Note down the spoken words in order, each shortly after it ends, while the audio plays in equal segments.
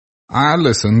I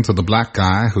listen to the Black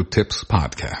Guy Who Tips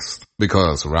podcast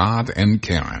because Rod and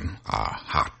Karen are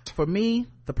hot. For me,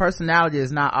 the personality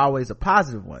is not always a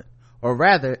positive one. Or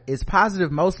rather, it's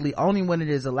positive mostly only when it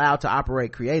is allowed to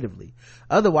operate creatively.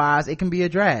 Otherwise, it can be a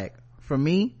drag. For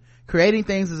me, creating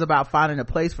things is about finding a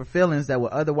place for feelings that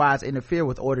would otherwise interfere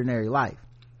with ordinary life.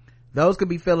 Those could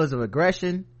be feelings of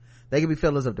aggression. They could be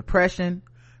feelings of depression.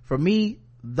 For me,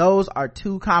 those are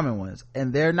two common ones,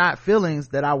 and they're not feelings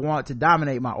that I want to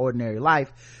dominate my ordinary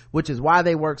life, which is why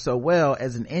they work so well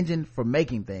as an engine for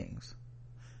making things.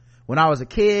 When I was a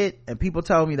kid and people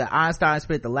told me that Einstein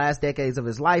spent the last decades of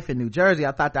his life in New Jersey,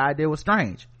 I thought the idea was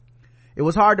strange. It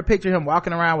was hard to picture him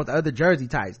walking around with other Jersey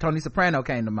types. Tony Soprano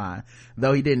came to mind,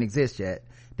 though he didn't exist yet.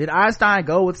 Did Einstein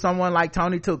go with someone like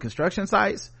Tony to construction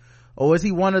sites? Or was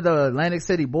he one of the Atlantic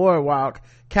City boardwalk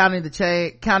counting the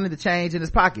change in his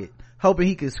pocket, hoping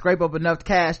he could scrape up enough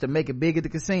cash to make it big at the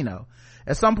casino?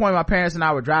 At some point, my parents and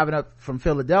I were driving up from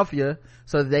Philadelphia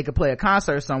so that they could play a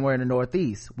concert somewhere in the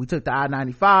Northeast. We took the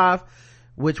I-95,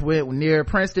 which went near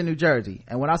Princeton, New Jersey.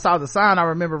 And when I saw the sign, I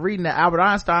remember reading that Albert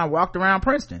Einstein walked around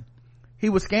Princeton. He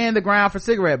would scan the ground for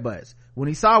cigarette butts. When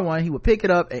he saw one, he would pick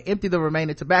it up and empty the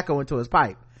remaining tobacco into his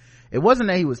pipe. It wasn't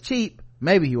that he was cheap.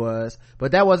 Maybe he was,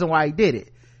 but that wasn't why he did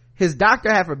it. His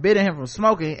doctor had forbidden him from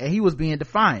smoking, and he was being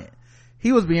defiant.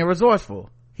 He was being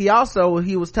resourceful. He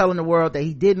was telling the world that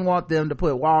he didn't want them to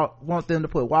put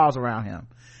walls around him.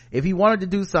 If he wanted to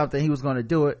do something, he was going to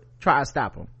do it. Try to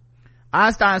stop him.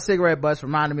 Einstein's cigarette butts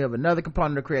reminded me of another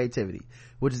component of creativity,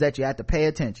 which is that you have to pay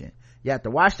attention. You have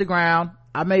to watch the ground.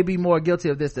 I may be more guilty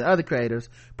of this than other creators,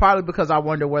 partly because I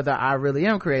wonder whether I really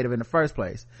am creative in the first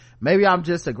place. Maybe I'm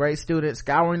just a great student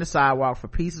scouring the sidewalk for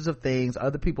pieces of things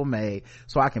other people made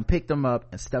so I can pick them up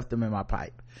and stuff them in my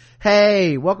pipe.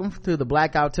 Hey, welcome to the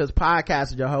Blackout Tips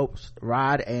podcast with your hosts,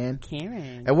 Rod and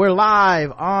Karen. And we're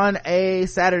live on a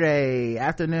Saturday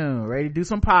afternoon, ready to do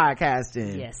some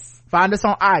podcasting. Yes. Find us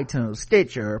on iTunes,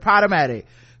 Stitcher, Podomatic.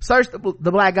 Search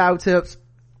the Black Guy Who Tips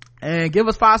and give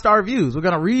us 5-star reviews. We're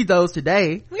gonna read those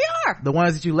today. We are. The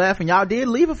ones that you left, and y'all did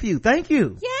leave a few. Thank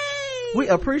you. Yay. We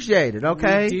appreciate it.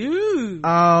 Okay. We do.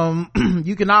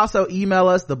 You can also email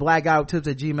us,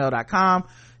 theblackguywhotips@gmail.com.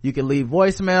 You can leave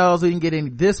voicemails. We didn't get any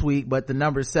this week, but the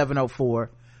number is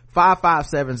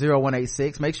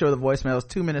 704-557-0186. Make sure the voicemail is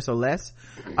 2 minutes or less.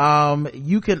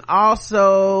 You can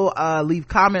also leave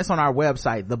comments on our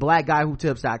website,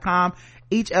 theblackguywhotips.com.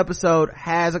 Each episode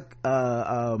has a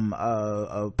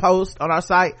post on our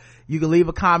site. You can leave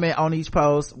a comment on each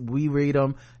post. We read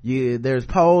them. There's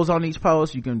polls on each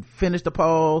post. You can finish the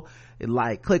poll,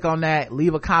 click on that,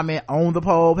 leave a comment on the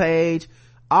poll page,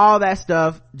 all that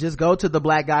stuff. Just go to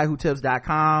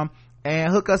theblackguywhotips.com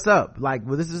and hook us up.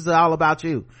 This is all about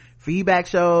you. Feedback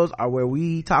shows are where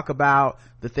we talk about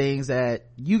the things that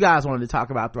you guys wanted to talk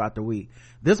about throughout the week.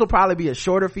 This will probably be a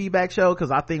shorter feedback show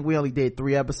because I think we only did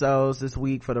 3 episodes this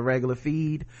week for the regular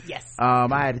feed. Yes. I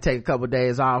had to take a couple of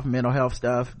days off, mental health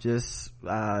stuff, just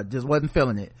wasn't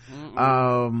feeling it.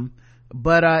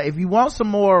 But if you want some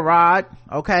more, Rod,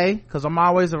 okay, because I'm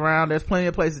always around, there's plenty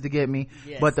of places to get me.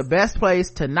 Yes. But the best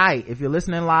place tonight, if you're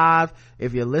listening live,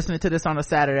 if you're listening to this on a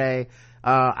Saturday,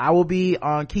 I will be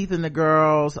on Keith and the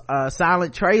Girls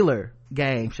silent trailer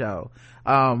game show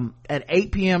at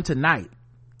 8 p.m. tonight.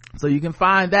 So you can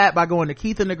find that by going to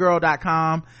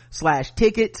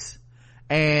keithandthegirl.com/tickets,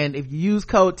 and if you use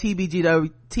code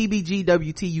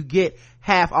TBGWT, you get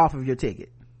half off of your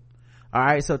ticket. All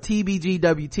right, so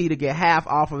TBGWT to get half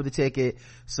off of the ticket.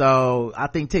 So I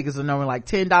think tickets are normally like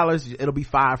 $10. It'll be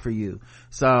 $5 for you.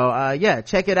 So yeah,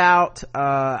 check it out.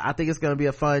 I think it's gonna be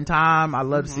a fun time. I'd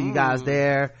love to see you guys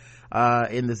there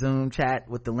in the Zoom chat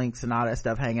with the links and all that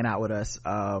stuff, hanging out with us.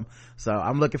 So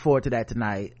I'm looking forward to that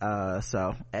tonight.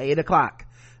 So 8:00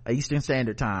 Eastern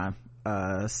Standard Time,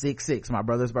 6/6, my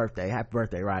brother's birthday. Happy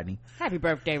birthday, Rodney. Happy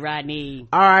birthday, Rodney.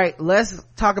 All right, let's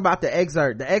talk about the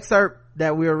excerpt. The excerpt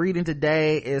that we're reading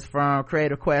today is from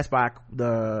Creative Quest by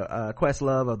the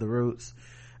Questlove of the Roots,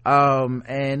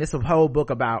 and it's a whole book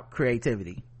about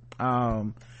creativity.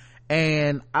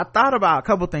 And I thought about a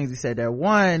couple things he said there.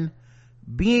 One,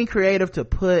 being creative to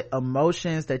put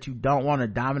emotions that you don't want to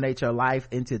dominate your life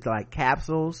into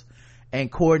capsules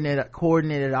and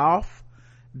coordinate it off.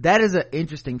 That is an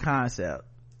interesting concept,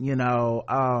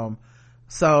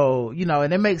 so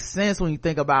and it makes sense when you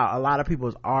think about a lot of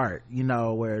people's art,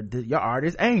 where your art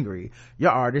is angry,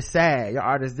 your art is sad, your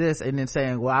art is this, and then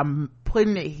saying, well, I'm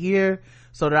putting it here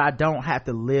so that I don't have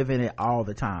to live in it all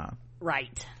the time,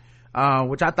 right?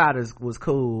 Which I thought was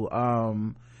cool. I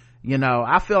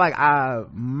feel like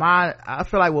I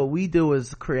feel like what we do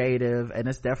is creative, and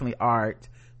it's definitely art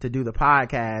to do the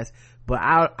podcast, but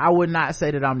I would not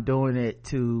say that I'm doing it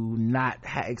to not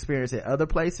experience it other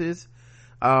places,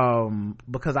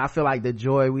 because I feel like the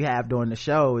joy we have during the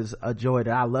show is a joy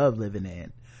that I love living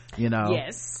in, you know.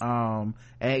 Yes. And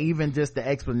even just the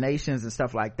explanations and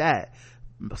stuff like that.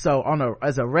 So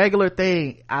as a regular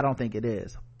thing, I don't think it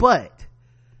is, but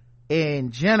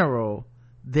in general,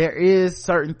 there is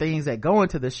certain things that go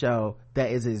into the show that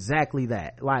is exactly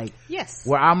that. Like, yes,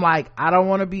 where I'm like, I don't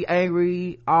want to be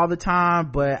angry all the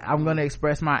time, but I'm going to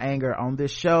express my anger on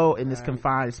this show in this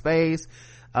confined space,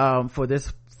 for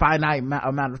this finite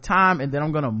amount of time, and then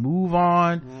I'm going to move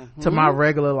on to my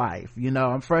regular life. You know,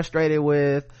 I'm frustrated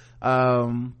with,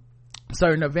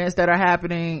 certain events that are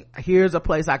happening. Here's a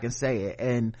place I can say it.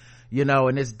 And, you know,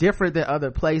 and it's different than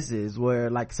other places where,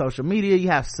 like, social media, you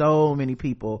have so many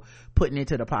people putting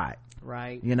into the pot,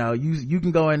 right? You know, you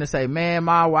can go in and say, man,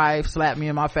 my wife slapped me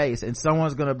in my face, and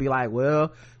someone's gonna be like,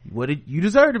 well, you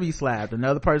deserve to be slapped.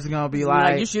 Another person's gonna be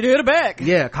like, you should hit her back.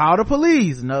 Yeah, call the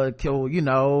police. Another, you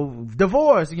know,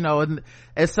 divorce, you know.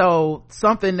 And so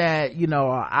something that, you know,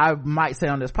 I might say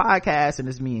on this podcast, and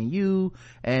it's me and you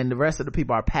and the rest of the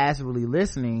people are passively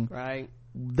listening, right?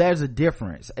 There's a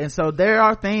difference. And so there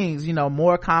are things, you know,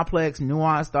 more complex,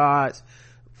 nuanced thoughts,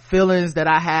 feelings that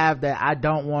I have that I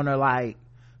don't want to like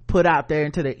put out there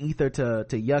into the ether to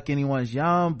yuck anyone's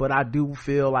yum, but I do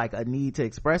feel like a need to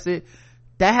express it.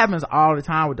 That happens all the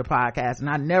time with the podcast, and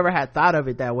I never had thought of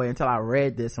it that way until I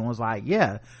read this and was like,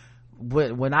 yeah,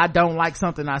 when I don't like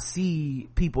something I see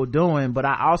people doing, but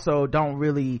I also don't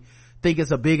really think it's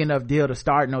a big enough deal to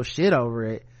start no shit over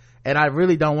it, and I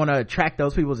really don't want to attract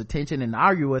those people's attention and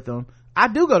argue with them, I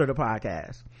do go to the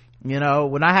podcast. You know,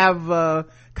 when I have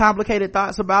complicated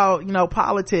thoughts about, you know,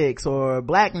 politics or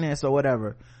blackness or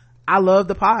whatever, I love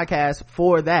the podcast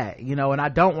for that, you know, and I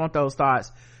don't want those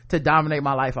thoughts to dominate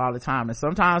my life all the time. And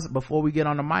sometimes before we get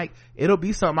on the mic, it'll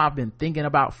be something I've been thinking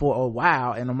about for a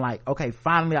while, and I'm like, okay,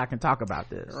 finally I can talk about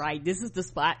this. Right, this is the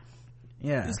spot.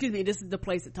 Yeah, excuse me, this is the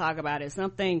place to talk about it.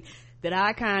 Something that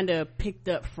I kind of picked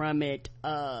up from it,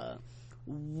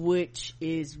 which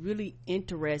is really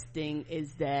interesting,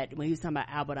 is that when he was talking about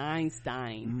Albert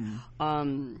Einstein,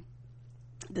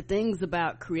 the things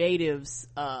about creatives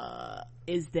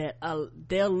is that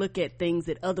they'll look at things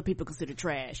that other people consider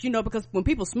trash, you know, because when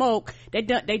people smoke, they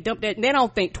dump that, and they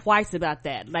don't think twice about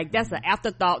that. Like, that's an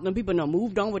afterthought. Then people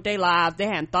moved on with their lives, they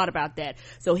hadn't thought about that.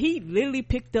 So he literally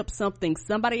picked up something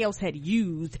somebody else had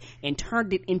used and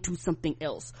turned it into something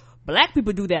else. Black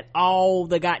people do that all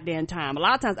the goddamn time, a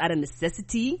lot of times out of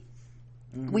necessity.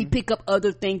 We pick up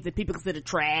other things that people consider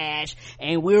trash,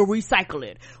 and we'll recycle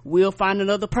it. We'll find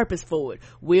another purpose for it.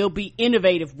 We'll be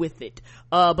innovative with it.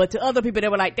 But to other people, they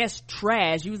were like, that's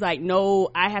trash. He was like, no,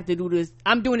 I have to do this.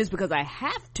 I'm doing this because I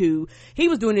have to. He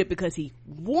was doing it because he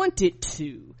wanted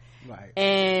to. Right.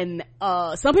 And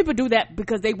some people do that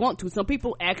because they want to. Some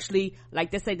people actually,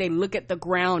 like they say, they look at the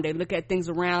ground, they look at things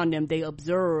around them, they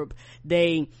observe,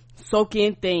 they soak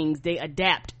in things, they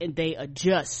adapt, and they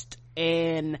adjust.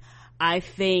 And I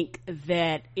think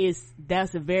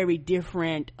that's a very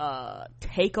different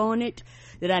take on it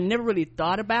that I never really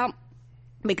thought about,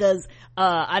 because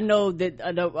I know that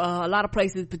a lot of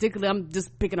places, particularly I'm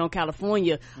just picking on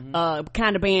California,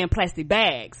 kind of ban plastic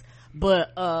bags,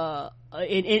 but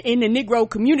in the Negro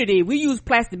community, we use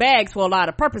plastic bags for a lot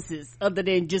of purposes other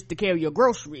than just to carry your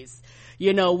groceries.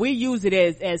 You know, we use it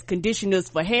as conditioners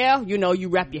for hair. You know, you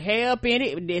wrap your hair up in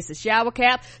it. It's a shower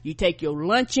cap. You take your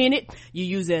lunch in it. You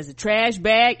use it as a trash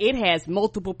bag. It has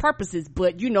multiple purposes,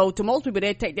 but you know, to most people,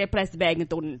 they take that plastic bag and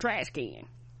throw it in the trash can.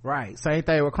 Right. Same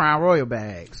thing with Crown Royal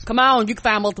bags. Come on, you can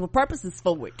find multiple purposes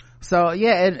for it. So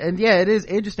yeah, and yeah, it is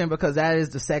interesting because that is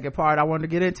the second part I wanted to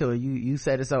get into. You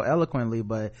said it so eloquently,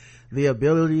 but the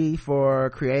ability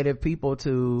for creative people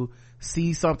to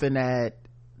see something that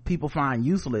people find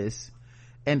useless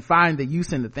and find the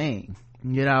use in the thing,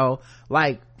 you know,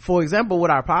 like for example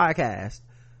with our podcast,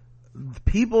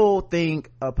 people think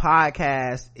a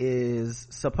podcast is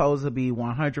supposed to be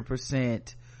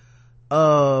 100%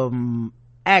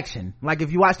 action. Like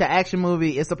if you watch the action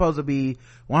movie, it's supposed to be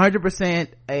 100%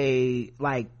 a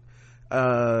like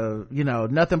you know,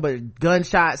 nothing but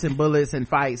gunshots and bullets and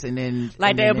fights, and then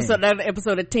like the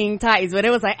episode of Teen Titans where it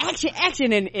was like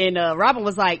action and Robin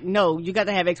was like, no, you got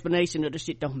to have explanation or the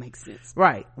shit don't make sense.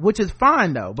 Right, which is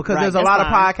fine though, because there's a lot of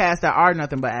podcasts that are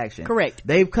nothing but action. Correct.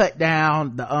 They've cut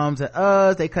down the ums and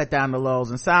uhs, they cut down the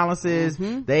lulls and silences,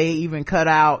 they even cut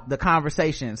out the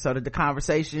conversation so that the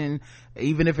conversation,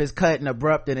 even if it's cut and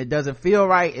abrupt and it doesn't feel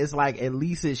right, it's like at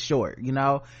least it's short, you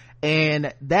know.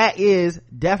 And that is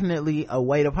definitely a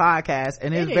way to podcast,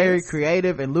 and it's very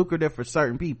creative and lucrative for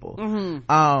certain people.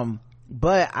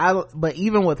 But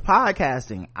even with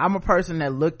podcasting, I'm a person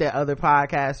that looked at other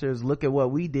podcasters, look at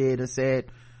what we did and said,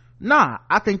 nah,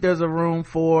 I think there's a room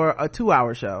for a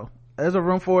 2-hour show. There's a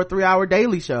room for a 3-hour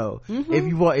daily show.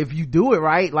 If you do it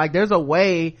right, like there's a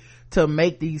way to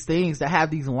make these things, to have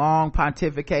these long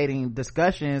pontificating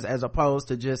discussions as opposed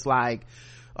to just like,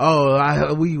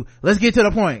 let's get to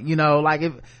the point, you know, like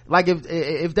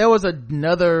if there was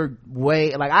another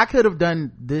way, like I could have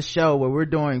done this show where we're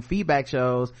doing feedback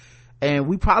shows and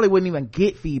we probably wouldn't even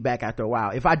get feedback after a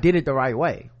while if I did it the right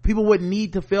way. People wouldn't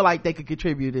need to feel like they could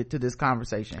contribute it to this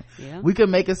conversation. Yeah. We can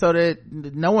make it so that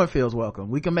no one feels welcome.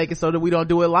 We can make it so that we don't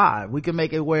do it live. We can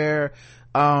make it where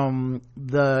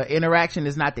the interaction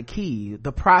is not the key.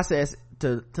 The process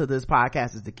to this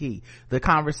podcast is the key. The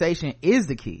conversation is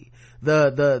the key.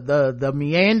 The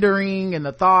meandering and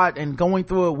the thought and going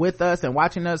through it with us and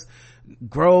watching us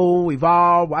grow,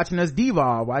 evolve, watching us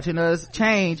devolve, watching us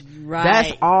change. Right.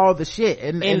 That's all the shit.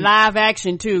 And live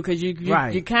action too, because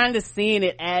you're kind of seeing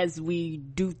it as we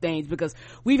do things, because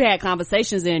we've had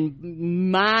conversations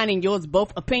and mine and yours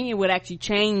both opinion would actually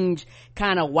change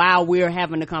kind of while we're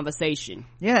having the conversation.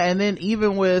 Yeah. And then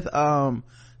even with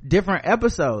different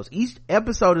episodes, each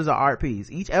episode is an art piece.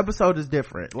 Each episode is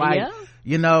different. Like,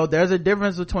 you know, there's a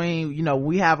difference between, you know,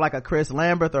 we have like a Chris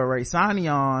Lambert or Ray Sani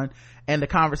on and the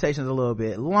conversation's a little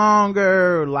bit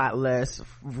longer, a lot less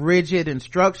rigid and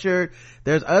structured.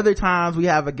 There's other times we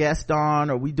have a guest on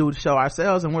or we do the show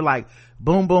ourselves and we're like,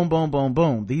 boom, boom, boom, boom,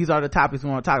 boom. These are the topics we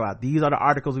want to talk about. These are the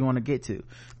articles we want to get to.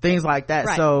 Things like that.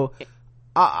 Right. So,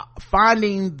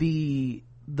 finding the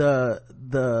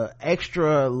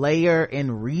extra layer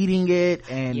in reading it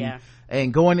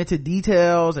and going into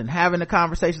details and having the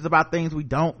conversations about things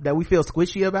that we feel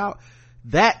squishy about,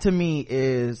 that to me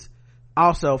is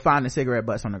also finding cigarette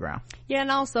butts on the ground. Yeah. And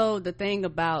also the thing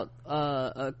about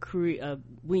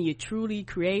when you're truly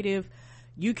creative,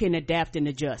 you can adapt and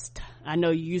adjust. I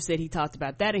know you said he talked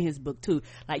about that in his book too.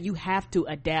 Like you have to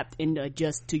adapt and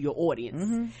adjust to your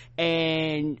audience.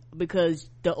 And because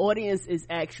the audience is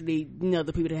actually, you know,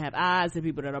 the people that have eyes, the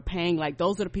people that are paying, like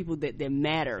those are the people that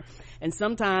matter. And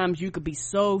sometimes you could be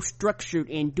so structured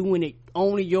in doing it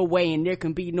only your way and there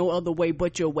can be no other way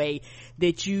but your way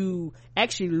that you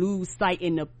actually lose sight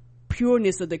in the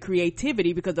pureness of the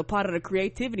creativity, because a part of the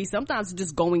creativity sometimes is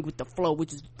just going with the flow,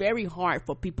 which is very hard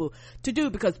for people to do,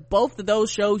 because both of those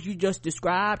shows you just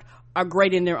described are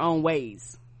great in their own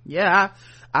ways. Yeah,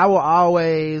 I will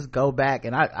always go back,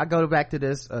 and I go back to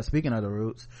this, speaking of the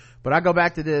roots, but I go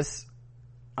back to this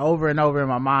over and over in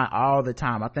my mind all the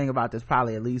time. I think about this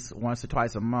probably at least once or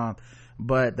twice a month,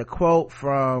 but the quote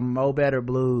from Mo Better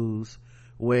Blues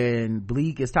when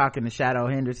Bleak is talking to Shadow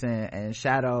Henderson and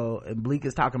Bleak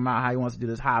is talking about how he wants to do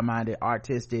this high-minded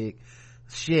artistic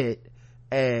shit,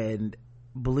 and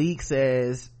Bleak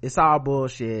says it's all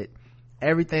bullshit.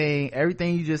 Everything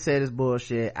you just said is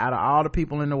bullshit. Out of all the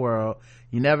people in the world,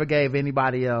 you never gave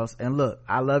anybody else, and look,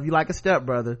 I love you like a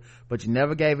stepbrother, but you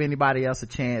never gave anybody else a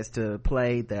chance to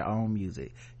play their own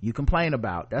music. You complain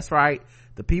about, that's right,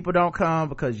 the people don't come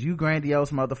because you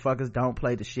grandiose motherfuckers don't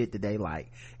play the shit that they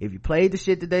like. If you played the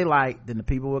shit that they like, then the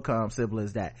people will come, simple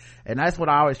as that. And that's what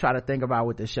I always try to think about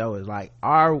with the show, is like,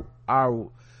 are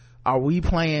we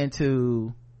playing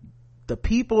to the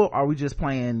people, or are we just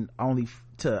playing only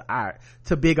to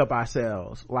big up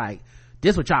ourselves? Like,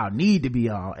 this what y'all need to be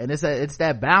on. And it's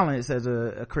that balance as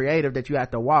a creative that you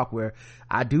have to walk, where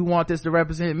I do want this to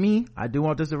represent me, I do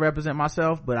want this to represent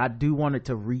myself, but I do want it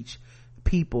to reach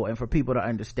people and for people to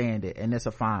understand it, and it's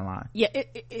a fine line. Yeah,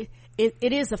 it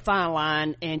is a fine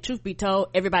line, and truth be told,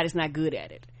 everybody's not good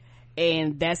at it,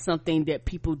 and that's something that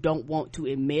people don't want to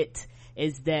admit,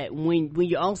 is that when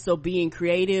you're also being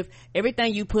creative,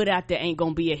 everything you put out there ain't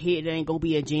gonna be a hit, it ain't gonna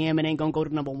be a jam, it ain't gonna go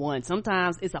to number one.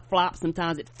 Sometimes it's a flop,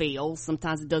 sometimes it fails,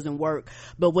 sometimes it doesn't work.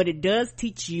 But what it does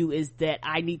teach you is that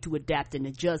I need to adapt and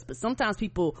adjust. But sometimes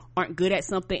people aren't good at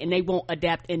something and they won't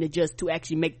adapt and adjust to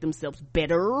actually make themselves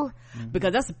better,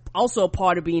 because that's also a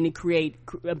part of being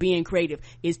creative,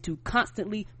 is to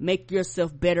constantly make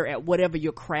yourself better at whatever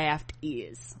your craft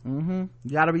is. You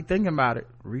gotta be thinking about it,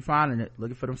 refining it,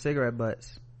 looking for them cigarette butts.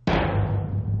 I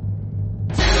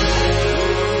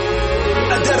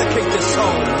dedicate this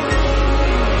song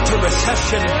to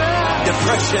recession,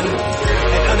 depression,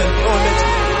 and unemployment.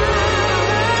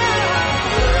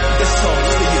 This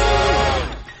song's for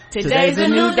you. Today's a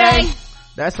new day.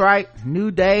 That's right,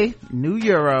 new day, new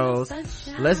euros.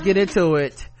 Let's get into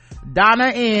it. Donna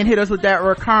N hit us with that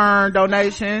recurring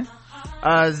donation.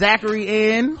 Zachary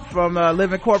N from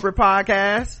Living Corporate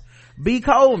Podcast. B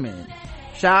Coleman,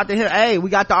 Shout out to him. Hey, we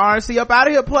got the RNC up out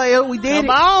of here, player. We did Come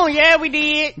on. Yeah, we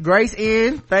did. Grace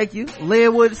N, thank you.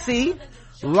 Linwood C,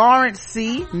 Lawrence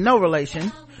C, no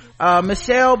relation.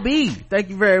 Michelle B, thank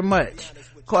you very much.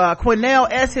 Quinnell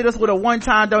S hit us with a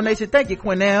one-time donation. Thank you,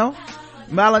 Quinnell.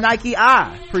 Malanike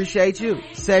I, appreciate you.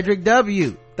 Cedric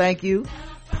W, thank you.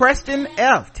 Preston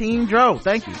F, Team Dro,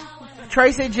 thank you.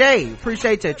 Tracy J,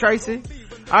 appreciate you, Tracy.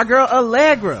 Our girl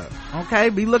Allegra, okay,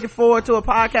 be looking forward to a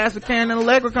podcast with Karen and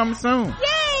Allegra coming soon.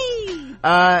 Yay!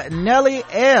 Nelly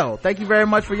L, thank you very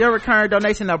much for your recurring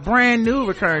donation, a brand new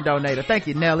recurring donator. Thank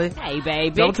you, Nelly. Hey,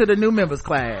 baby. Go to the new members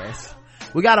class.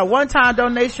 We got a one-time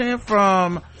donation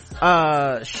from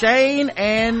Shane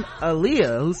and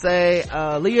Aaliyah, who say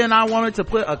Aaliyah and I wanted to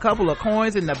put a couple of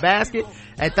coins in the basket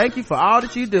and thank you for all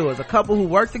that you do. As a couple who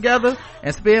work together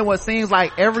and spend what seems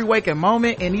like every waking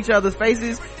moment in each other's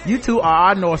faces, you two are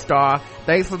our North Star.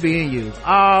 Thanks for being you.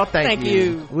 Oh, thank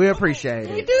you. We appreciate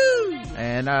it. We do.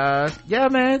 And yeah,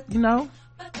 man, you know,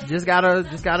 just gotta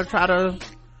try to,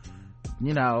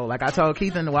 you know, like I told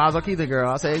Keithan when I was a Keithan girl,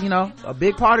 I said, you know, a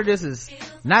big part of this is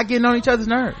not getting on each other's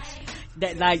nerves.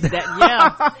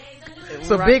 Yeah. It's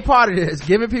a big part of this,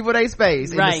 giving people their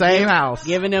space in the same house,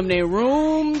 giving them their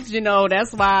rooms. You know,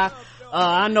 that's why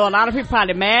I know a lot of people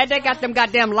probably mad they got them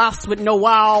goddamn lofts with no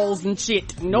walls and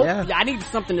shit. Nope. Yeah. I need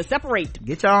something to separate.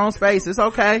 Get your own space. It's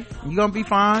okay. You're gonna be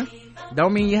fine.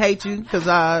 Don't mean you hate you because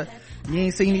you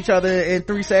ain't seen each other in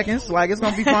 3 seconds. Like, it's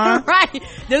gonna be fine. Right.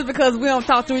 Just because we don't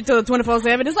talk to each other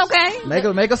 24/7, it's okay.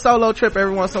 Make a solo trip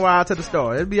every once in a while to the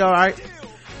store. It'll be all right.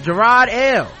 Gerard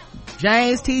L,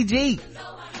 James TG,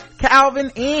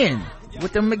 Calvin N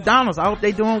with the McDonald's. I hope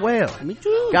they doing well. Me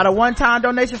too. Got a one-time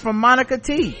donation from Monica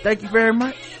T. Thank you very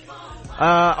much.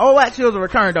 Actually it was a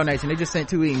recurring donation. They just sent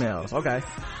 2 emails. Okay.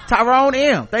 Tyrone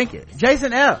M, thank you.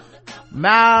 Jason F,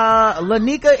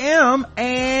 Lanika M,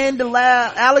 and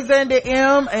Alexander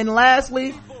M, and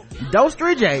lastly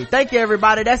Dostra J. Thank you,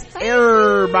 everybody. That's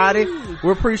everybody.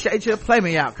 We appreciate you. Play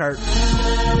me out, Kurt.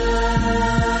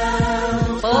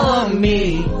 For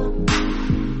me,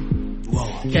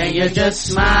 can you just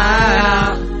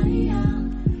smile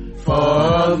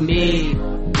for me?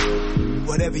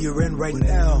 Whatever you're in right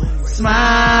now, smile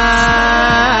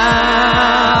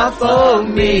for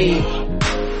me.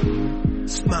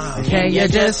 Smile. Can you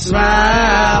just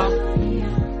smile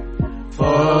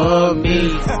for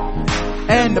me?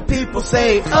 And the people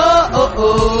say,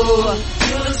 oh,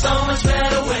 you look so much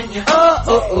better when you,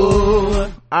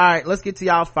 oh. Alright, let's get to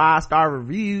y'all's 5-star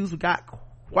reviews. We got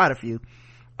quite a few.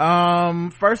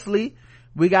 Firstly,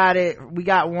 we got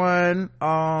one,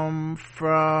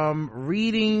 from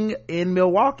Reading in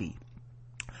Milwaukee.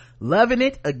 Loving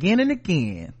it again and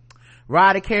again.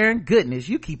 Rod and Karen, goodness,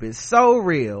 you keep it so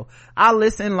real. I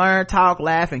listen, learn, talk,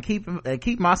 laugh, and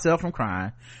keep myself from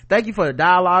crying. Thank you for the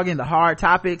dialogue and the hard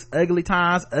topics, ugly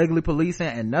times, ugly policing,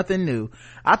 and nothing new.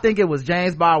 I think it was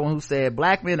James Baldwin who said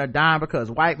black men are dying because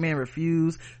white men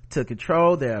refuse to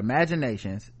control their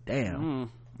imaginations. Damn.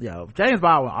 Yo, James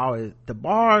Baldwin always, the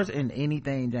bars in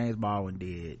anything James Baldwin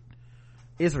did,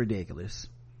 it's ridiculous.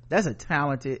 That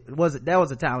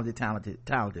was a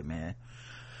talented man.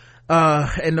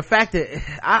 And the fact that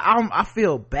I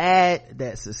feel bad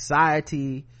that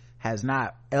society has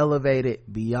not elevated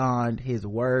beyond his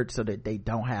words so that they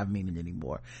don't have meaning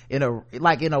anymore. In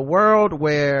a world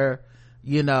where,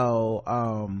 you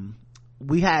know,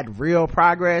 we had real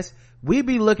progress, we'd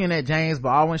be looking at James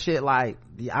Baldwin shit like,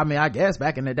 I mean, I guess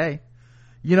back in the day.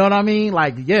 You know what I mean?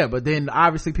 Like, yeah, but then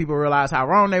obviously people realized how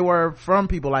wrong they were from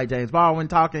people like James Baldwin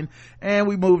talking, and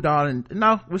we moved on, and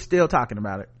no, we're still talking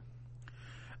about it.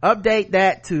 Update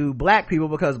that to black people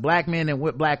because black men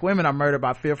and black women are murdered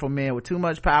by fearful men with too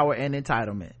much power and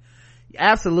entitlement.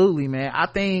 Absolutely, man. I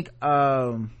think,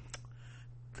 and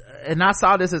I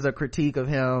saw this as a critique of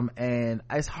him, and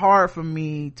it's hard for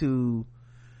me to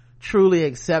truly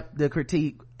accept the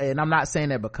critique, and I'm not saying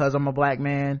that because I'm a black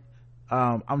man.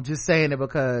 I'm just saying it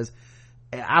because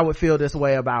I would feel this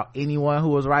way about anyone who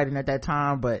was writing at that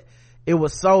time, but it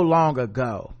was so long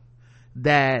ago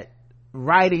that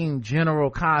writing general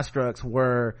constructs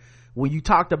were, when you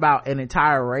talked about an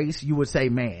entire race, you would say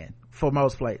man for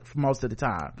most of the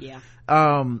time. Yeah.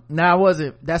 Now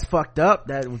that's fucked up,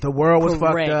 that the world was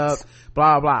Correct. fucked up,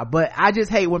 blah blah, but I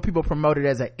just hate when people promote it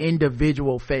as an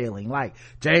individual failing. Like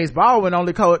James Baldwin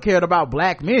only cared about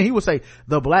black men. He would say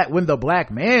when the black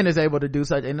man is able to do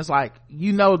such, and it's like,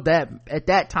 you know, that at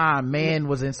that time man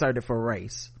was inserted for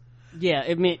race. Yeah,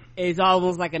 it's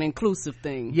almost like an inclusive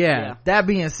thing. Yeah. That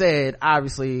being said,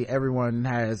 obviously everyone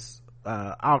has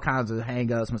all kinds of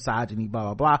hang-ups, misogyny,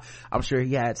 blah blah blah. I'm sure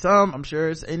he had some. I'm sure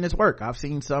it's in his work. I've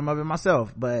seen some of it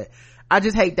myself, but I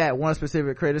just hate that one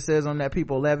specific criticism that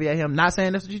people levy at him. Not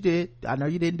saying that's what you did. I know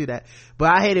you didn't do that,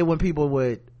 but I hate it when people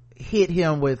would hit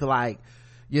him with like,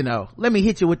 you know, let me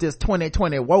hit you with this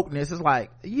 2020 wokeness. It's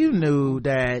like, you knew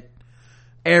that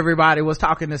everybody was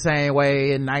talking the same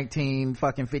way in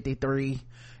 1953.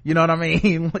 You know what I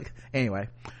mean? Anyway,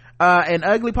 and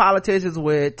ugly politicians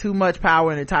with too much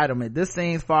power and entitlement. This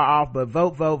seems far off, but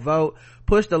vote, vote, vote.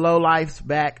 Push the lowlifes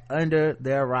back under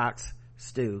their rocks.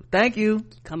 Stu, thank you.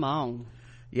 Come on.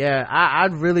 Yeah, I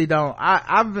really don't.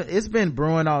 I've it's been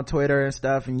brewing on Twitter and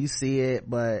stuff, and you see it,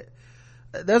 but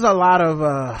there's a lot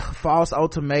of false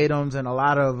ultimatums and a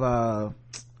lot of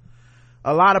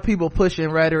people pushing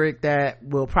rhetoric that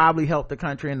will probably help the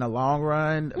country in the long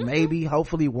run. Maybe,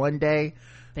 hopefully, one day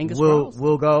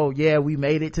we'll go, yeah, we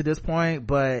made it to this point.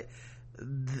 But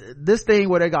this thing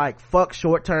where they're like, fuck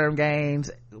short-term gains,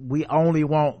 we only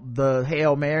want the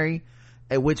Hail Mary,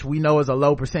 which we know is a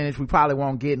low percentage, we probably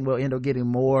won't get, and we'll end up getting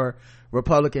more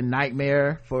Republican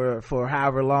nightmare for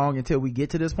however long until we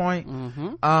get to this point.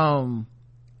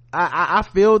 I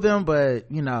feel them,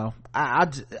 but you know,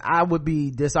 I would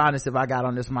be dishonest if I got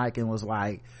on this mic and was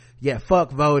like, yeah,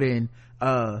 fuck voting.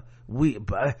 I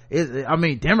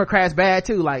mean, Democrats bad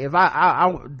too. Like, if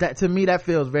that, to me, that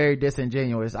feels very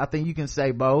disingenuous. I think you can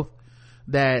say both,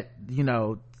 that, you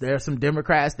know, there are some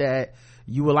Democrats that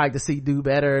you would like to see do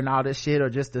better and all this shit, or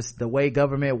just the way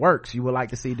government works you would like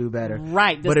to see do better.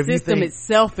 Right. The system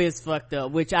itself is fucked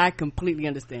up, which I completely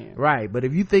understand. Right. But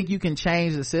if you think you can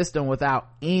change the system without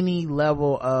any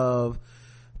level of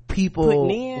people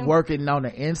working on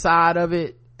the inside of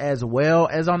it as well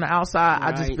as on the outside,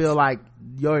 right, I just feel like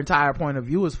your entire point of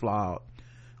view is flawed.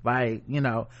 Like, you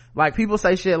know, like people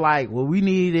say shit like, well, we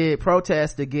needed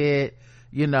protests to get,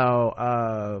 you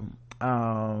know,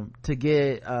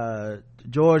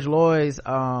 George Floyd's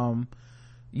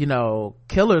you know,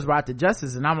 killers brought to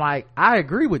justice. And I'm like, I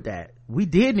agree with that. We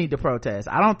did need to protest.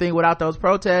 I don't think without those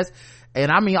protests,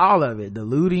 and I mean all of it, the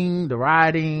looting, the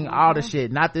rioting, all the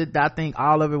shit, not that I think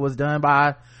all of it was done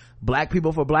by black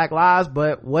people for Black lives,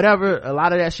 but whatever, a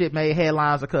lot of that shit made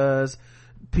headlines because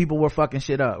people were fucking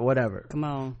shit up, whatever. Come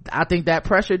on. I think that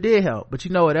pressure did help. But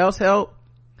you know what else helped?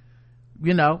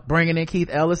 You know, bringing in Keith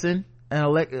Ellison,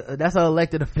 that's an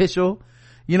elected official.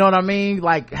 You know what I mean?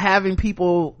 Like, having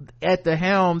people at the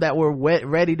helm that were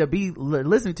ready to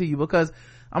listen to you. Because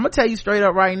I'm gonna tell you straight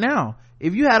up right now,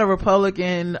 if you had a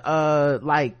Republican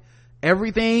like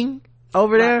everything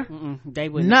over there, they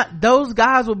wouldn't. Those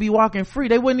guys would be walking free.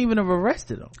 They wouldn't even have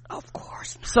arrested them. Of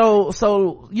course not.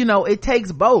 So you know, it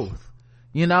takes both.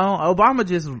 You know, Obama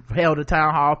just held a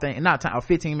town hall thing, a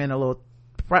 15-minute little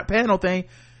panel thing,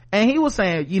 and he was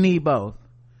saying you need both.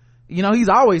 You know, he's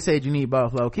always said you need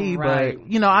both, low key, right.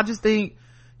 But you know, I just think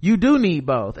you do need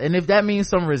both. And if that means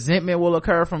some resentment will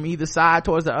occur from either side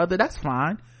towards the other, that's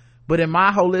fine. But in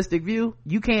my holistic view,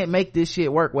 you can't make this shit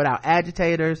work without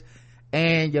agitators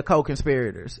and your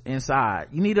co-conspirators inside.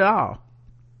 You need it all.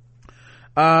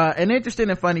 An interesting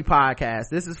and funny podcast.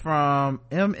 This is from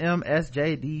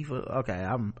MMSJD. Okay,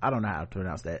 I don't know how to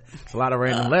pronounce that. It's a lot of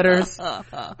random letters.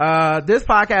 This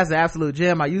podcast is an absolute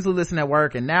gem. I usually listen at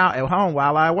work and now at home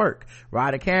while I work.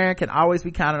 Rod and Karen can always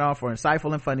be counted on for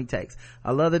insightful and funny takes.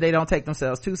 I love that they don't take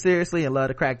themselves too seriously and love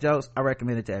to crack jokes. I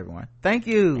recommend it to everyone. Thank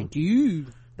you. Thank you.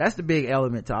 That's the big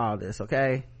element to all this,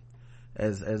 okay?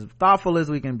 As thoughtful as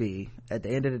we can be, at the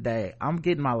end of the day, I'm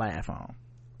getting my laugh on.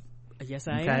 Yes,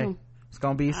 I am. It's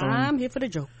gonna be some. I'm here for the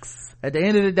jokes. At the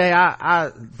end of the day,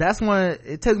 that's when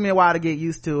it took me a while to get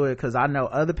used to it, because I know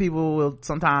other people will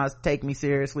sometimes take me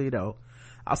seriously though.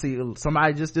 I'll see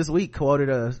somebody just this week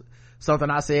quoted something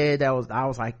I said I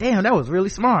was like, damn, that was really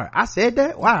smart. I said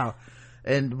that? Wow.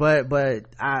 And but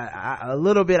I a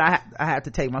little bit I have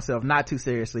to take myself not too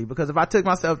seriously, because if I took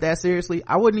myself that seriously,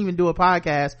 I wouldn't even do a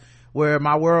podcast where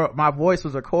my voice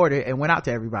was recorded and went out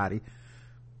to everybody.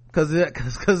 Cause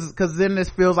then this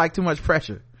feels like too much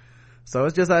pressure. So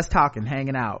it's just us talking,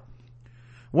 hanging out.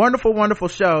 Wonderful, wonderful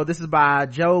show. This is by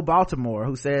Joe Baltimore,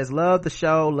 who says, love the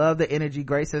show, love the energy,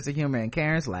 great sense of humor, and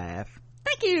Karen's laugh.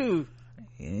 Thank you.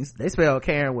 They spell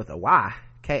Karen with a Y.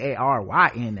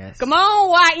 Karyns. Come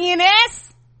on, YNS.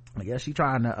 I guess she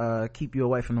trying to keep you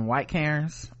away from the white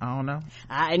Karens. I don't know.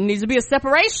 It needs to be a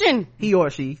separation. He or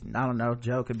she, I don't know.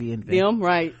 Joe could be anything. Them,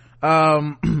 right.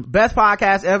 Best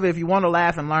podcast ever. If you want to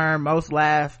laugh and learn,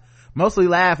 mostly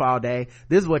laugh all day,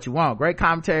 this is what you want. Great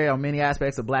commentary on many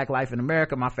aspects of Black life in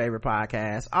America. My favorite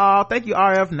podcast. Oh, thank you,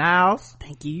 RF Niles.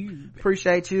 Thank you.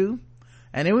 Appreciate you.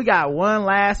 And then we got one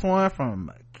last one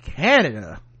from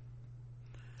Canada.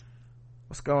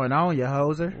 What's going on, you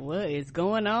hoser? What is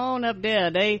going on up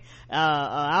there? They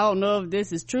I don't know if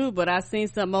this is true, but I seen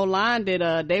something online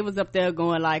that they was up there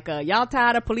going like, y'all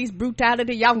tired of police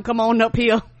brutality? Y'all can come on up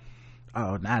here.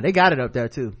 Oh, nah, they got it up there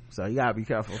too, so you gotta be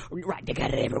careful. Right, they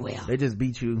got it everywhere. They just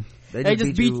beat you. They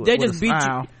just beat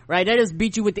you. Right, they just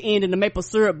beat you with the end in the maple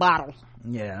syrup bottle.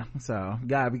 Yeah, so you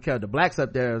gotta be careful. The blacks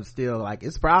up there are still like,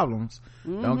 it's problems.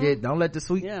 Don't let the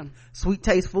sweet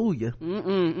taste fool you.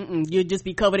 You'll just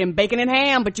be covered in bacon and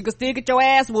ham, but you can still get your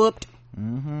ass whooped.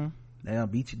 They're gonna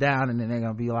beat you down, and then they're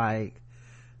gonna be like,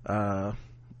 they're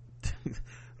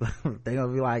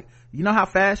gonna be like, you know how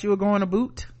fast you were going to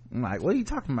boot? I'm like, what are you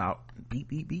talking about? Beep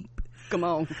beep beep. Come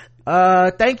on.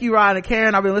 Thank you, Rod and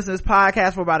Karen. I've been listening to this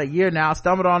podcast for about a year now.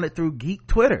 Stumbled on it through Geek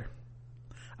Twitter.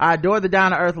 I adore the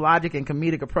down-to-earth logic and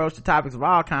comedic approach to topics of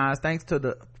all kinds. Thanks to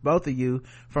the both of you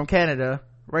from Canada,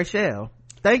 Rachel.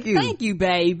 Thank you. Thank you,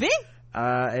 baby.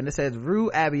 And it says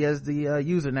Rue Abbey as the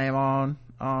username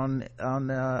on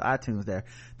iTunes there.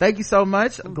 Thank you so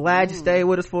much. I'm glad you stayed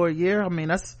with us for a year. I mean,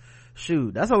 that's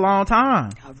a long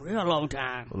time. A real long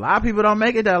time. A lot of people don't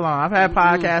make it that long. I've had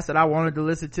podcasts that I wanted to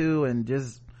listen to and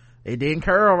just it didn't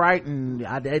curl right, and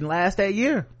I didn't last that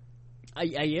year.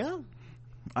 Yeah.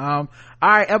 All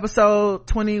right, episode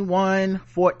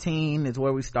 2114 is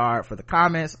where we start. For the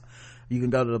comments, you can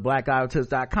go to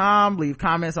theblackguywhotips.com, leave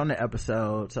comments on the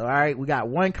episode. So all right, we got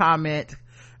one comment.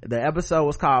 The episode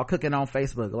was called Cooking on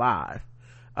Facebook Live.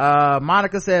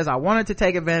 Monica says, I wanted to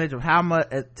take advantage of how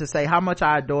much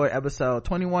I adored episode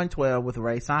 2112 with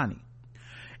Ray Sani.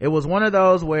 It was one of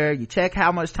those where you check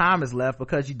how much time is left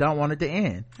because you don't want it to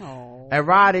end. Aww. And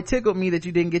Rod, it tickled me that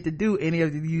you didn't get to do any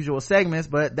of the usual segments,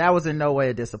 but that was in no way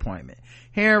a disappointment.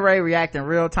 Hearing Ray react in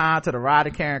real time to the Rod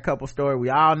and Karen couple story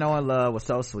we all know and love was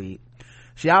so sweet.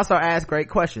 She also asked great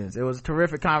questions. It was a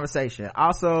terrific conversation.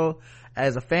 Also,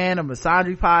 as a fan of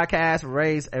Misandry podcast,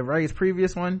 Ray's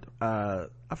previous one, I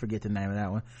forget the name of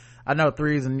that one. I know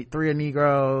Three of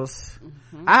Negroes.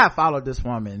 I have followed this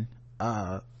woman,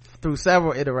 through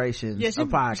several iterations of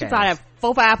podcasts. She probably have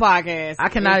 4-5 podcasts. I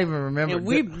cannot even remember. And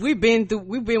we've been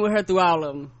with her through all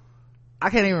of them.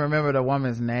 I can't even remember the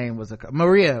woman's name.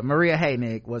 Maria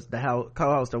Haynick was the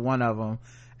co-host of one of them,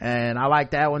 and I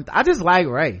like that one. I just like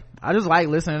Ray. I just like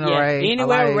listening to Ray.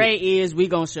 Anywhere Ray is, we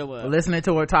gonna show up. Listening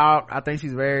to her talk, I think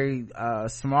she's very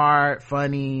smart,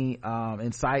 funny,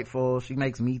 insightful. She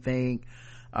makes me think.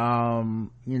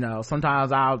 Sometimes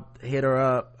I'll hit her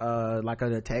up like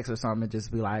a text or something and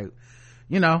just be like,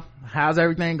 how's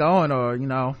everything going, or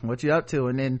what you up to,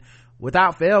 and then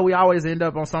without fail we always end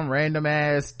up on some random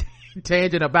ass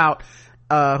tangent about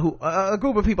a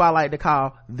group of people I like to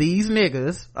call these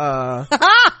niggas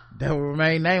that will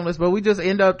remain nameless, but we just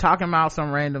end up talking about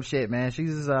some random shit, man.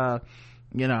 She's I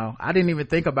didn't even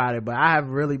think about it, but I have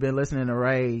really been listening to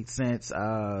Ray since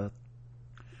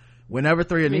whenever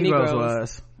Three of Negroes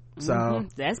was. So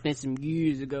that's been some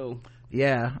years ago.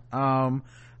 Yeah.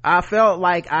 I felt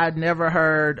like I'd never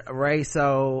heard Ray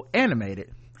so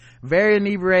animated. Very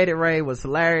inebriated Ray was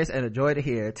hilarious and a joy to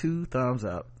hear. 2 thumbs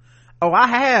up. Oh, I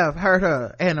have heard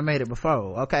her animated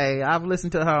before. Okay, I've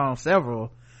listened to her on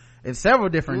several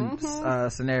different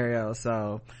scenarios.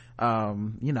 So I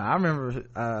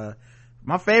remember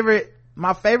my favorite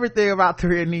thing about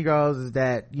Three of Negroes is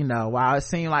that, while it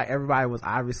seemed like everybody was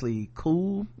obviously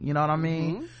cool, you know what I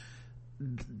mean?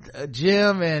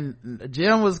 Jim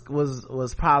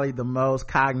was probably the most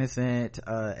cognizant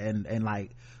and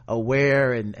like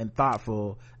aware and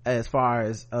thoughtful as far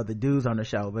as the dudes on the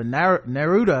show. But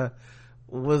Neruda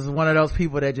was one of those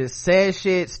people that just says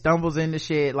shit, stumbles into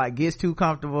shit, like gets too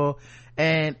comfortable,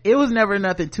 and it was never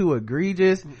nothing too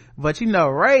egregious. But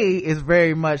Ray is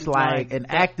very much like an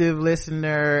active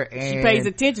listener, and she pays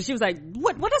attention. She was like,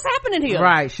 what is happening here?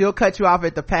 Right, she'll cut you off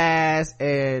at the pass.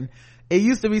 And it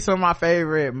used to be some of my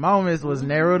favorite moments was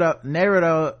Neruda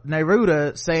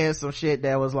saying some shit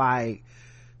that was like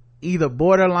either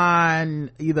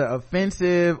borderline, either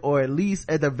offensive, or at least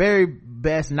at the very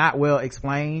best not well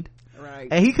explained. Right.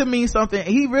 And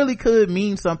he really could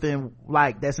mean something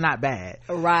like that's not bad.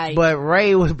 Right. But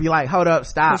Ray would be like, hold up,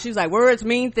 stop. She was like, words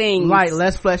mean things. Like,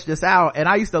 let's flesh this out. And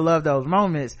I used to love those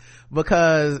moments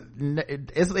because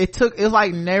it's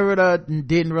like Neruda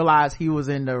didn't realize he was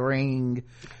in the ring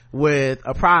with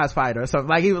a prize fighter or something.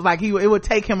 Like it would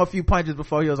take him a few punches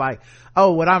before he was like,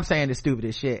 oh, what I'm saying is stupid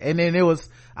as shit. And then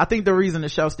I think the reason the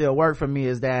show still worked for me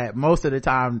is that most of the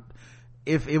time,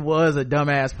 if it was a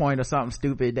dumbass point or something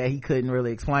stupid that he couldn't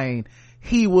really explain,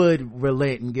 he would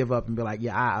relent and give up and be like,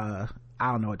 yeah,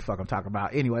 I don't know what the fuck I'm talking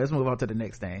about. Anyway, let's move on to the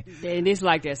next thing. And it's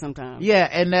like that sometimes. Yeah,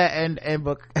 and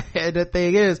the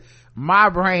thing is, my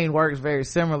brain works very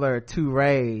similar to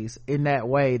Ray's in that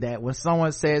way, that when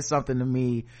someone says something to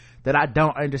me that I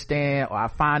don't understand or I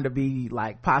find to be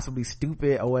like possibly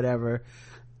stupid or whatever,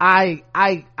 I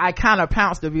kind of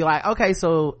pounce to be like, okay,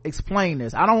 so explain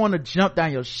this. I don't want to jump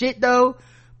down your shit though,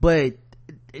 but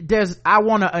I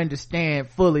want to understand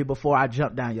fully before I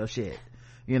jump down your shit.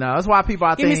 You know, that's why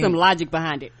people, Give me some logic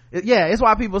behind it. Yeah, it's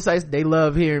why people say they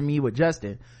love hearing me with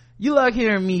Justin. You love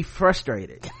hearing me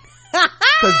frustrated.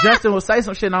 Cause Justin will say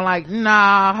some shit and I'm like,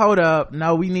 nah, hold up.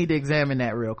 No, we need to examine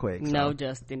that real quick. So. No,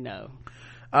 Justin, no.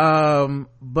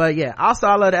 But yeah, also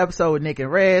I love the episode with Nick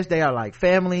and Reg. They are like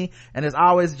family, and it's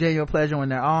always a genuine pleasure when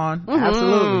they're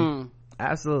on.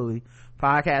 Absolutely.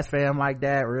 Podcast fam like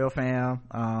that, real fam.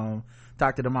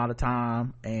 Talk to them all the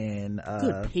time, and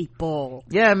good people.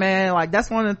 Yeah, man, like that's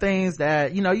one of the things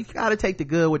that, you know, you gotta take the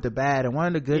good with the bad. And one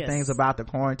of the good things about the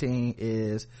quarantine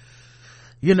is,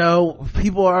 you know,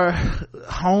 people are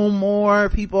home more,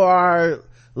 people are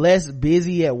less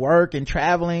busy at work and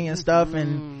traveling and stuff,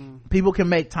 and people can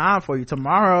make time for you.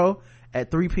 Tomorrow at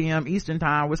 3 p.m. Eastern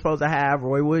time, we're supposed to have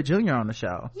Roy Wood Jr. on the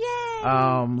show.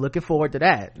 Yay! Looking forward to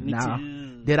that. Me too.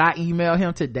 Did I email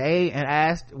him today and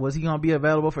asked, was he gonna be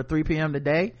available for 3 p.m.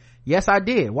 today? Yes, I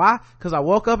did. Why? Because I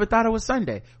woke up and thought it was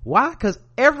Sunday. Why? Because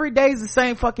every day is the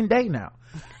same fucking day now.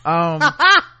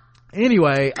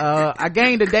 Anyway, I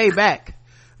gained a day back.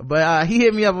 But he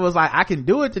hit me up and was like, I can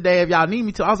do it today if y'all need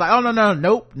me to. I was like, oh no,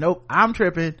 nope, I'm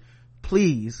tripping.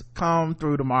 Please come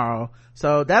through tomorrow.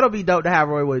 So that'll be dope to have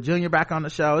Roy Wood Jr. back on the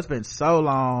show. It's been so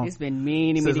long. It's been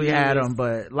many since we years. had him,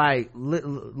 but like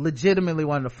legitimately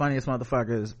one of the funniest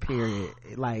motherfuckers, period.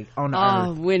 Like on the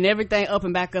earth. When everything up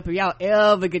and back up, if y'all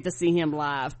ever get to see him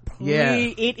live,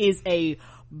 please, it is a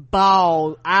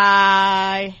ball.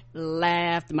 I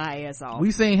laughed my ass off.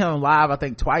 We've seen him live I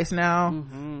think twice now,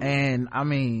 and I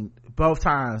mean both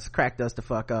times cracked us the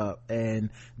fuck up, and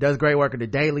does great work at the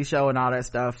Daily Show and all that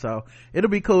stuff. So it'll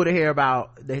be cool to hear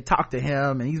about, they talk to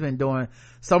him, and he's been doing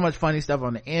so much funny stuff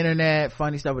on the internet,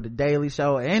 funny stuff with the Daily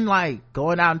Show, and like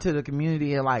going out into the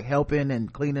community and like helping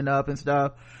and cleaning up and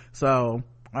stuff. So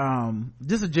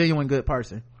just a genuine good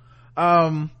person.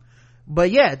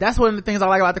 But yeah, that's one of the things I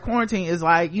like about the quarantine is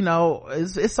like, you know,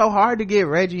 it's so hard to get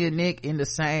Reggie and Nick in the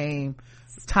same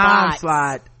time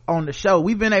slot on the show.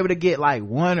 We've been able to get like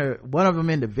one of them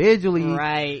individually,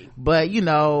 right? But you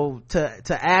know, to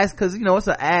ask, because you know it's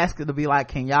an ask to be like,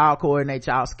 can y'all coordinate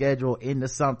y'all schedule into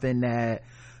something that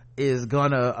is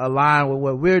gonna align with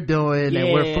what we're doing,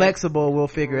 and we're flexible, we'll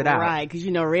figure it out, right? Because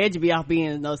you know Reggie be off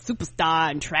being a superstar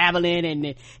and traveling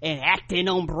and acting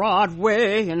on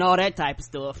Broadway and all that type of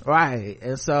stuff, right?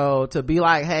 And so to be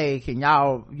like, hey, can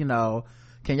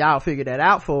y'all figure that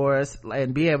out for us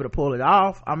and be able to pull it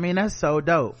off? I mean, that's so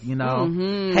dope, you know.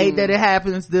 Hate that it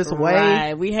happens this way.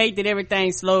 Right. We hate that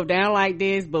everything slowed down like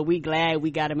this, but we glad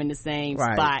we got them in the same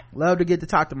spot. Love to get to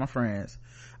talk to my friends.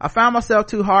 I found myself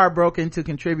too heartbroken to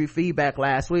contribute feedback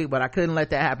last week, but I couldn't let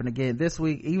that happen again this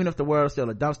week, even if the world's still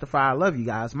a dumpster fire. I love you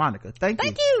guys. Monica, thank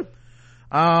you.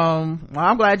 Well,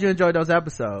 I'm glad you enjoyed those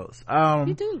episodes.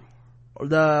 Me too.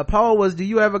 The poll was, do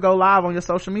you ever go live on your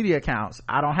social media accounts?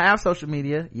 I don't have social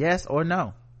media. Yes or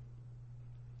no?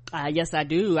 Yes, I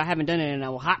do. I haven't done it in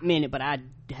a hot minute, but I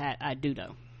do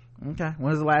though. Okay. When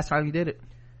was the last time you did it?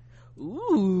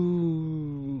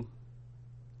 Ooh,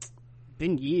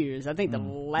 been years. I think the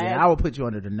last. Yeah, I will put you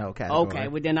under the no category. Okay,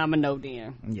 well then I'm a no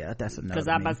then. Yeah, that's a no. Because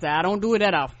I'm about to say I don't do it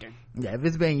that often. Yeah, if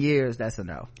it's been years, that's a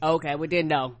no. Okay, well then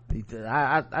no.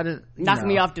 I didn't. Knock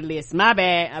me off the list. My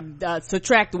bad.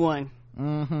 Subtract one.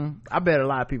 I bet a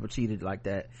lot of people cheated like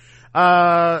that.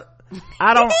 I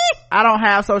don't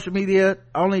have social media.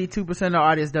 Only 2% of the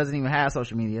audience doesn't even have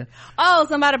social media. Oh,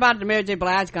 somebody bought the Mary J.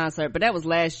 Blige concert, but that was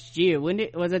last year, wasn't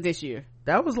it? Was it this year?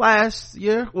 That was last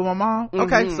year with my mom.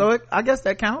 Okay, so I guess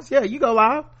that counts. Yeah, you go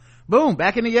live. Boom,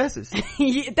 back in the yeses.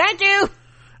 Thank you.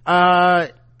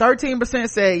 13%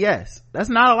 said yes. That's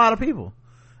not a lot of people.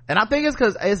 And I think it's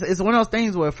because it's one of those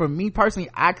things where for me personally,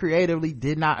 I creatively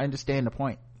did not understand the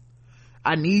point.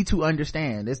 I need to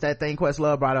understand. It's that thing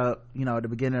Questlove brought up, you know, at the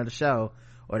beginning of the show,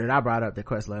 or that I brought up, that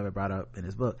Questlove had brought up in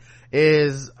his book,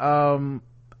 is if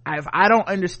I don't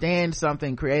understand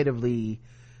something creatively,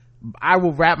 I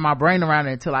will wrap my brain around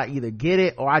it until I either get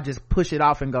it or I just push it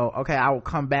off and go, okay, I will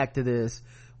come back to this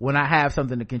when I have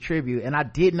something to contribute. And I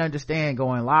didn't understand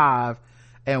going live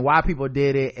and why people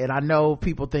did it. And I know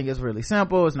people think it's really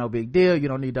simple, it's no big deal, you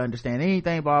don't need to understand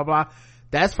anything, blah blah.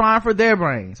 That's fine for their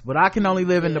brains, but I can only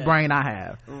live in the brain I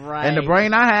have. Right. And the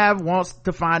brain I have wants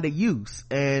to find a use.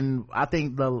 And I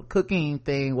think the cooking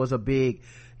thing was a big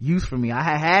use for me. I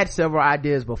had several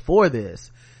ideas before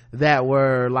this that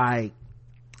were like,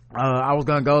 I was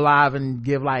gonna go live and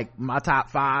give like my top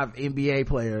 5 NBA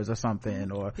players or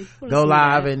something, or go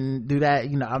live and do that.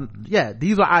 You know,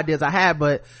 these were ideas I had,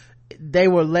 but they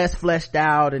were less fleshed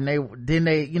out, and they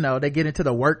they get into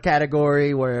the work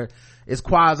category where it's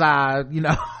quasi,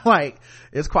 like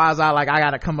it's quasi like I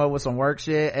gotta come up with some work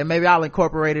shit, and maybe I'll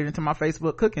incorporate it into my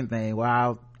Facebook cooking thing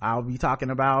where I'll be talking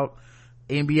about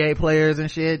NBA players and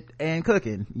shit and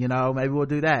cooking, maybe we'll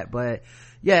do that. But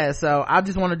yeah, so I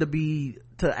just wanted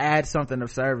to add something of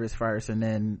service first and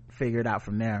then figure it out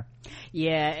from there.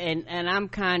 Yeah, and I'm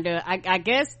kind of, I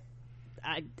guess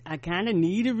I kind of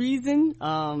need a reason,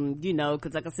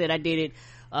 because like I said, I did it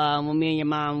when me and your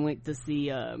mom went to see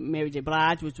Mary J.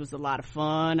 Blige, which was a lot of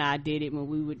fun. I did it when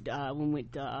we went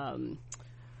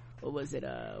what was it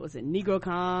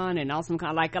NegroCon and Awesome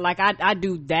Con, like I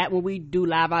do that when we do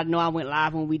live. I know I went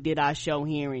live when we did our show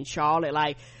here in Charlotte,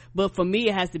 but for me,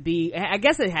 I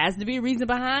guess it has to be a reason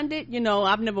behind it.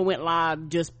 I've never went live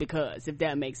just because, if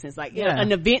that makes sense.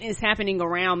 An event is happening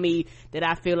around me that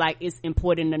I feel like it's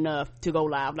important enough to go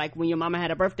live. Like when your mama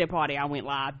had a birthday party, I went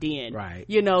live then. Right.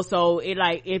 So it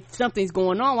if something's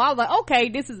going on, I was like, okay,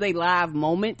 this is a live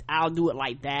moment. I'll do it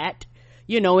like that.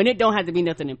 And it don't have to be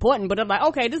nothing important, but I'm like,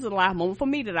 okay, this is a live moment for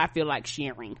me that I feel like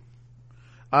sharing.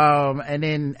 And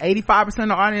then 85% of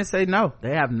the audience say no,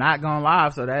 they have not gone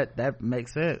live, so that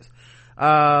makes sense.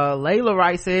 Layla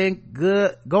writes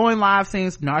in, going live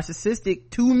seems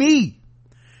narcissistic to me.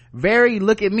 Very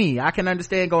look at me. I can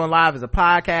understand going live as a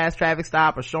podcast, traffic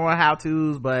stop, or showing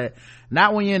how-tos, but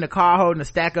not when you're in the car holding a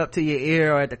stack up to your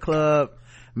ear, or at the club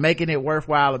making it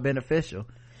worthwhile or beneficial.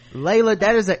 Layla,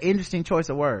 that is an interesting choice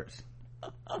of words.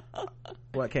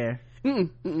 What, Karen?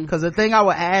 Because the thing I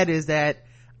would add is that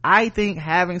I think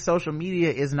having social media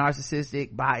is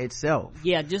narcissistic by itself.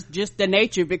 Yeah, just the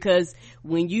nature, because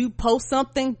when you post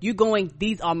something, you're going,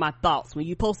 these are my thoughts. When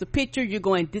you post a picture, you're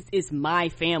going, this is my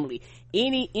family.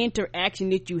 Any interaction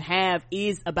that you have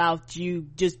is about you,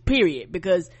 just period.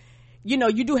 Because,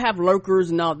 you do have lurkers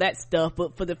and all that stuff,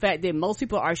 but for the fact that most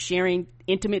people are sharing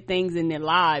intimate things in their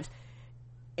lives,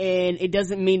 and it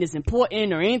doesn't mean it's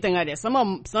important or anything like that.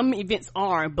 Some events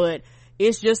are, but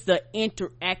it's just the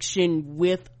interaction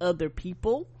with other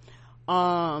people.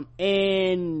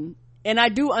 And I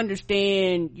do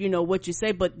understand, what you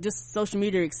say, but just social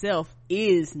media itself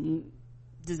is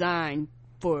designed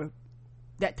for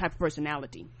that type of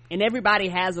personality. And everybody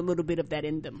has a little bit of that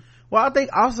in them. Well, I think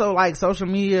also social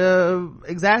media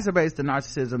exacerbates the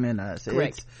narcissism in us.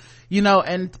 Correct. It's,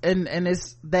 and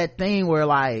it's that thing where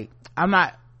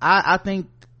I think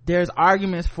there's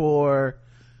arguments for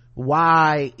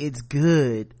why it's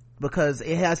good, because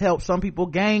it has helped some people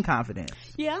gain confidence.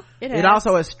 Yeah, it has. It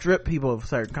also has stripped people of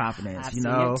certain confidence. I've seen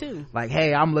that too. Like,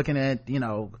 hey, I'm looking at,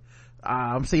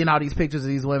 I'm seeing all these pictures of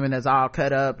these women that's all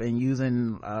cut up and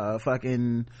using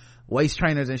fucking waist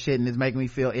trainers and shit, and it's making me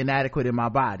feel inadequate in my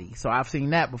body. So I've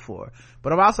seen that before.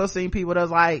 But I've also seen people that's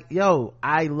like, yo,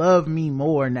 I love me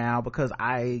more now because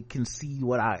I can see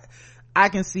what I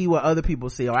can see what other people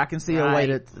see, or I can see a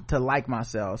way to like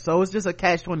myself. So it's just a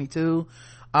catch-22.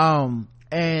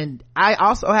 And I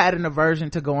also had an aversion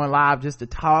to going live just to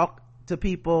talk to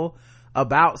people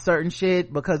about certain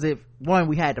shit, because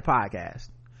we had the podcast,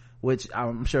 which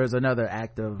I'm sure is another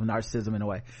act of narcissism in a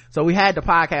way. So we had the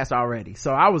podcast already.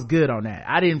 So I was good on that.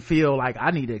 I didn't feel like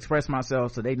I need to express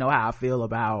myself so they know how I feel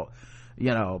about,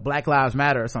 Black Lives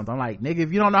Matter or something. I'm like, nigga,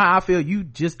 if you don't know how I feel, you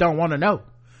just don't want to know.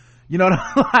 You know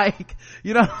what I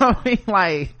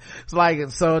mean? It's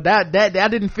like, so that I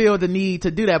didn't feel the need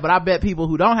to do that, but I bet people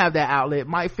who don't have that outlet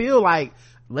might feel like,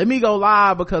 let me go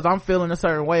live because I'm feeling a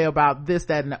certain way about this,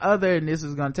 that, and the other, and this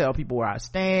is going to tell people where I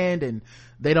stand, and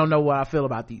they don't know what I feel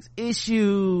about these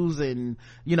issues, and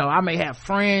I may have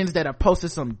friends that have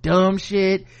posted some dumb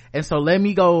shit, and so let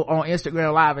me go on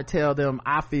Instagram live and tell them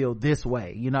I feel this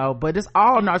way, but it's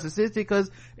all narcissistic, because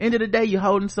at the end of the day, you're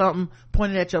holding something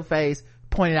pointed at your face,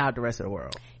 pointed out the rest of the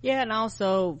world. Yeah, and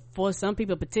also for some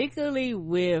people, particularly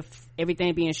with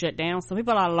everything being shut down, some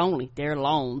people are lonely. They're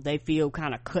alone. They feel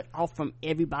kind of cut off from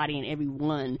everybody and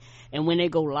everyone. And when they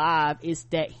go live, it's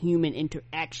that human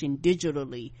interaction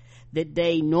digitally that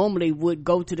they normally would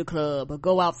go to the club or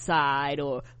go outside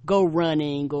or go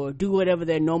running or do whatever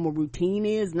their normal routine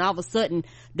is, and all of a sudden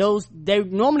they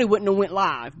normally wouldn't have went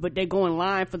live, but they're going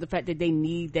live for the fact that they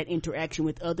need that interaction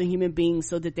with other human beings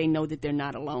so that they know that they're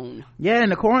not alone. Yeah, in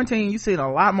the quarantine you seen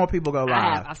a lot more people go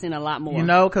live. I've seen a lot more, you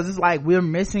know, because it's like we're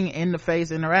missing in the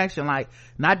face interaction. Like,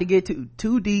 not to get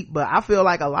too deep, but I feel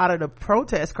like a lot of the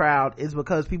protest crowd is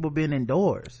because people been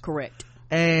indoors. Correct.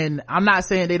 And I'm not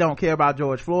saying they don't care about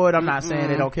George Floyd. I'm not saying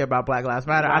they don't care about Black Lives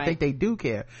Matter. Right. I think they do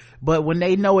care. But when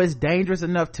they know it's dangerous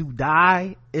enough to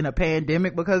die in a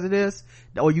pandemic because of this,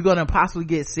 or you're gonna possibly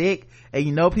get sick, and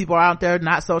you know people are out there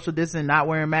not social distancing, not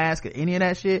wearing masks, or any of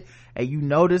that shit, and you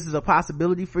know this is a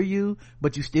possibility for you,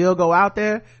 but you still go out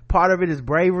there, part of it is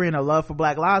bravery and a love for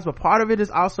Black lives, but part of it is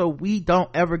also we don't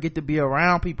ever get to be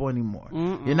around people anymore.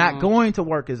 You're not going to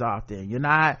work as often, you're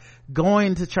not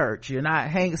going to church, you're not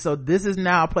hanging. So this is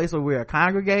now a place where we are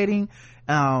congregating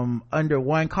under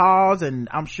one cause, and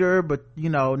I'm sure, but you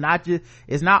know, not just,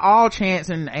 it's not all chants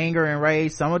and anger and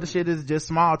rage. Some of the shit is just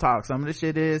small talk. Some of the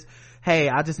shit is, hey,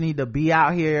 I just need to be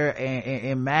out here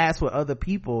and mass with other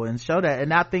people and show that.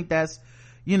 And I think that's,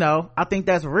 you know, I think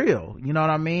that's real, you know what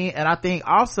I mean? And I think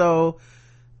also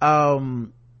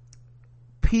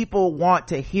people want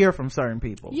to hear from certain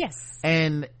people. Yes.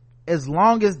 And as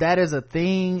long as that is a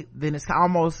thing, then it's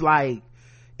almost like,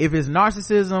 if it's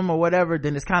narcissism or whatever,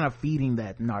 then it's kind of feeding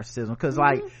that narcissism. Because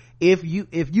like, if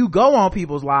you go on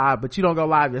people's live but you don't go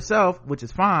live yourself, which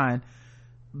is fine,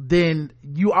 then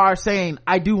you are saying,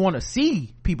 I do want to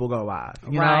see people go live,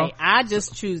 you know? I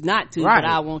just choose not to, right. But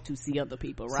I want to see other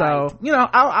people, right? So, you know,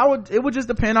 it would just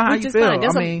depend on how you feel.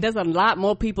 There's a lot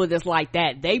more people that's like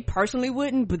that. They personally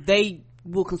wouldn't, but they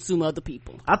will consume other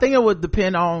people. I think it would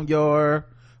depend on your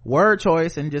word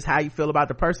choice and just how you feel about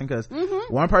the person, because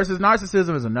one person's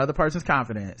narcissism is another person's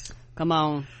confidence. Come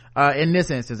on. In this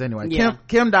instance anyway. Yeah.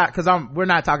 Kim Doc, because we're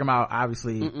not talking about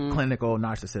obviously clinical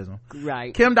narcissism,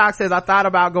 right? Kim Doc says, I thought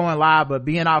about going live, but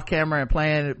being off camera and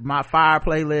playing my Fire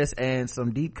playlist and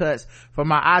some deep cuts from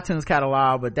my iTunes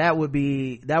catalog, but that would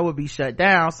be shut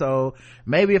down. So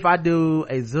maybe if I do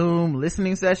a Zoom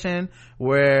listening session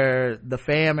where the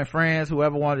fam and friends,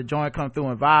 whoever wanted to join, come through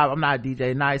and vibe. I'm not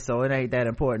DJ Nice, so it ain't that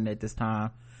important at this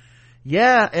time.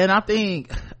 Yeah. And I think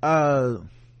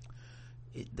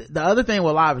the other thing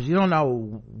with live is you don't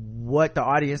know what the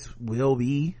audience will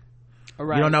be.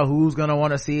 Right. You don't know who's gonna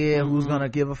want to see it, who's gonna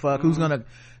give a fuck, who's gonna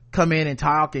come in and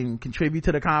talk and contribute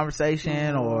to the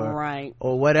conversation or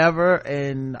whatever.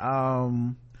 And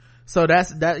so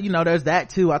that's that, you know, there's that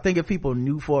too. I think if people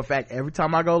knew for a fact every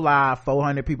time I go live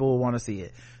 400 people will want to see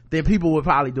it, then people would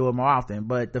probably do it more often.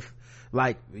 But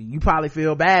you probably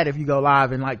feel bad if you go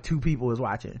live and like 2 people is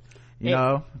watching, you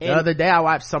know. The other day I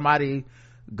watched somebody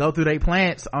go through their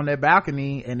plants on their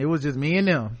balcony and it was just me and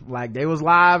them, like they was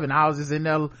live and I was just in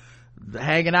there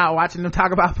hanging out watching them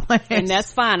talk about plants. And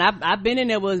that's fine. I've been in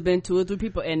there where it's been 2 or 3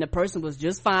 people and the person was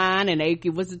just fine and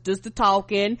it was just the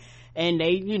talking and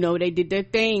they, you know, they did their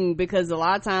thing, because a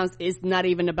lot of times it's not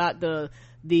even about the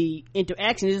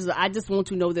interaction. I just want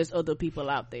to know there's other people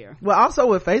out there. Well, also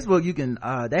with Facebook you can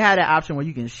they had that option where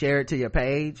you can share it to your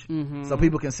page so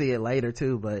people can see it later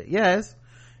too. But yes,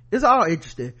 it's all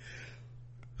interesting.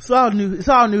 It's all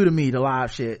new to me, the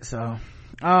live shit. So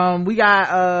we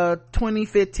got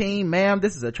 2015, ma'am,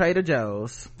 this is a Trader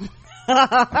Joe's.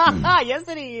 Yes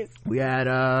it is. We had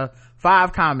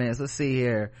 5 comments. Let's see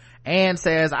here. Ann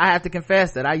says, I have to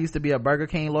confess that I used to be a Burger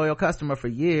King loyal customer for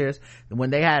years.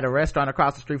 When they had a restaurant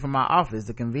across the street from my office,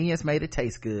 the convenience made it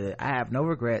taste good. I have no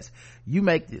regrets. You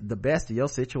make the best of your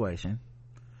situation.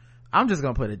 I'm just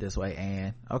gonna put it this way,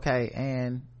 Ann. Okay,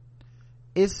 Ann,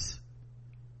 it's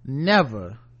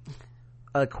never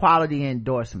a quality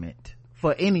endorsement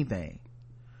for anything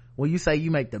when you say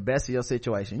you make the best of your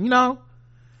situation, you know,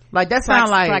 like that sound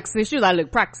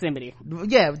proximity.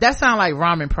 Yeah, that sound like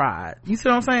ramen pride. You see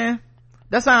what I'm saying?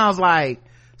 That sounds like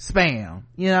spam,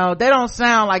 you know. They don't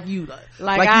sound like you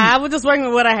I was just working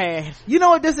with what I had. You know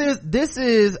what this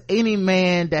is any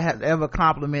man that has ever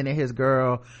complimented his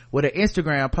girl with an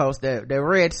Instagram post that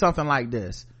read something like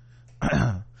this.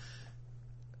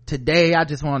 Today I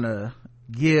just want to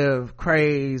give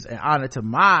praise and honor to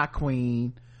my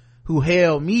queen who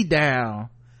held me down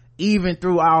even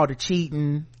through all the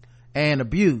cheating and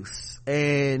abuse,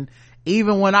 and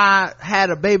even when I had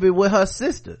a baby with her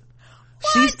sister,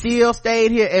 she still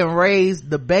stayed here and raised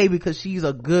the baby because she's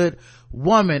a good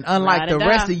woman, unlike the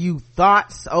rest of you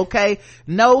thoughts. Okay,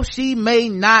 no, she may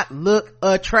not look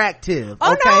attractive.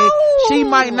 She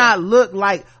might not look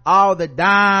like all the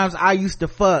dimes I used to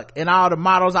fuck and all the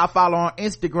models I follow on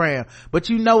Instagram, but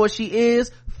you know what she is?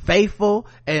 faithful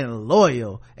and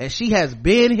loyal, and she has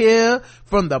been here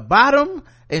from the bottom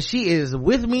and she is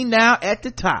with me now at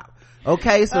the top.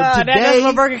 Okay, so today that's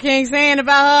what Burger King saying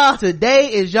about her.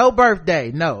 Today is your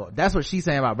birthday. No, that's what she's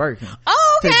saying about Burger King.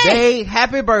 Oh, okay. Today,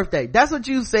 happy birthday. That's what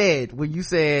you said when you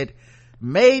said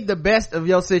made the best of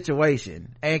your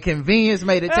situation and convenience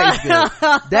made it taste good.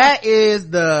 That is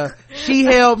the she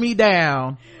held me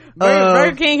down.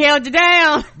 Burger King held you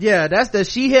down. Yeah, that's the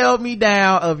she held me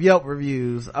down of Yelp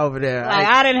reviews over there. Like,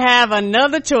 I didn't have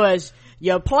another choice.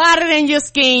 You plotted in your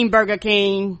scheme, Burger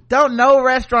King. Don't no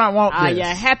restaurant want this. Are you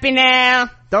happy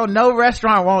now? Don't no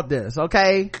restaurant want this,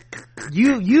 okay?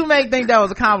 You may think that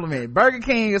was a compliment. Burger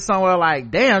King is somewhere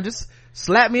like, damn, just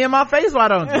slap me in my face, why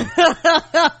don't you?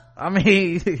 I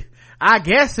mean, I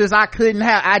guess since I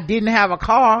didn't have a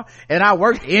car and I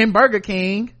worked in Burger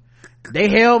King, they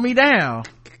held me down.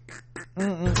 Right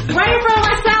in front of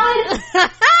my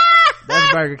salad.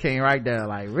 That's Burger King right there.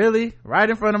 Like, really? Right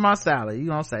in front of my salad. You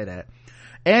don't say that.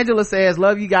 Angela says,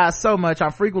 love you guys so much.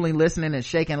 I'm frequently listening and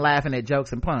shaking laughing at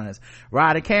jokes and puns.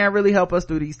 Rod and Karen really help us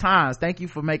through these times. Thank you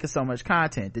for making so much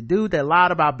content. The dude that lied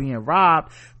about being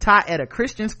robbed taught at a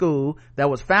Christian school that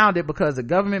was founded because the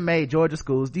government made Georgia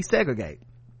schools desegregate.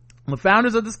 The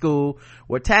founders of the school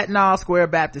were Tatnall Square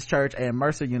Baptist Church and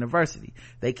Mercer University.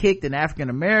 They kicked an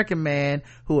African-American man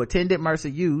who attended Mercer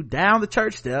U down the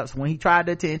church steps when he tried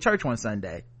to attend church one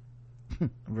Sunday.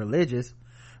 Religious.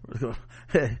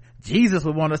 Jesus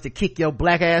would want us to kick your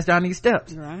black ass down these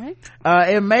steps. Right.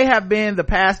 It may have been the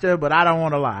pastor, but I don't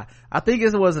want to lie. I think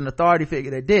it was an authority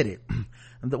figure that did it.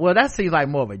 Well, that seems like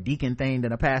more of a deacon thing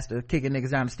than a pastor kicking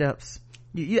niggas down the steps.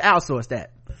 You outsource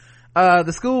that.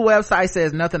 The school website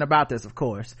says nothing about this, of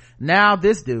course. Now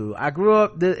this dude, I grew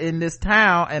up in this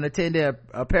town and attended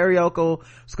a parochial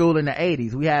school in the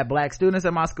 80s. We had black students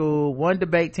at my school. One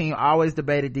debate team always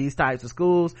debated these types of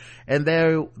schools, and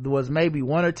there was maybe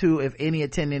one or two, if any,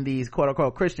 attending these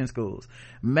quote-unquote Christian schools.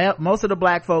 Most of the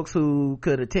black folks who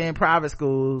could attend private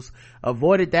schools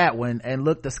avoided that one and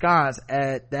looked askance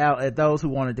at those who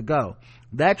wanted to go.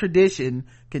 That tradition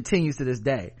continues to this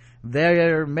day.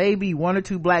 There may be one or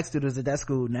two black students at that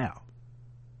school now.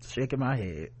 Shaking my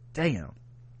head. Damn.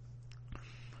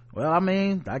 Well, I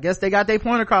mean, I guess they got their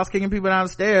point across, kicking people down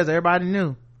the stairs. Everybody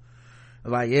knew.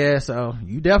 Like, yeah, so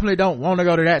you definitely don't want to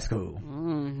go to that school.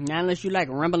 Not unless you like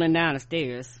rumbling down the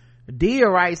stairs. Dia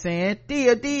writes in,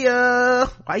 Dia,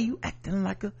 why you acting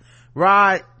like a...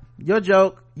 Rod, you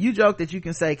joke that you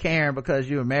can say Karen because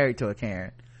you were married to a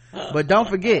Karen. But don't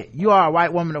forget, you are a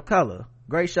white woman of color.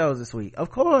 Great shows this week. Of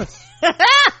course.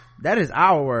 That is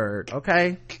our word,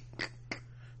 okay?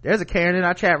 There's a Karen in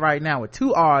our chat right now with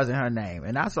 2 R's in her name,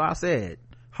 and that's what I said.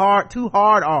 Two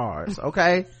hard R's,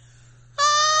 okay?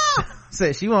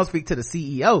 Said she won't speak to the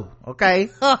CEO, okay?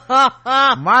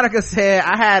 Monica said,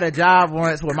 I had a job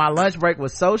once where my lunch break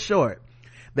was so short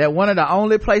that one of the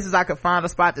only places I could find a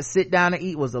spot to sit down and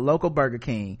eat was the local Burger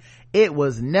King. It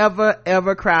was never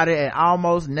ever crowded and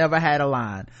almost never had a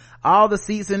line. All the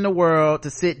seats in the world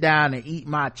to sit down and eat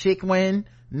my chicken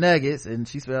nuggets, and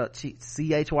she spelled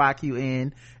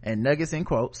CHYQN and nuggets in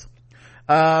quotes.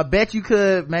 Bet you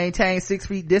could maintain 6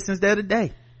 feet distance there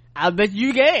today. I bet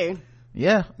you can.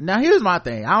 Yeah. Now here's my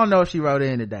thing. I don't know if she wrote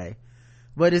in today,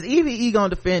 but is EVE gonna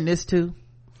defend this too?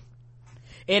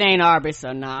 It ain't Arby's,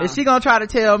 so nah. Is she gonna try to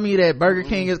tell me that Burger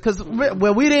King is, cause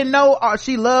well, we didn't know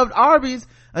she loved Arby's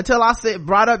until I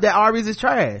brought up that Arby's is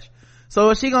trash. So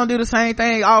is she gonna do the same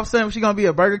thing? All of a sudden she gonna be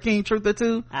a Burger King truther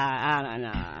too?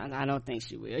 I don't think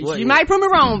she will. She might prove me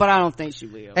wrong, but I don't think she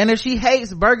will. And if she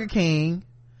hates Burger King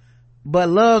but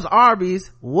loves Arby's,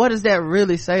 what does that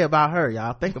really say about her?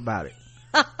 Y'all think about it.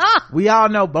 We all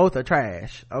know both are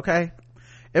trash, okay?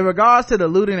 In regards to the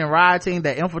looting and rioting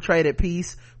that infiltrated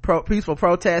peaceful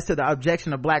protests to the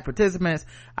objection of black participants,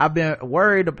 I've been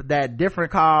worried that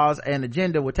different cause and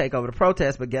agenda would take over the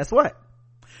protest, but guess what?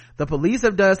 The police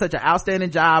have done such an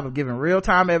outstanding job of giving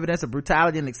real-time evidence of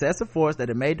brutality and excessive force that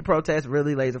it made the protest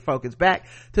really laser focus back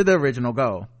to the original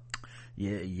goal.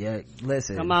 Yeah,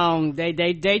 listen. Come on,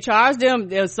 they charged them.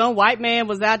 There was some white man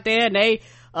was out there and they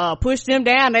pushed them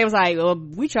down. They was like,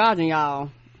 we charging y'all.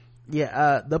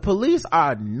 Yeah, the police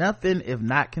are nothing if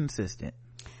not consistent.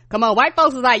 Come on, white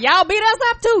folks was like, y'all beat us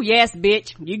up too. Yes,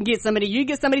 bitch. You can get some of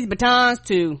these batons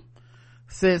too.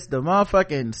 Since the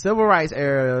motherfucking civil rights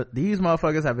era, these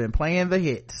motherfuckers have been playing the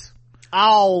hits.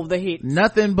 All the hits.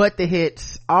 Nothing but the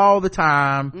hits all the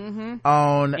time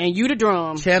on And You the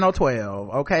Drum. Channel 12.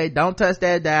 Okay, don't touch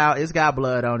that dial. It's got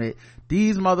blood on it.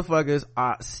 These motherfuckers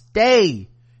stay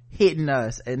hitting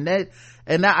us.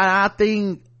 And I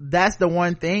think that's the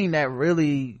one thing that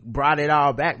really brought it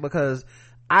all back, because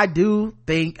I do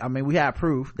think, I mean, we have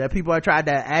proof that people are trying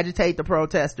to agitate the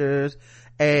protesters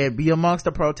and be amongst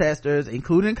the protesters,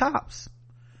 including cops,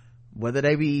 whether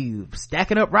they be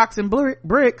stacking up rocks and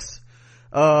bricks,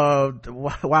 while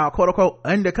quote unquote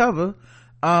undercover,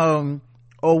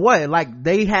 or what. Like,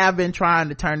 they have been trying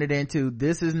to turn it into,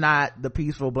 this is not the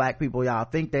peaceful black people y'all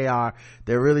think they are.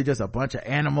 They're really just a bunch of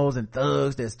animals and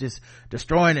thugs that's just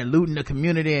destroying and looting the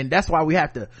community, and that's why we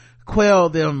have to quell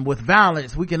them with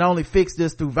violence. We can only fix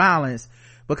this through violence,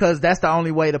 because that's the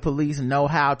only way the police know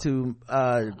how to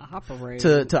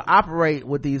operate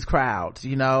with these crowds,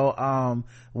 you know.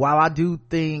 While I do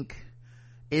think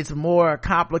it's more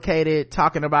complicated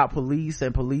talking about police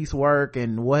and police work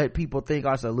and what people think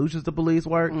are solutions to police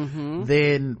work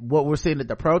than what we're seeing at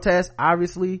the protests,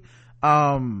 obviously.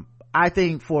 I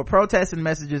think for protesting,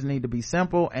 messages need to be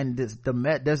simple, and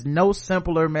there's no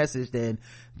simpler message than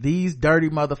these dirty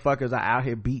motherfuckers are out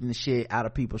here beating the shit out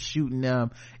of people, shooting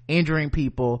them, injuring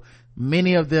people,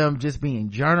 many of them just being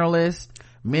journalists,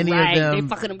 many of them they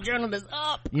fucking them journalists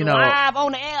up, you know, live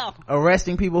on the air,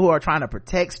 arresting people who are trying to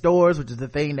protect stores, which is the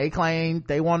thing they claim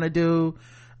they want to do.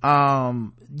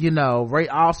 You know,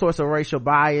 all sorts of racial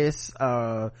bias,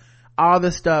 all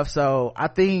this stuff. So I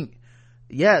think,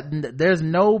 yeah, there's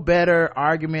no better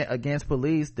argument against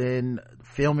police than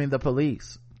filming the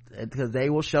police, because they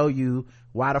will show you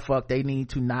why the fuck they need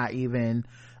to not even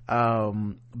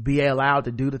be allowed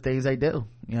to do the things they do,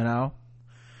 you know.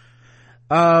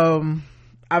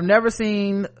 I've never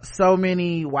seen so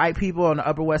many white people on the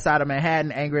Upper West Side of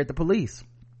Manhattan angry at the police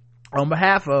on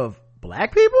behalf of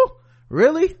black people.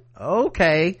 Really?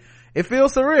 Okay, it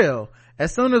feels surreal.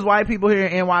 As soon as white people here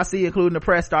in NYC, including the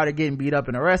press, started getting beat up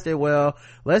and arrested, well,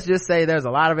 let's just say there's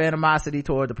a lot of animosity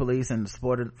toward the police and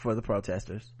support for the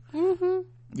protesters.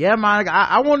 Yeah, Monica,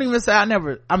 I won't even say I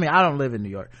don't live in New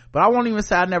York, but I won't even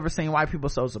say I've never seen white people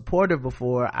so supportive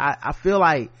before. I feel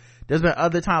like there's been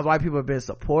other times white people have been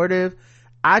supportive.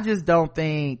 I just don't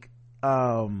think,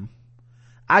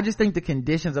 I just think the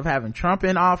conditions of having Trump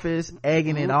in office,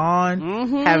 egging it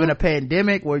on, having a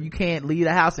pandemic where you can't leave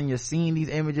the house and you're seeing these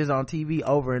images on TV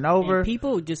over and over. And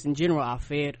people just in general are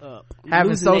fed up.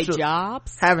 Having losing their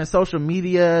jobs. Having social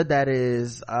media that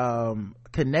is,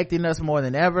 connecting us more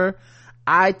than ever.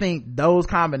 I think those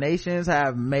combinations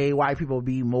have made white people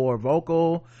be more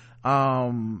vocal.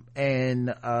 And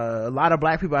a lot of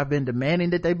black people have been demanding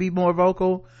that they be more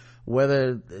vocal,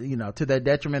 whether, you know, to their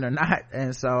detriment or not.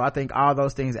 And so I think all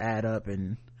those things add up,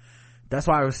 and that's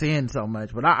why we're seeing so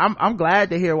much. But I'm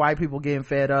glad to hear white people getting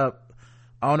fed up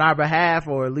on our behalf,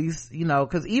 or at least, you know,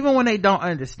 because even when they don't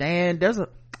understand, there's a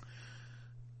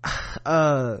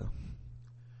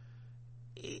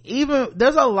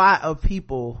lot of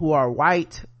people who are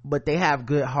white but they have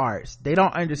good hearts. They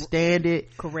don't understand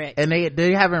it. Correct. And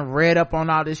they haven't read up on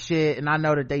all this shit, and I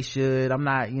know that they should. I'm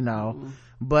not, you know,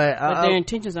 but their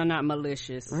intentions are not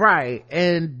malicious, right?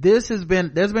 And there's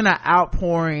been an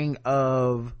outpouring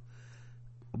of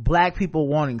black people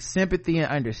wanting sympathy and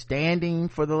understanding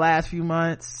for the last few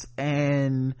months,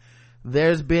 and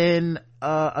there's been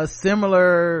a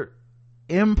similar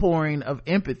impouring of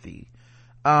empathy.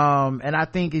 And I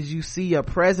think as you see a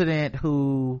president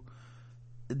who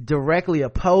directly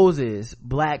opposes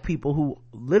black people who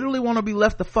literally want to be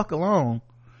left the fuck alone,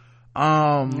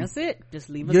 that's it, just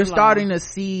leave us you're alone. starting to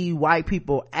see white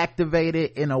people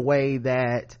activated in a way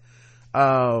that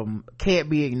can't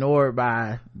be ignored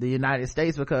by the United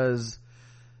States, because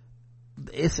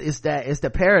it's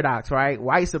the paradox, right?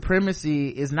 White supremacy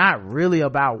is not really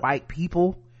about white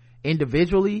people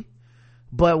individually,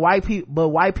 but white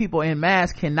people en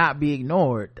masse cannot be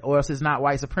ignored, or else it's not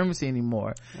white supremacy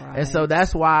anymore. Right. And so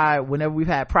that's why whenever we've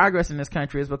had progress in this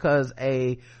country, it's because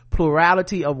a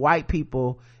plurality of white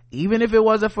people, even if it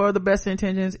wasn't for the best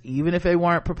intentions, even if they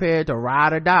weren't prepared to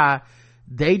ride or die,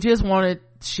 they just wanted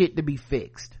shit to be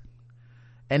fixed.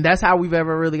 And that's how we've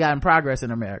ever really gotten progress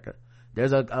in America.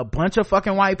 There's a bunch of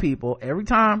fucking white people. Every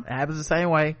time it happens the same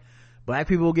way. Black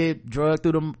people get drugged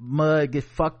through the mud, get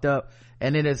fucked up,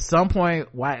 and then at some point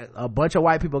a bunch of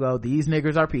white people go, these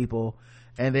niggers are people,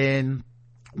 and then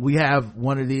we have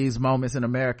one of these moments in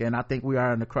America, and I think we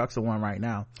are in the crux of one right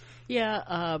now.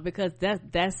 Yeah, because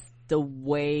that's the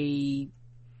way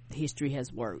history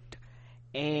has worked,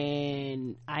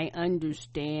 and I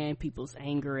understand people's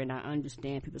anger and I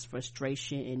understand people's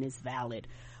frustration, and it's valid,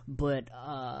 but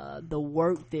the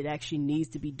work that actually needs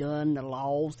to be done, the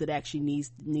laws that actually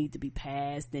need to be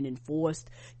passed and enforced,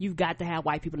 you've got to have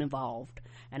white people involved.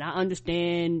 And I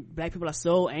understand black people are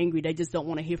so angry they just don't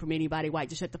want to hear from anybody white.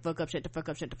 Just shut the fuck up, shut the fuck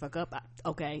up, shut the fuck up.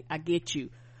 Okay, I get you,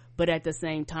 but at the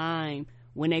same time,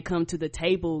 when they come to the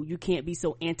table, you can't be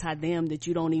so anti them that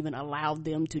you don't even allow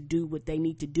them to do what they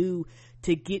need to do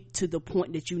to get to the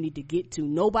point that you need to get to.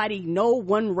 No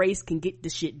one race can get the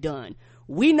shit done.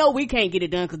 We know we can't get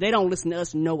it done because they don't listen to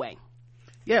us no way.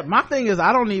 Yeah, my thing is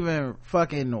I don't even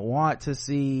fucking want to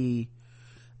see,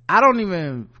 I don't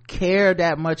even care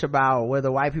that much about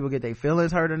whether white people get their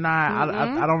feelings hurt or not.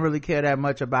 I don't really care that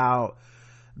much about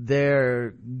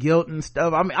their guilt and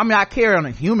stuff. I mean I care on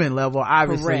a human level,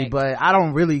 obviously. Correct. But I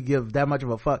don't really give that much of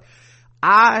a fuck.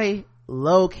 I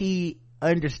low-key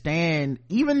understand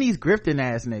even these grifting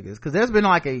ass niggas, because there's been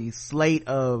like a slate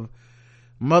of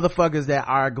motherfuckers that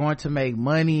are going to make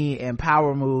money and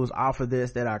power moves off of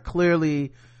this that are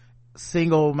clearly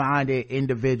single-minded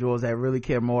individuals that really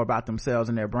care more about themselves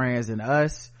and their brands than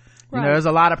us. Right. You know, there's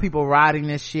a lot of people riding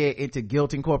this shit into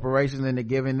guilting corporations into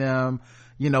giving them,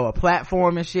 you know, a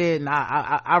platform and shit. And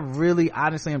I really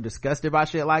honestly am disgusted by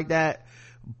shit like that.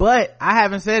 But I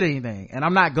haven't said anything, and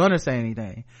I'm not gonna say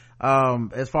anything.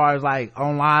 As far as like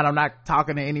online, I'm not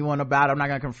talking to anyone about it. I'm not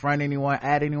gonna confront anyone,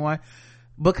 at anyone,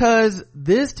 because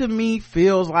this to me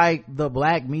feels like the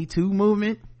Black Me Too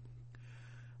movement,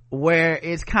 where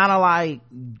it's kind of like,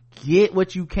 get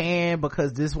what you can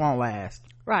because this won't last.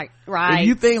 Right. If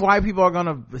you think white people are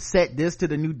gonna set this to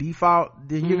the new default,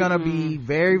 then you're gonna be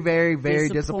very, very, very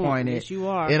disappointed. Yes, you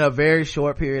are. In a very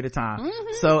short period of time.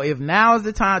 So if now is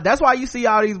the time, that's why you see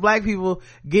all these black people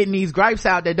getting these gripes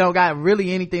out that don't got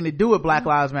really anything to do with Black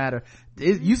Lives Matter.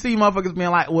 You see motherfuckers being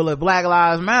like, well, if Black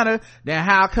Lives Matter, then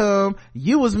how come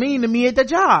you was mean to me at the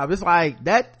job? It's like,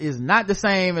 that is not the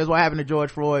same as what happened to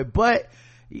George Floyd, but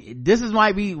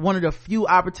might be one of the few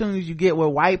opportunities you get where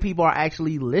white people are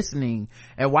actually listening,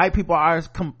 and white people are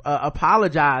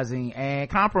apologizing and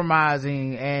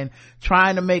compromising and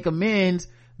trying to make amends.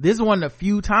 This is one of the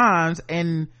few times,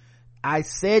 and I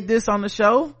said this on the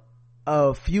show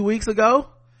a few weeks ago,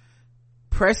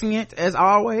 prescient as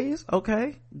always.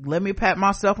 Okay, let me pat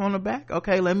myself on the back.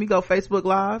 Okay, let me go Facebook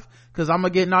Live because I'm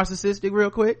gonna get narcissistic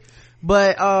real quick.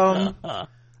 But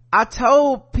I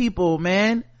told people,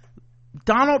 man,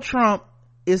 Donald Trump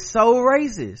is so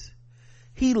racist.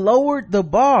 He lowered the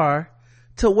bar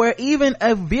to where even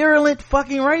a virulent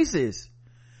fucking racist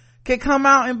can come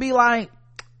out and be like,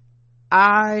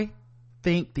 I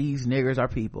think these niggers are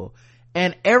people.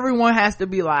 And everyone has to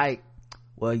be like,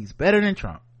 well, he's better than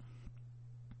Trump.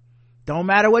 Don't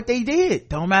matter what they did.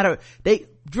 Don't matter.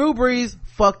 Drew Brees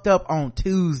fucked up on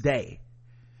Tuesday.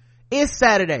 It's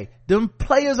Saturday. Them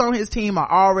players on his team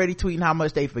are already tweeting how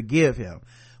much they forgive him.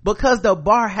 Because the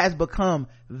bar has become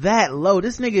that low.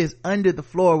 This nigga is under the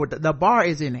floor with the bar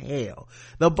is in hell.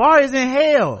 The bar is in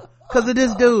hell because of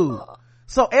this dude.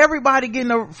 So everybody get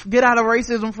out of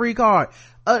racism free card.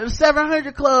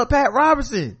 700 Club, Pat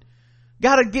Robertson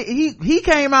he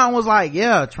came out and was like,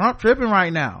 yeah, Trump tripping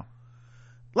right now.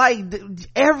 Like,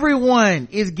 everyone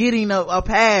is getting a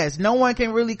pass. No one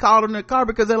can really call them the car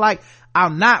because they're like,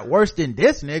 I'm not worse than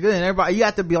this nigga. And everybody, you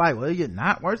have to be like, well, you're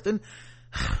not worse than,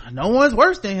 no one's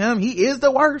worse than him. He is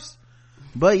the worst.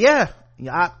 But yeah,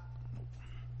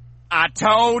 I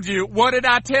told you. What did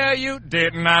I tell you?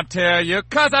 Didn't I tell you?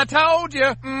 'Cause I told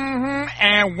you.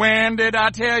 And when did I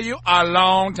tell you? A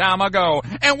long time ago.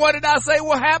 And what did I say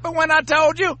will happen when I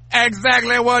told you?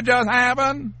 Exactly what just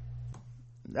happened.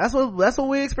 That's what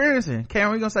we're experiencing.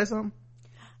 Karen, you gonna say something?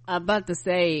 I'm about to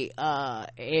say,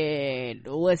 and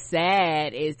what's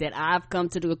sad is that I've come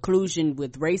to the conclusion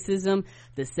with racism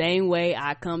the same way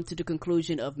I come to the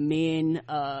conclusion of men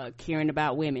caring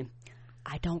about women.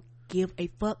 I don't give a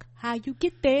fuck how you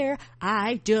get there.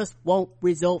 I just want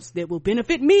results that will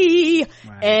benefit me.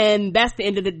 Right. And that's the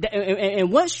end of the day.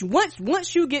 And once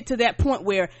you get to that point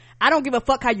where I don't give a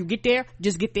fuck how you get there,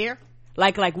 just get there.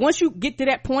 Like once you get to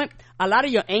that point, a lot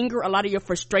of your anger, a lot of your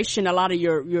frustration, a lot of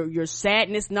your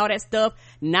sadness and all that stuff,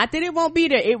 not that it won't be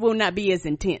there, it will not be as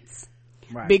intense.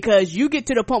 Right. Because you get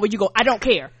to the point where you go, I don't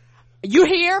care. You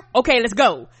here? Okay, let's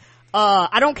go.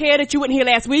 I don't care that you weren't here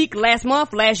last week, last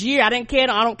month, last year. I don't care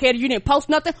that you didn't post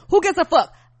nothing. Who gives a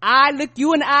fuck? I look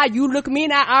you in the eye, you look me in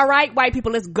the eye. All right, white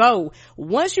people, let's go.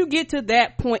 Once you get to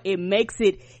that point, it makes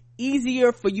it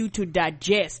easier for you to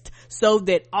digest, so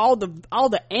that all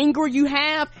the anger you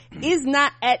have is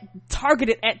not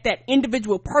targeted at that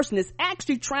individual person. It's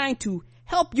actually trying to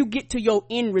help you get to your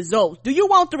end results. Do you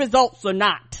want the results or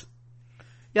not?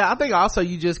 Yeah, I think also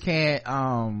you just can't,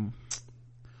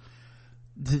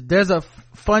 there's a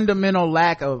fundamental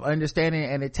lack of understanding,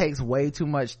 and it takes way too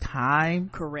much time.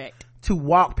 Correct. To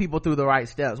walk people through the right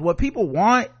steps. What people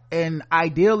want, and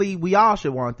ideally we all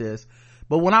should want this,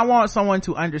 but when I want someone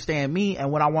to understand me,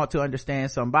 and when I want to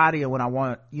understand somebody, and when I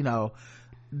want,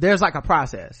 there's like a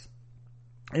process.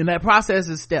 And that process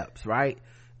is steps, right?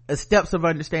 Steps of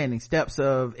understanding, steps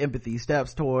of empathy,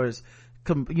 steps towards,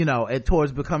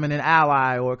 towards becoming an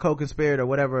ally or a co-conspirator,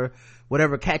 whatever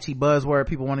catchy buzzword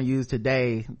people want to use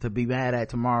today to be mad at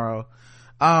tomorrow.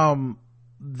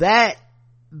 That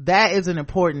is an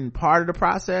important part of the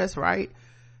process, right?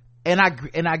 And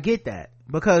I get that,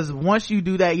 because once you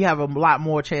do that, you have a lot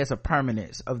more chance of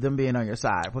permanence of them being on your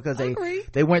side, because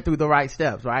they went through the right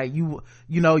steps, right? You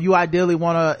ideally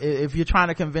want to, if you're trying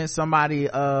to convince somebody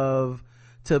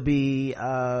to be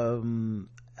to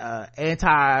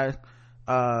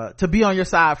be on your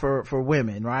side for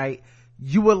women, right?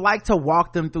 You would like to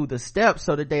walk them through the steps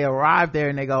so that they arrive there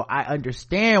and they go, I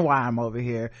understand why I'm over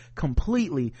here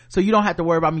completely, so you don't have to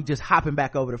worry about me just hopping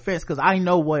back over the fence, because I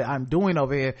know what I'm doing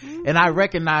over here, and I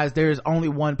recognize there's only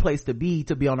one place to be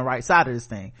on the right side of this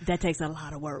thing. That takes a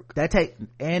lot of work.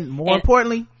 And more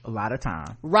importantly, a lot of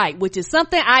time. Right, which is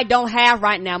something I don't have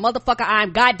right now. Motherfucker,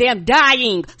 I'm goddamn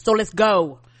dying, so let's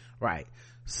go. Right.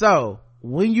 So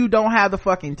when you don't have the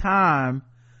fucking time,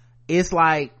 it's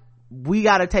like, we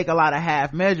got to take a lot of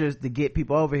half measures to get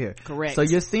people over here. Correct. So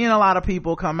you're seeing a lot of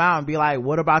people come out and be like,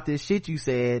 what about this shit you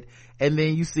said? And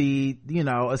then you see,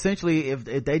 essentially if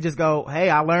they just go, hey,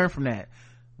 I learned from that.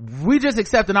 We just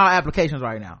accepting all applications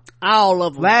right now. All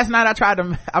of them. Last night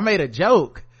I made a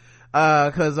joke,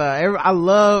 cause I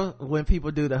love when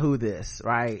people do the who this,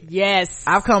 right? Yes.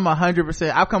 I've come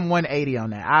 100%, I've come 180 on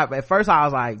that. At first I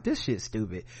was like, this shit's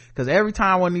stupid, cause every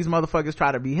time when these motherfuckers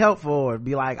try to be helpful or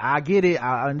be like, I get it,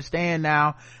 I understand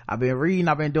now, I've been reading,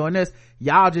 I've been doing this,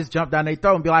 y'all just jump down their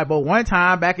throat and be like, but one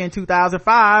time back in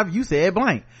 2005 you said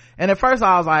blank. And at first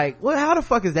I was like, well, how the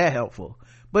fuck is that helpful?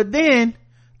 But then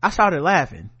I started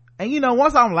laughing. And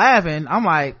once I'm laughing, I'm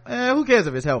like, who cares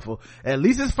if it's helpful? At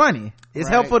least it's funny. It's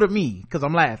helpful to me because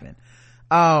I'm laughing.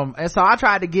 And so I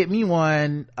tried to get me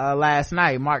one last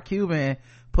night. Mark Cuban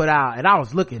put out, and I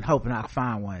was hoping I could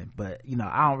find one, but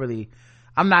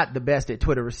I'm not the best at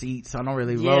Twitter receipts. I don't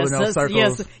really roll in those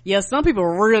circles. Yes, some people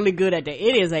are really good at that.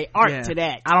 It is a art to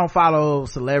that. I don't follow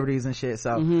celebrities and shit.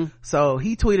 So, so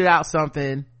he tweeted out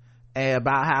something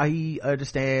about how he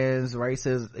understands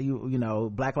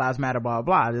racism, Black Lives Matter, blah,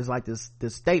 blah. There's like this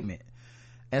statement.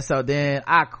 And so then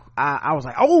I was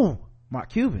like, oh,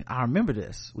 Mark Cuban, I remember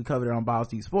this. We covered it on Balls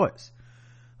Deep Sports.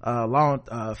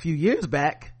 A few years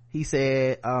back, he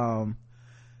said,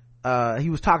 he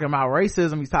was talking about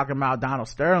racism. He's talking about Donald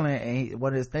Sterling. And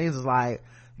one of his things is like,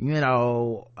 we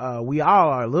all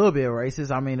are a little bit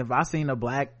racist. I mean, if I seen a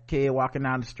black kid walking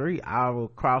down the street, I will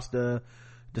cross the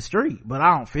street, but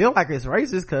I don't feel like it's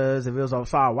racist, because if it was I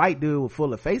saw a white dude with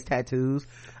full of face tattoos,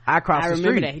 I crossed the street. I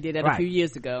remember that he did that a few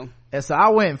years ago. And so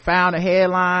I went and found a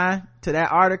headline to that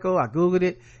article. I googled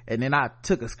it, and then I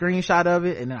took a screenshot of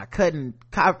it, and then I cut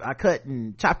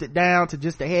and chopped it down to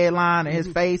just the headline and his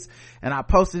face, and I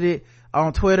posted it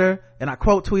on Twitter, and I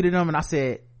quote tweeted him, and I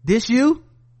said, "This you?"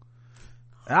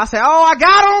 And I said, "Oh, I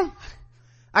got him.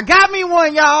 I got me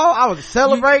one, y'all." I was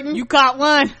celebrating. You caught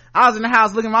one. I was in the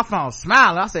house looking at my phone,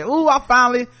 smiling. I said, ooh,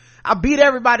 I beat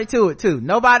everybody to it too.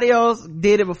 Nobody else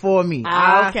did it before me.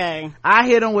 Okay. I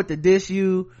hit them with the dish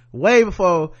you way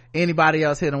before anybody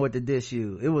else hit them with the dish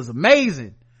you. It was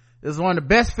amazing. It was one of the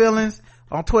best feelings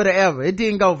on Twitter ever. It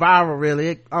didn't go viral really.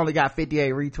 It only got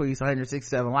 58 retweets,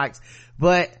 167 likes,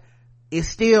 but it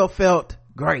still felt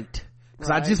great. Cause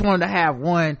I just wanted to have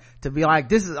one to be like,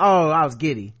 I was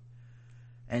giddy.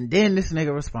 And then this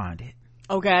nigga responded.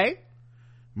 Okay.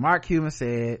 Mark Cuban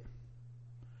said,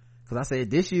 because I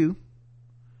said, this you,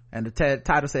 and the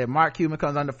title said, Mark Cuban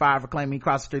comes under fire for claiming he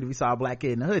crossed the street if he saw a black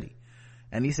kid in a hoodie.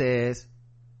 And he says,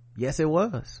 yes, it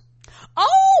was.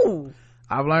 Oh!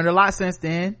 I've learned a lot since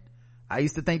then. I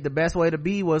used to think the best way to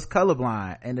be was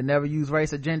colorblind and to never use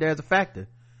race or gender as a factor.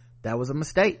 That was a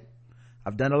mistake.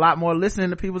 I've done a lot more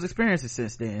listening to people's experiences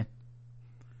since then.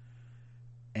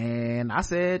 And I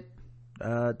said,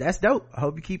 that's dope. I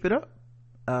hope you keep it up.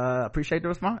 Appreciate the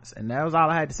response. And that was all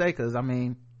I had to say, because I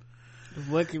mean,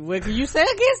 what can you say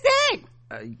against that?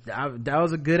 That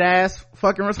was a good ass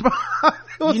fucking response.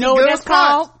 You know what that's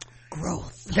called?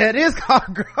 Growth. That is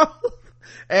called growth.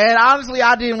 And honestly,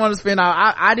 I didn't want to spend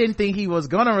I didn't think he was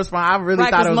gonna respond. I really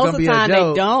thought it was gonna be a joke. Most of the time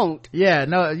they don't. Yeah,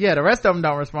 the rest of them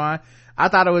don't respond. I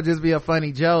thought it would just be a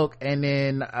funny joke and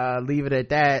then leave it at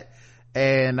that.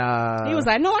 And he was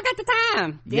like, no, I got the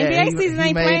time. The NBA season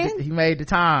ain't playing. He made the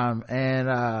time.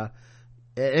 And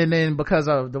then because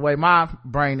of the way my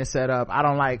brain is set up, I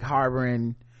don't like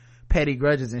harboring petty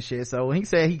grudges and shit. So when he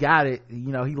said he got it, he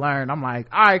learned, I'm like,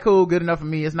 all right, cool, good enough for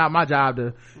me. It's not my job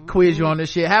to quiz you on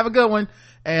this shit. Have a good one.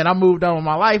 And I moved on with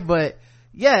my life. But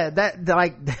yeah, that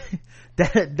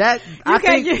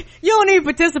You don't even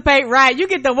participate, right? You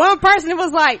get the one person that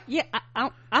was like, yeah,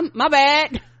 I'm my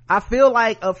bad. I feel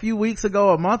like a few weeks ago,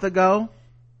 a month ago,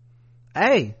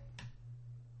 hey,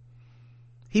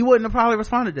 he wouldn't have probably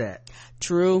responded to that.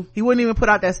 True. He wouldn't even put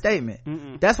out that statement.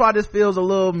 Mm-mm. That's why this feels a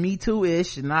little Me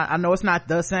Too-ish, and I know it's not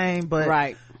the same, but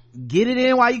right. Get it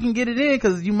in while you can get it in,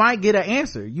 because you might get an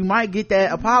answer. You might get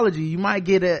that apology. You might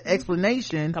get an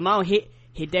explanation. Come on, hit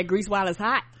that grease while it's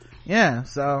hot. Yeah,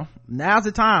 so now's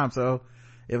the time. So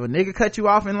if a nigga cut you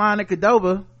off in line at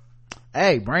Qdoba,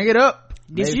 hey, bring it up.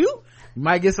 Did Maybe, you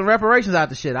might get some reparations out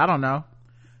the shit. I don't know.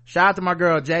 Shout out to my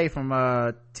girl Jay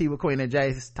from Tea with Queen and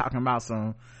Jay's talking about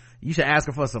you should ask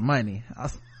her for some money. I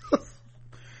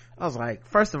was like,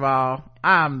 first of all,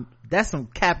 that's some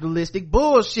capitalistic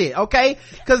bullshit, okay?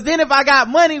 Because then if I got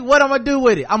money, what I'm gonna do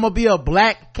with it? I'm gonna be a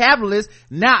black capitalist.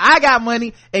 Now I got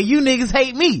money and you niggas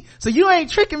hate me, so you ain't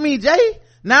tricking me, Jay.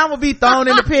 Now I'm gonna be thrown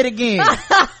in the pit again.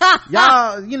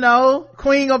 Y'all,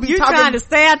 Queen gonna be you trying to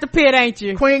stay out the pit, ain't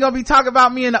you? Queen gonna be talking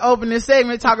about me in the opening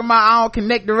segment, talking about I don't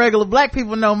connect to regular black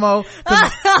people no more,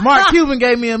 cause Mark Cuban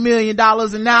gave me $1 million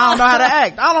and now I don't know how to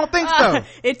act. I don't think so.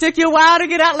 It took you a while to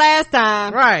get out last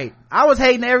time. Right. I was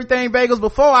hating everything bagels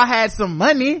before I had some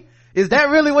money. Is that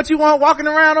really what you want walking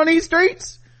around on these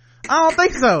streets? I don't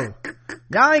think so.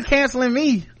 Y'all ain't canceling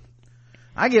me.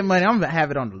 I get money, I'm gonna have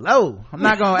it on the low. I'm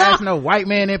not gonna ask no white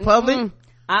man in public.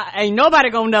 Ain't nobody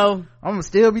gonna know. I'm gonna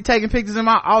still be taking pictures in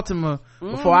my Altima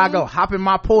before I go hop in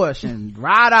my Porsche and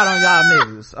ride out on y'all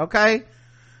niggas, okay?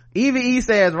 Evie E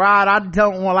says, Rod, I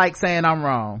don't like saying I'm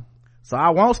wrong, so I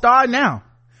won't start now.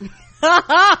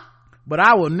 But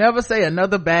I will never say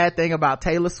another bad thing about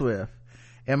Taylor Swift.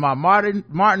 In my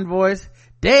Martin voice,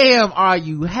 damn, are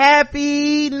you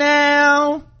happy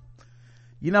now?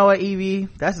 You know what, Evie?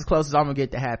 That's as close as I'm gonna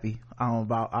get to happy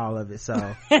about all of it. So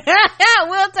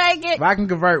we'll take it. If I can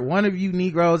convert one of you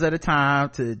Negroes at a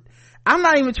time I'm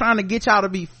not even trying to get y'all to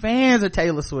be fans of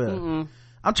Taylor Swift. Mm-mm.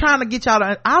 I'm trying to get y'all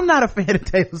I'm not a fan of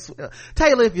Taylor Swift.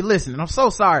 Taylor, if you're listening, I'm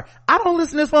so sorry. I don't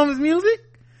listen to this woman's music.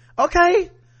 Okay?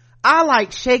 I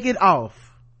like Shake It Off.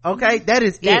 Okay?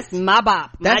 That's my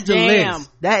bop. That's my the jam.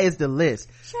 list. That is the list.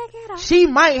 Shake it off. She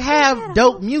might have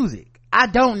dope music. I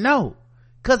don't know.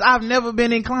 Cause I've never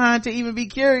been inclined to even be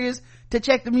curious to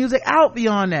check the music out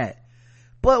beyond that.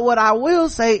 But what I will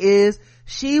say is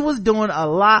she was doing a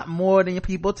lot more than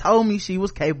people told me she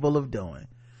was capable of doing.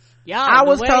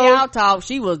 Y'all talk,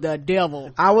 she was the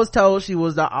devil. I was told she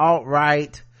was the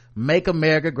alt-right, make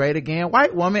America great again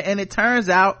white woman, and it turns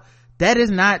out that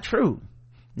is not true.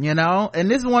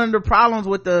 And this is one of the problems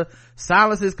with the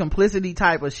silence is complicity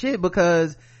type of shit,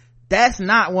 because that's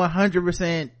not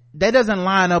 100%, that doesn't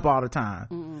line up all the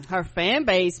time. Her fan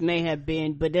base may have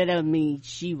been, but that doesn't mean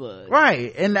she was.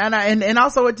 Right. And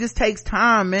also it just takes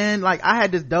time, man. Like I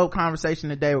had this dope conversation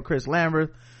today with Chris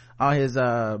Lambert on his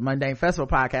Mundane Festival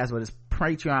podcast with his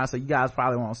Patreon, so you guys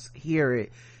probably won't hear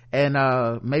it. And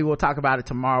maybe we'll talk about it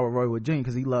tomorrow with Roy Wood Jr.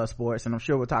 because he loves sports, and I'm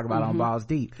sure we'll talk about it on Balls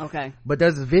Deep. Okay. But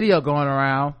there's this video going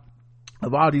around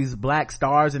of all these black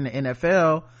stars in the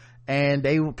NFL, and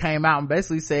they came out and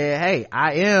basically said, hey,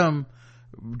 I am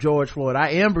George Floyd,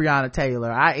 I am Breonna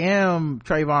Taylor, I am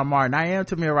Trayvon Martin, I am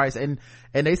Tamir Rice, and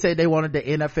they said they wanted the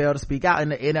NFL to speak out,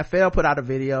 and the NFL put out a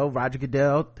video, Roger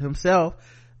Goodell himself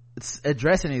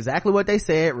addressing exactly what they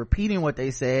said, repeating what they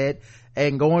said,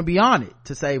 and going beyond it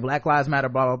to say Black Lives Matter,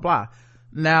 blah blah blah.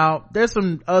 Now there's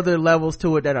some other levels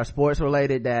to it that are sports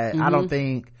related that I don't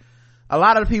think a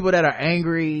lot of the people that are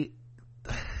angry,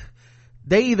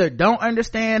 they either don't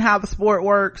understand how the sport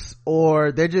works,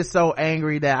 or they're just so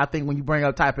angry that I think when you bring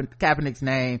up Kaepernick's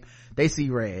name, they see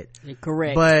red.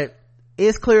 Correct. But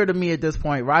it's clear to me at this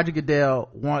point, Roger Goodell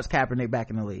wants Kaepernick back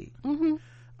in the league.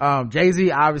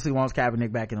 Jay-Z obviously wants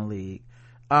Kaepernick back in the league.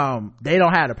 They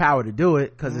don't have the power to do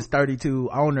it because it's 32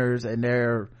 owners and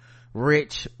they're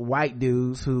rich white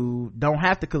dudes who don't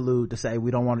have to collude to say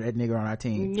we don't want that nigga on our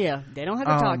team. Yeah, they don't have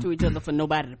to talk to each other for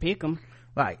nobody to pick them.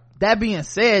 Right. That being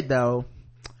said, though,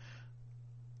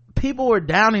 people were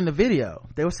downing the video.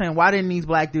 They were saying, why didn't these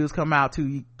black dudes come out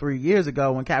 2-3 years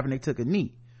ago when Kaepernick took a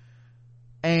knee?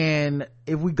 And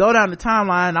if we go down the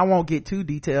timeline, I won't get too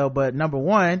detailed, but number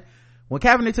one, when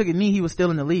Kaepernick took a knee, he was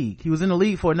still in the league. He was in the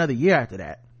league for another year after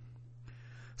that.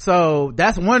 So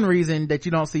that's one reason that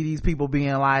you don't see these people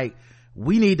being like,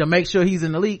 we need to make sure he's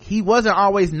in the league. He wasn't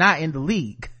always not in the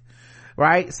league,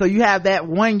 right? So you have that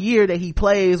 1 year that he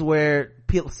plays where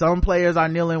some players are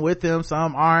kneeling with him,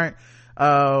 some aren't,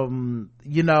 but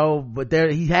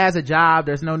he has a job.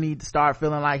 There's no need to start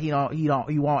feeling like he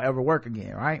won't ever work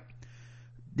again, right?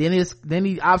 Then he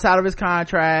opts out of his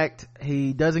contract.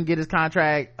 He doesn't get his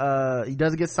contract, he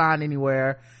doesn't get signed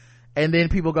anywhere. And then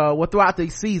people go, well, throughout the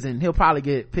season, he'll probably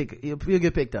get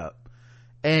picked up.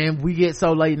 And we get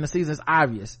so late in the season, it's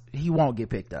obvious he won't get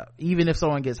picked up. Even if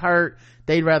someone gets hurt,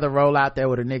 they'd rather roll out there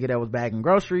with a nigga that was bagging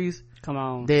groceries. Come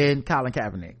on. Than Colin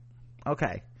Kaepernick.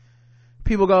 Okay.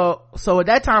 People go, so at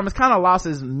that time, it's kind of lost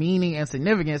its meaning and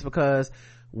significance, because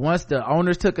once the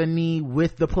owners took a knee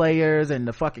with the players and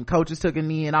the fucking coaches took a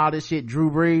knee and all this shit,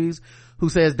 Drew Brees, who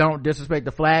says don't disrespect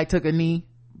the flag, took a knee.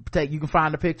 You can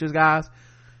find the pictures, guys.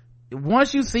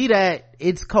 Once you see that,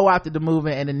 it's co-opted the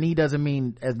movement, and the knee doesn't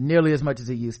mean as nearly as much as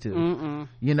it used to.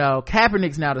 You know,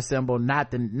 Kaepernick's now the symbol, not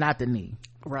the knee.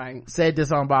 Right. Said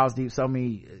this on Balls Deep so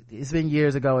many, it's been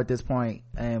years ago at this point,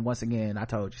 and once again, I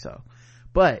told you so.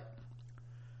 But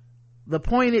the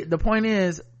point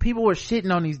is, people were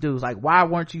shitting on these dudes, like, why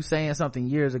weren't you saying something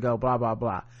years ago, blah blah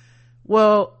blah.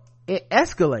 Well, it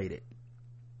escalated,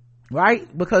 right?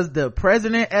 Because the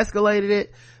president escalated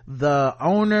it, the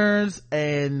owners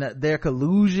and their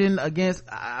collusion against,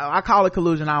 I call it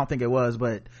collusion, I don't think it was,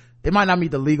 but it might not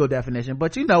meet the legal definition,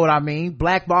 but you know what I mean,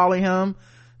 blackballing him,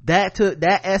 that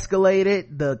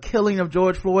escalated. The killing of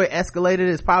George Floyd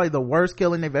escalated. It's probably the worst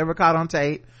killing they've ever caught on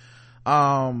tape.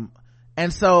 And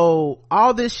so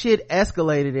all this shit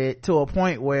escalated it to a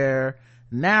point where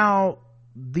now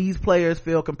these players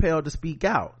feel compelled to speak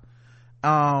out.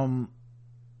 And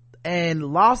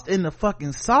lost in the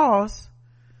fucking sauce,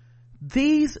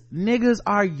 these niggas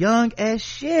are young as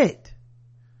shit.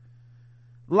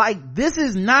 Like, this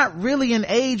is not really an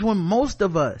age when most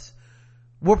of us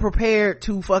were prepared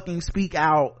to fucking speak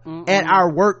out at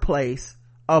our workplace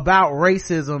about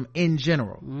racism in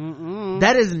general.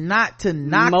 That is not to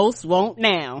knock, most won't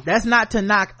now, that's not to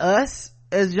knock us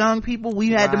as young people.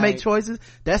 We had to make choices.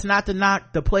 That's not to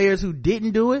knock the players who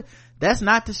didn't do it. That's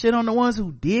not to shit on the ones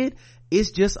who did.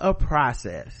 It's just a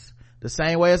process. The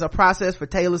same way as a process for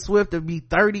Taylor Swift to be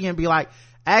 30 and be like,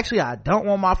 actually, I don't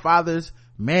want my father's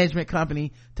management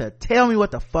company to tell me what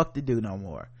the fuck to do no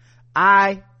more.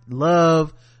 I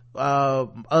love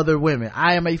other women.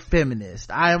 I am a feminist.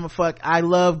 I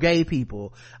love gay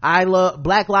people. I love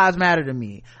Black Lives Matter to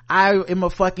me. I am a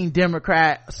fucking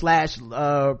Democrat /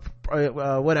 whatever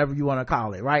you want to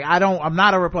call it, right? I'm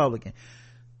not a Republican.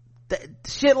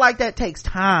 Shit like that takes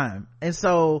time, and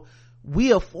so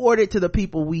we afford it to the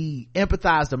people we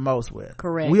empathize the most with.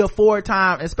 Correct. We afford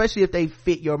time, especially if they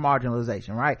fit your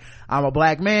marginalization, right? I'm a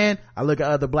black man. I look at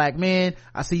other black men.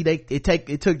 I see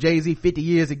it took Jay-Z 50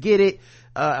 years to get it,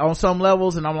 on some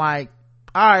levels. And I'm like,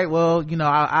 all right, well, you know,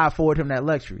 I afford him that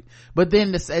luxury. But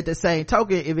then at the same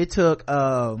token, if it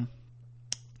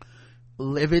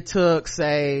took,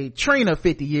 say, Trina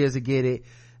 50 years to get it,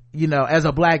 you know, as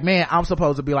a black man, I'm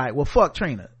supposed to be like, well, fuck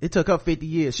Trina. It took her 50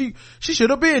 years. She should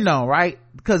have been known, right?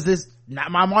 Because it's not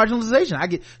my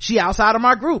marginalization. She outside of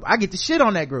my group. I get to shit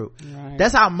on that group. Right.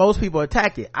 That's how most people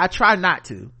attack it. I try not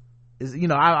to. You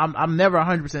know, I'm never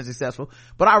 100% successful,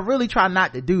 but I really try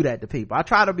not to do that to people. I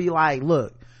try to be like,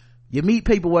 look, you meet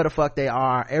people where the fuck they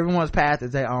are. Everyone's path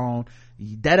is their own.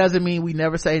 That doesn't mean we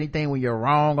never say anything when you're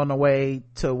wrong on the way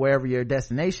to wherever your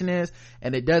destination is,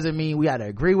 and it doesn't mean we gotta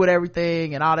agree with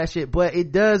everything and all that shit, but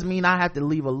it does mean I have to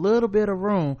leave a little bit of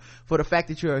room for the fact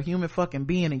that you're a human fucking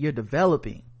being and you're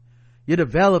developing.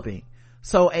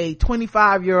 So a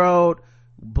 25-year-old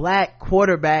black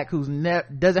quarterback who's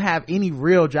doesn't have any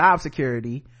real job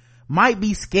security might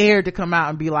be scared to come out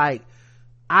and be like,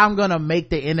 I'm gonna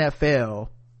make the NFL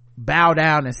bow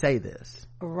down and say this.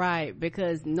 Right,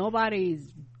 because nobody's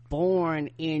born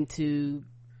into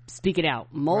speaking out.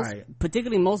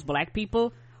 Particularly most black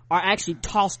people are actually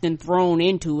tossed and thrown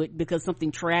into it because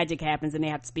something tragic happens and they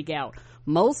have to speak out.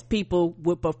 Most people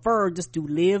would prefer just to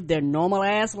live their normal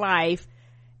ass life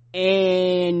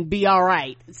and be all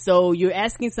right. So you're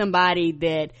asking somebody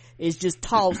that is just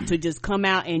tossed to just come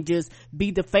out and just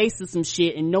be the face of some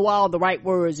shit and know all the right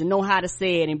words and know how to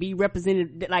say it and be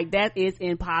represented. Like, that is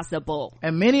impossible.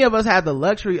 And many of us have the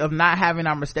luxury of not having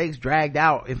our mistakes dragged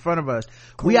out in front of us.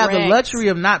 Correct. We have the luxury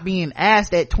of not being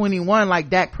asked at 21 like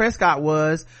Dak Prescott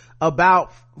was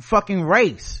about fucking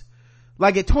race.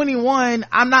 Like, at 21,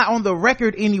 I'm not on the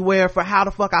record anywhere for how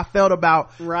the fuck I felt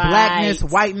about blackness,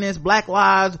 whiteness, black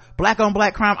lives, black on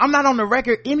black crime. I'm not on the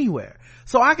record anywhere.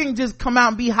 So I can just come out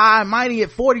and be high and mighty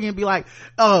at 40 and be like,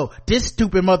 oh, this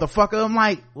stupid motherfucker. I'm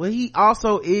like, well, he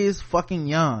also is fucking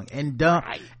young and dumb,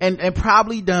 and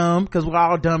probably dumb, because we're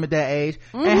all dumb at that age,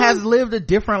 and has lived a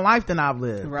different life than I've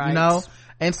lived, you know?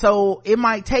 And so it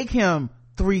might take him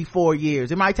 3-4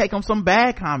 years. It might take him some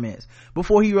bad comments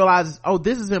before he realizes, oh,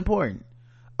 this is important.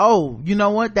 Oh, you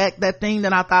know what? That thing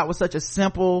that I thought was such a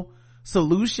simple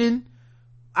solution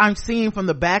I'm seeing from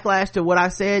the backlash to what I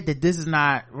said that this is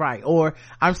not right, or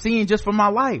I'm seeing just from my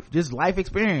life, just life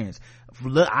experience.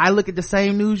 I look at the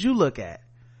same news you look at,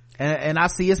 and I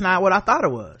see it's not what I thought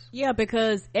it was. Yeah,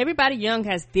 because everybody young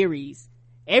has theories.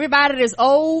 Everybody that's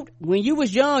old, when you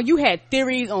was young, you had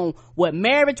theories on what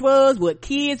marriage was, what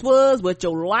kids was, what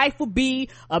your life would be,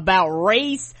 about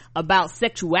race, about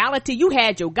sexuality. You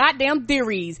had your goddamn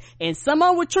theories, and some of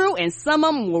them were true and some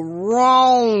of them were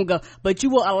wrong, but you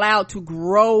were allowed to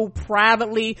grow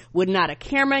privately with not a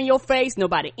camera in your face,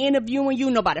 nobody interviewing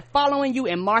you, nobody following you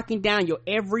and marking down your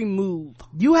every move.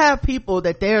 You have people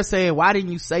that they're saying, why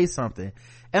didn't you say something?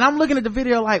 And I'm looking at the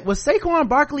video like, was Saquon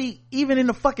Barkley even in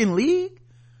the fucking league?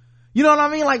 You know what I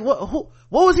mean? Like, what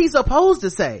was he supposed to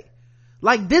say?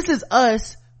 Like, this is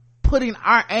us putting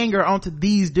our anger onto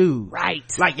these dudes. Right.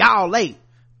 Like, y'all late.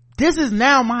 This is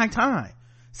now my time.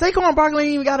 Saquon Barkley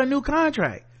ain't even got a new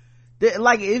contract.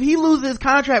 Like, if he loses his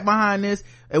contract behind this,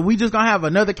 and we just gonna have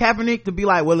another Kaepernick to be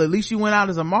like, well, at least you went out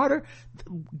as a martyr.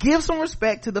 Give some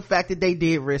respect to the fact that they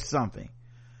did risk something.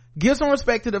 Give some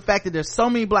respect to the fact that there's so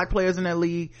many black players in that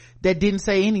league that didn't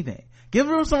say anything. Give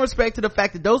them some respect to the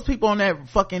fact that those people on that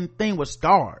fucking thing were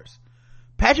stars.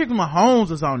 Patrick Mahomes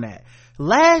was on that.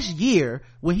 Last year,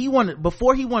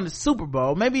 before he won the Super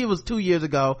Bowl, maybe it was 2 years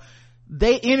ago,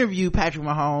 they interviewed Patrick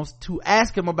Mahomes to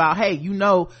ask him about, hey, you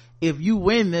know, if you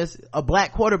win this, a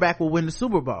black quarterback will win the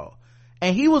Super Bowl.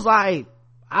 And he was like,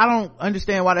 I don't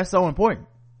understand why that's so important.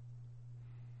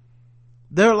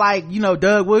 They're like, you know,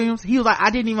 Doug Williams. He was like, I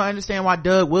didn't even understand why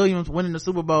Doug Williams winning the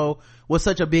Super Bowl was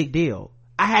such a big deal.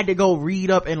 I had to go read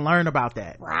up and learn about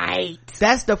that. Right.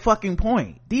 That's the fucking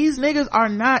point. These niggas are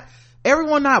not,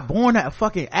 everyone not born a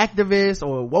fucking activist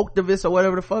or woketivist or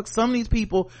whatever the fuck. Some of these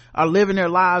people are living their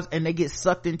lives and they get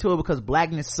sucked into it because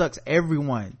blackness sucks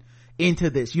everyone into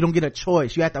this. You don't get a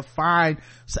choice. You have to find,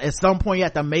 at some point you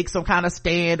have to make some kind of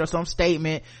stand or some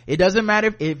statement. It doesn't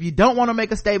matter if you don't want to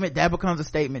make a statement, that becomes a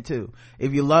statement too.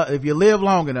 If you live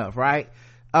long enough, right?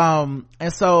 And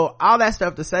so all that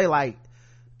stuff to say, like,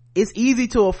 it's easy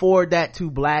to afford that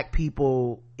to black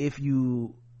people if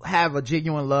you have a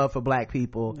genuine love for black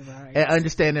people, right, and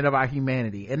understanding of our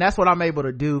humanity. And that's what I'm able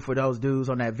to do for those dudes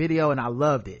on that video, and I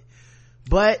loved it.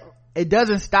 But it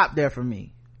doesn't stop there for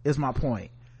me, is my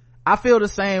point. I feel the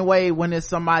same way when it's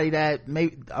somebody that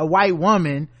a white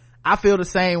woman, I feel the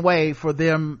same way for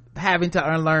them having to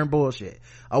unlearn bullshit.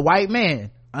 A white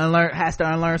man has to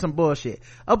unlearn some bullshit.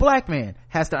 A black man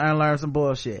has to unlearn some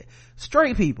bullshit.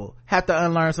 Straight people have to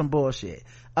unlearn some bullshit.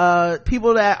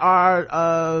 People that are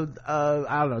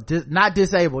I don't know, not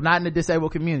disabled, not in the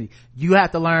disabled community, you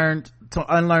have to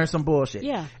unlearn some bullshit.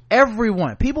 Yeah,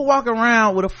 everyone. People walk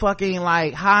around with a fucking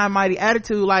like high and mighty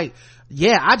attitude, like,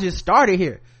 yeah, I just started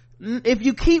here. If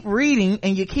you keep reading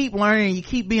and you keep learning and you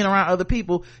keep being around other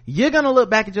people, you're gonna look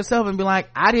back at yourself and be like,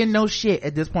 I didn't know shit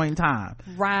at this point in time.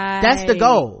 Right. That's the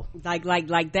goal.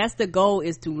 Like that's the goal,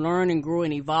 is to learn and grow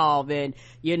and evolve. And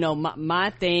you know,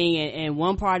 my thing, and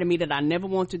one part of me that I never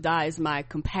want to die is my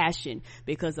compassion,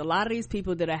 because a lot of these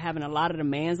people that are having a lot of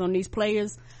demands on these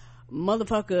players,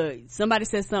 motherfucker, somebody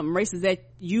says something racist at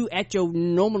you at your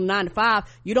normal 9 to 5,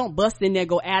 you don't bust in there,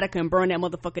 go Attica and burn that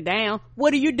motherfucker down.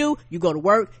 What do? You go to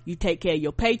work, you take care of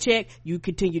your paycheck, you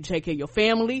continue to take care of your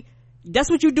family. That's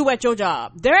what you do at your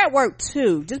job. They're at work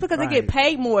too. Just because they get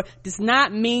paid more does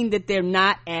not mean that they're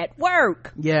not at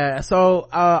work. Yeah, so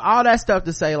all that stuff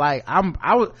to say, like,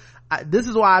 this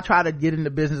is why I try to get in the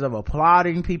business of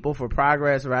applauding people for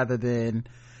progress rather than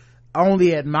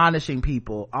only admonishing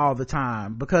people all the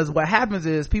time. Because what happens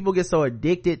is people get so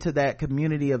addicted to that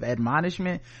community of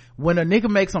admonishment, when a nigga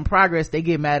makes some progress, they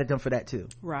get mad at them for that too.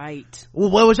 Right.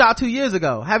 Well, what was y'all 2 years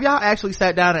ago? Have y'all actually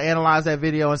sat down and analyzed that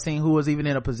video and seen who was even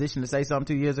in a position to say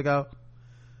something 2 years ago?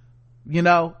 You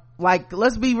know, like,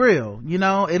 let's be real, you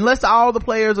know, unless all the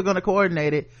players are going to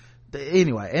coordinate it.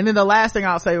 Anyway, and then the last thing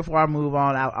I'll say before I move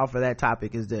on out of that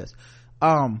topic is this.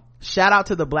 Shout out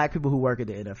to the black people who work at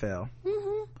the NFL.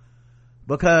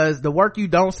 Because the work you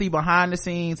don't see behind the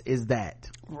scenes is that.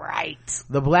 Right.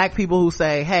 The black people who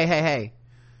say, hey,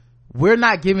 we're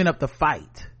not giving up the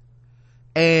fight.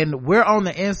 And we're on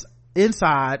the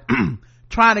inside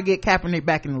trying to get Kaepernick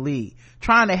back in the league.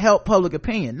 Trying to help public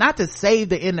opinion. Not to save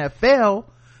the NFL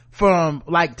from,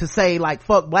 like, to say, like,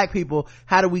 fuck black people,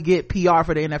 how do we get PR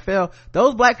for the NFL?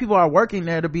 Those black people are working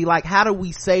there to be like, how do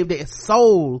we save the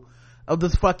soul of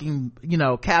this fucking, you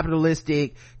know,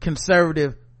 capitalistic,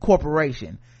 conservative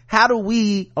corporation? How do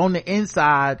we on the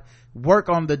inside work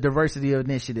on the diversity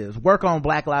initiatives, work on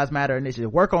Black Lives Matter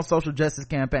initiatives, work on social justice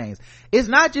campaigns? It's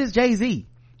not just Jay-Z.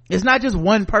 It's not just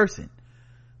one person.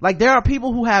 Like, there are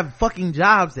people who have fucking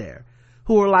jobs there,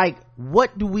 who are like,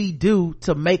 what do we do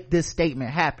to make this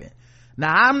statement happen?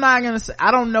 Now, I'm not gonna say,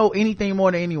 I don't know anything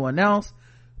more than anyone else,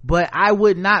 but I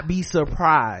would not be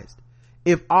surprised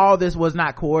if all this was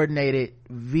not coordinated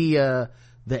via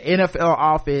the NFL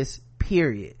office,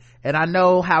 period. And I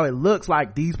know how it looks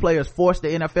like these players forced the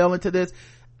NFL into this.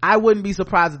 I wouldn't be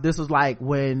surprised if this was like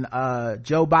when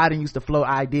Joe Biden used to float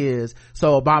ideas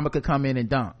so Obama could come in and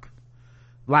dunk.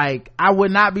 Like, I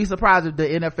would not be surprised if the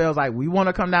NFL's like, we want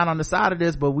to come down on the side of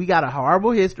this, but we got a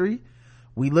horrible history,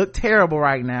 we look terrible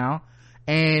right now,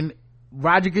 and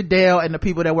Roger Goodell and the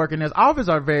people that work in this office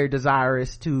are very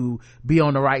desirous to be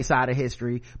on the right side of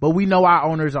history, but we know our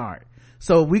owners aren't.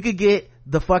 So we could get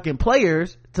the fucking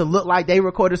players to look like they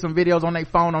recorded some videos on their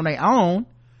phone on their own,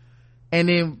 and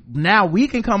then now we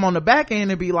can come on the back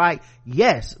end and be like,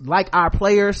 yes, like our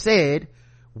players said,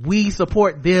 we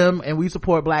support them and we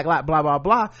support black lives, blah blah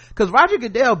blah, because Roger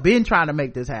Goodell been trying to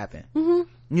make this happen.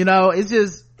 You know, it's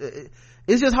just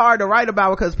hard to write about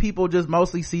because people just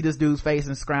mostly see this dude's face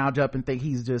and scrounge up and think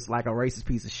he's just like a racist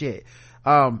piece of shit.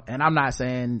 And I'm not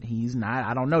saying he's not,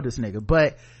 I don't know this nigga,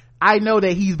 but I know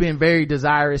that he's been very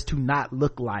desirous to not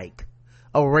look like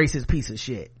a racist piece of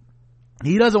shit.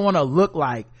 He doesn't want to look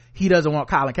like he doesn't want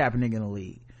Colin Kaepernick in the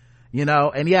league, you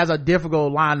know, and he has a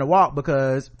difficult line to walk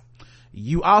because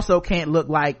you also can't look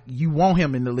like you want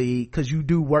him in the league because you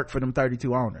do work for them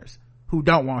 32 owners who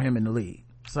don't want him in the league.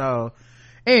 So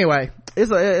anyway,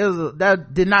 that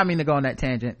did not mean to go on that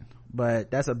tangent,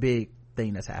 but that's a big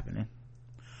thing that's happening.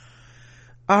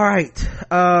 All right.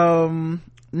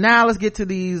 Now let's get to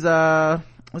these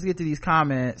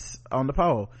comments on the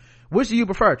poll. Which do you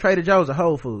prefer, Trader Joe's or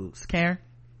Whole Foods? Karen?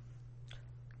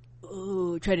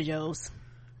 Ooh, Trader Joe's.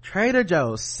 Trader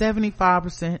Joe's.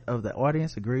 75% of the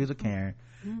audience agrees with Karen.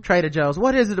 Trader Joe's.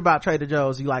 What is it about Trader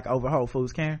Joe's you like over Whole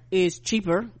Foods, Karen? It's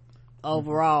cheaper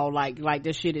overall. Like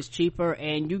this shit is cheaper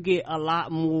and you get a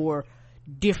lot more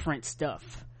different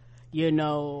stuff. You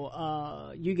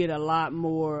know, you get a lot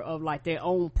more of like their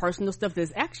own personal stuff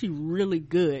that's actually really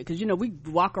good. Because, you know, we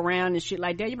walk around and shit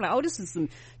like that. You be like, oh, this is some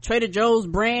Trader Joe's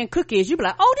brand cookies. You be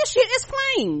like, oh, this shit is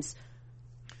Flames.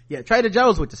 Yeah, Trader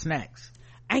Joe's with the snacks.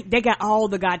 They got all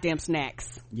the goddamn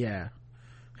snacks. Yeah.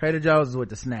 Trader Joe's is with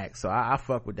the snacks. So I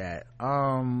fuck with that.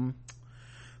 I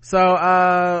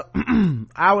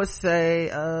would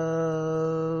say,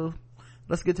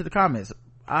 let's get to the comments.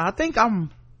 I think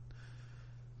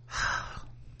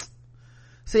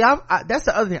see, that's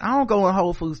the other thing. I don't go in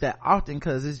Whole Foods that often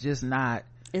because it's just not.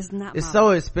 It's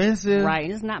so expensive, right?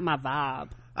 It's not my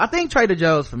vibe. I think Trader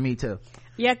Joe's for me too.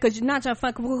 Yeah, because you're not trying to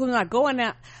fuck. We're not going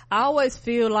out. I always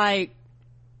feel like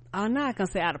I'm not gonna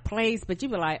say out of place, but you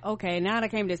be like, okay, now that I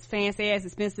came to this fancy ass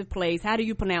expensive place. How do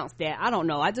you pronounce that? I don't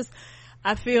know.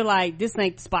 I feel like this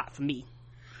ain't the spot for me.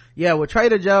 Yeah, with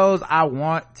Trader Joe's, I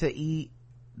want to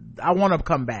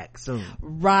come back soon.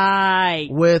 Right.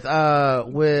 With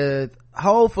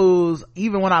Whole Foods,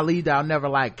 even when I leave there, I'll never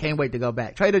can't wait to go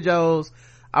back. Trader Joe's,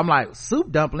 I'm like,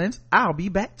 soup dumplings, I'll be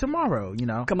back tomorrow, you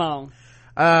know. Come on.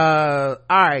 All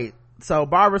right. So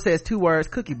Barbara says 2 words,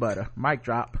 cookie butter. Mic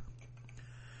drop.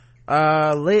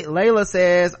 Layla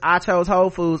says, I chose Whole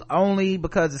Foods only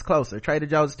because it's closer. Trader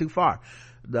Joe's is too far.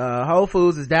 The Whole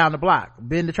Foods is down the block.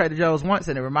 Been to Trader Joe's once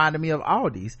and it reminded me of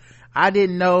Aldi's. I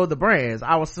didn't know the brands.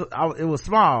 It was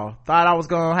small. Thought I was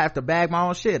gonna have to bag my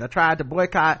own shit. I tried to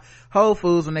boycott Whole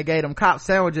Foods when they gave them cop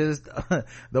sandwiches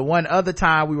the one other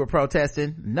time we were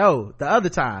protesting. No, the other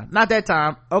time. Not that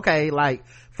time. Okay,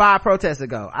 5 protests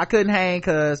ago. I couldn't hang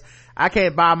cause I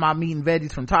can't buy my meat and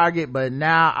veggies from Target, but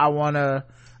now I wanna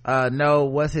know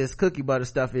what his cookie butter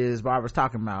stuff is Barbara's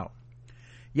talking about.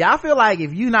 Yeah, I feel like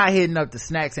if you not hitting up the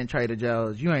snacks in Trader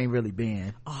Joe's, you ain't really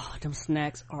been. Oh, them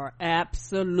snacks are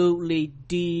absolutely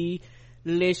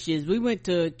delicious. We went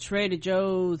to Trader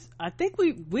Joe's. I think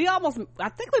we've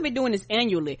been doing this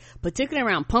annually, particularly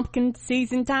around pumpkin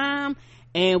season time.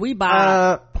 And we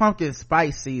buy pumpkin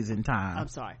spice season time. I'm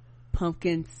sorry,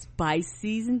 pumpkin spice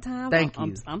season time. Thank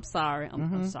you. I'm sorry.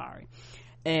 I'm sorry.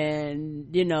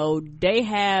 And you know, they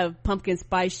have pumpkin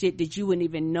spice shit that you wouldn't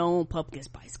even know. Pumpkin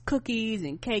spice cookies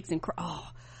and cakes and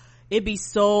it'd be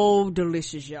so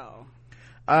delicious, y'all.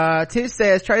 Tish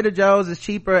says Trader Joe's is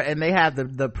cheaper and they have the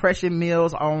depression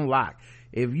meals on lock.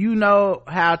 If you know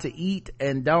how to eat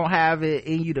and don't have it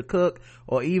in you to cook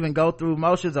or even go through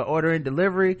motions of ordering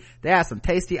delivery, they have some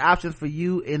tasty options for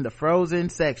you in the frozen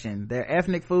section. Their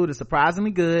ethnic food is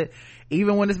surprisingly good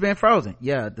even when it's been frozen.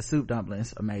 Yeah, the soup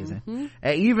dumplings, amazing.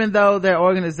 And even though their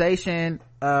organization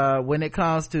when it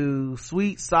comes to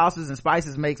sweet sauces and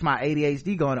spices makes my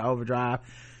ADHD go into overdrive,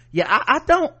 Yeah, I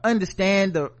don't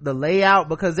understand the layout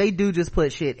because they do just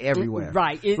put shit everywhere.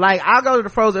 Right. Like, I'll go to the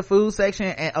frozen food section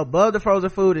and above the frozen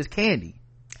food is candy.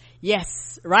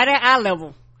 Yes. Right at eye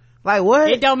level. Like,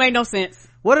 what? It don't make no sense.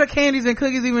 What are candies and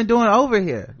cookies even doing over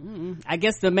here? I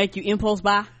guess to make you impulse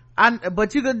buy.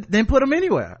 But you could then put them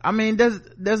anywhere. I mean,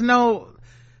 there's no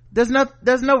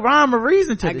rhyme or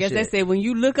reason to this I guess shit. they say when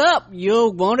you look up,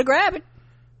 you'll want to grab it.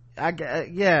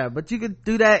 Yeah, but you could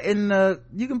do that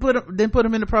you can put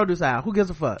them in the produce aisle. Who gives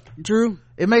a fuck? True.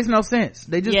 It makes no sense.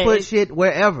 They just put shit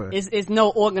wherever. It's no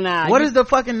organized. What is the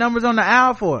fucking numbers on the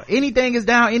aisle for? Anything is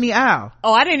down any aisle.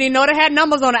 Oh, I didn't even know they had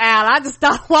numbers on the aisle. I just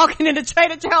stopped walking into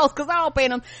Trader Joe's because I don't pay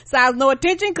them size no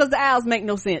attention because the aisles make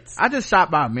no sense. I just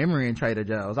shop by memory in Trader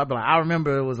Joe's. I'd be like, I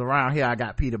remember it was around here I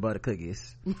got peanut butter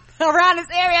cookies. Around this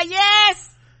area, yes!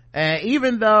 And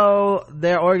even though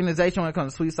their organization when it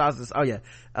comes to sweet sauces,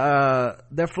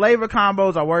 their flavor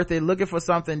combos are worth it. Looking for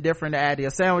something different to add to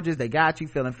your sandwiches, they got you.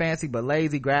 Feeling fancy but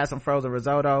lazy, grab some frozen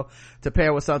risotto to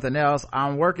pair with something else.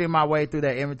 I'm working my way through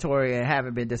their inventory and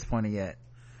haven't been disappointed yet.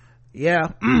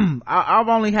 Yeah. I've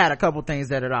only had a couple things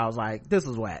that I was like, this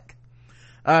was whack.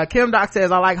 Kim Doc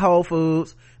says, I like Whole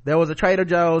Foods. There was a Trader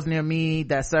Joe's near me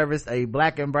that serviced a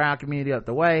black and brown community up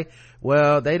the way.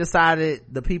 Well, they decided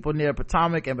the people near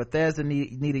Potomac and Bethesda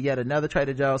needed yet another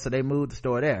Trader Joe's, so they moved the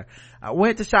store there. I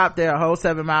went to shop there a whole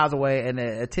 7 miles away, and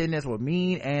the attendants were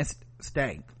mean and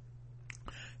stank.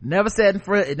 Never set in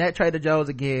foot in that Trader Joe's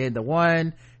again. The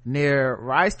one near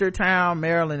Reisterstown,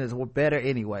 Maryland is better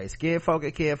anyway. Skin folk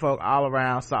and kin folk all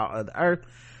around, salt of the earth.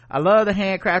 I love the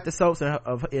handcrafted soaps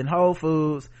in Whole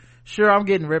Foods. Sure, I'm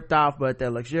getting ripped off, but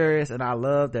they're luxurious, and I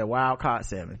love their wild caught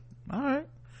salmon. All right.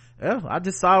 Well, I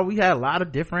just saw we had a lot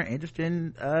of different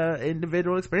interesting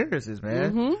individual experiences,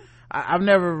 man. I've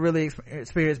never really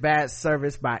experienced bad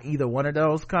service by either one of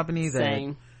those companies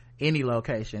at any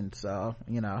location, so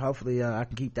hopefully I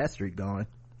can keep that streak going.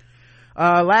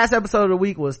 Last episode of the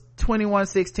week was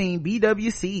 2116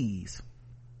 BWCs.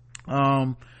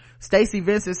 Stacy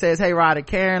Vincent says, hey Rod and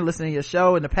Karen, listening to your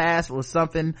show in the past was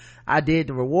something I did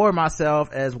to reward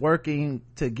myself as working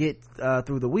to get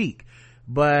through the week.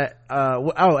 But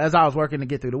as I was working to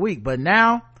get through the week, but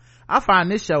now I find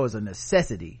this show is a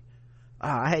necessity.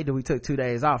 I hate that we took 2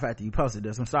 days off after you posted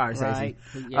this. I'm sorry, Stacey.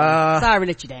 Yeah. Sorry to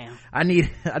let you down. I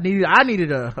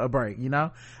needed a break,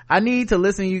 I need to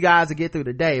listen to you guys to get through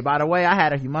the day. By the way, I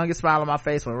had a humongous smile on my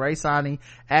face when Ray Sani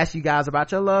asked you guys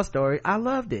about your love story. I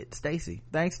loved it, Stacey.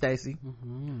 Thanks, Stacey.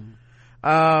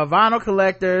 Vinyl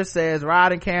Collector says,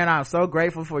 Rod and Karen, I'm so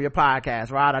grateful for your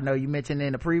podcast. Rod, I know you mentioned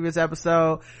in the previous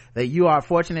episode that you are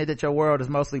fortunate that your world is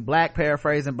mostly black,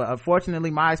 paraphrasing, but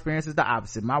unfortunately my experience is the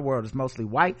opposite. My world is mostly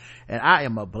white and I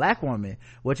am a black woman.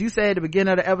 What you said at the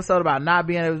beginning of the episode about not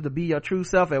being able to be your true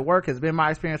self at work has been my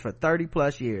experience for 30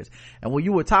 plus years. And when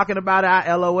you were talking about it,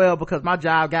 I LOL because my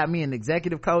job got me an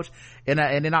executive coach and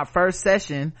in our first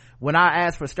session, when I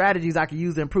asked for strategies I could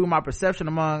use to improve my perception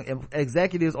among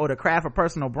executives or to craft a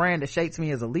personal brand that shapes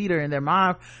me as a leader in their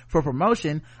mind for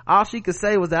promotion, all she could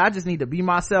say was that I just need to be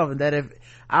myself and that if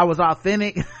I was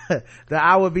authentic, that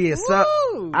I would be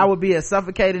as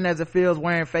suffocating as it feels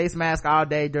wearing face mask all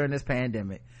day during this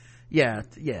pandemic. Yeah,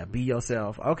 be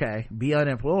yourself. Okay, be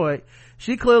unemployed.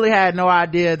 She clearly had no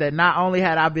idea that not only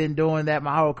had I been doing that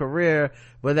my whole career,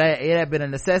 but that it had been a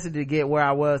necessity to get where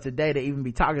I was today to even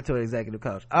be talking to an executive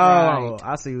coach. Oh, right.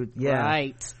 I see. Yeah.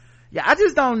 Right. Yeah, I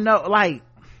just don't know. Like,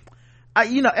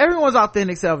 everyone's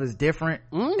authentic self is different.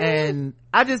 And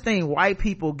I just think white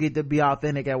people get to be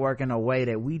authentic at work in a way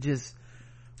that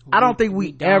I don't think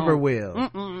we ever will.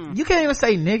 You can't even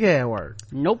say nigga at work.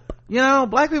 Nope.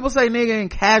 Black people say nigga in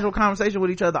casual conversation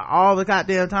with each other all the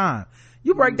goddamn time.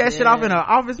 You break that shit off in an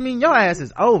office meeting, your ass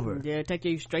is over. Yeah, take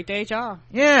you straight to HR.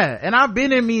 Yeah, and I've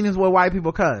been in meetings where white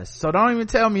people cuss, so don't even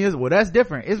tell me that's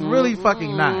different. It's really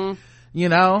fucking not.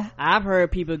 I've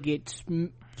heard people get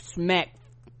smacked,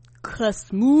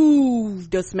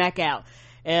 moved the smack out,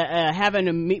 having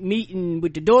a meeting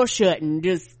with the door shut and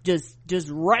just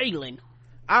railing.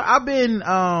 I've been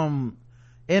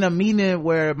in a meeting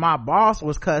where my boss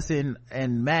was cussing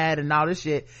and mad and all this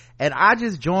shit, and I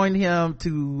just joined him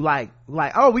to like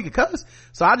oh, we could cuss,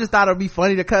 so I just thought it'd be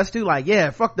funny to cuss too, like,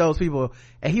 yeah, fuck those people,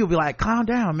 and he would be like, calm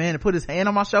down, man, and put his hand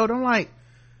on my shoulder. I'm like,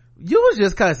 you was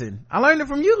just cussing, I learned it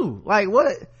from you, like,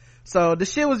 what? So the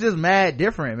shit was just mad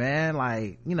different, man.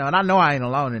 Like, and I know I ain't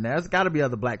alone in there. There's gotta be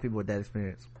other black people with that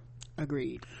experience.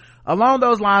 Agreed. Along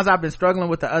those lines, I've been struggling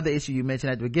with the other issue you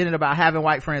mentioned at the beginning about having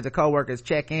white friends and coworkers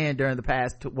check in during the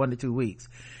past 1 to 2 weeks.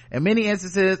 In many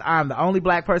instances, I'm the only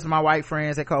black person my white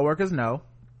friends and coworkers know.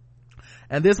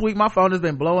 And this week my phone has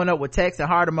been blowing up with text and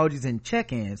heart emojis and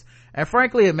check-ins. And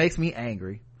frankly, it makes me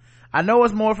angry. I know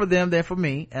it's more for them than for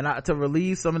me, and to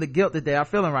relieve some of the guilt that they are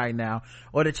feeling right now,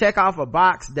 or to check off a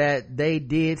box that they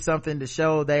did something to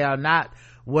show they are not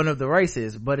one of the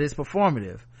races, but it's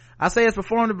performative. I say it's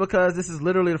performative because this is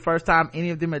literally the first time any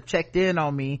of them have checked in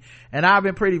on me, and I've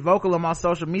been pretty vocal on my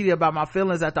social media about my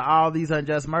feelings after all these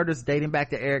unjust murders dating back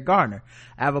to Eric Garner.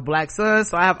 I have a black son,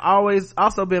 so I have always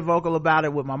also been vocal about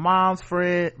it with my mom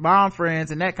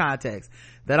friends in that context,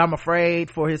 that I'm afraid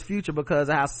for his future because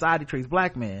of how society treats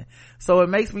black men. So it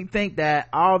makes me think that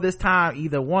all this time,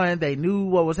 either one, they knew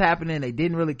what was happening, they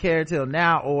didn't really care till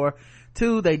now, or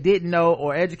two, they didn't know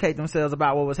or educate themselves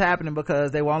about what was happening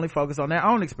because they were only focused on their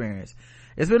own experience.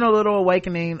 It's been a little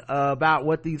awakening about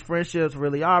what these friendships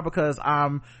really are, because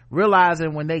I'm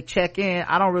realizing when they check in,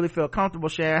 I don't really feel comfortable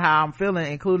sharing how I'm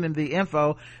feeling, including the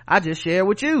info I just shared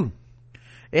with you.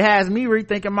 It has me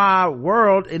rethinking my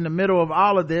world in the middle of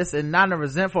all of this, and not in a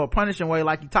resentful or punishing way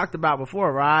like you talked about before,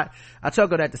 Rod. I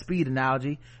chuckled at the speed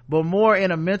analogy, but more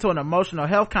in a mental and emotional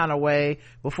health kind of way.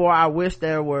 Before, I wish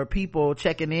there were people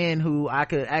checking in who I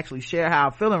could actually share how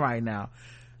I'm feeling right now.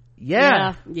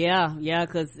 Yeah,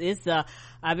 because it's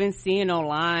I've been seeing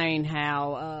online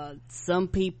how some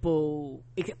people,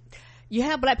 you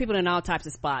have black people in all types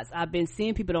of spots. I've been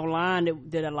seeing people online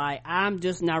that are like, I'm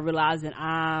just not realizing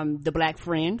I'm the black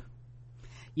friend.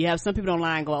 You have some people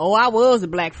online go, oh, I was a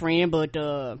black friend, but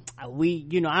I'm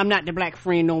not the black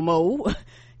friend no more.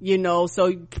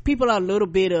 So people are a little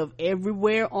bit of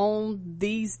everywhere on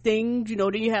these things.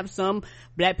 Then you have some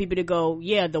black people that go,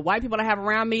 yeah, the white people I have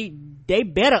around me, they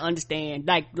better understand.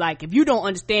 Like if you don't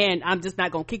understand, I'm just not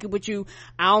gonna kick it with you.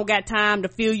 I don't got time to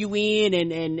fill you in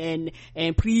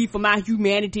and plead for my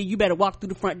humanity. You better walk through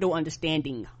the front door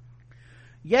understanding.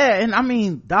 Yeah, and I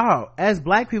mean, dog, as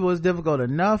black people, it's difficult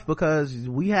enough because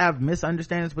we have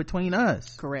misunderstandings between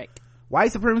us. Correct.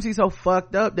 White supremacy is so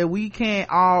fucked up that we can't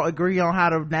all agree on how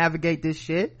to navigate this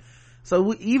shit.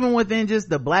 So even within just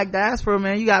the black diaspora,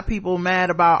 man, you got people mad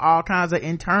about all kinds of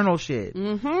internal shit.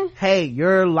 Mm-hmm. Hey,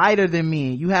 you're lighter than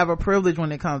me. You have a privilege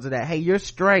when it comes to that. Hey, you're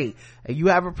straight. You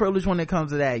have a privilege when it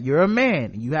comes to that. You're a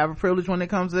man. You have a privilege when it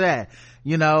comes to that.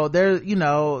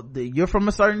 You're from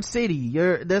a certain city.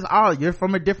 You're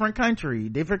from a different country,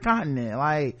 different continent.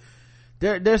 Like,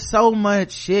 there's so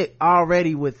much shit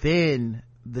already within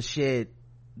the shit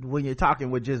when you're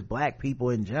talking with just black people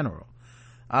in general.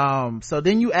 So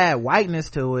then you add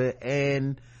whiteness to it,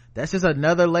 and that's just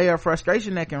another layer of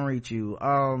frustration that can reach you.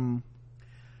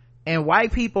 And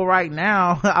white people right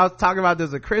now, I was talking about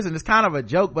this with Chris, and it's kind of a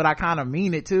joke, but I kind of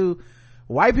mean it too.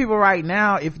 White people right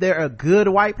now, if they're a good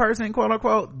white person, quote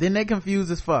unquote, then they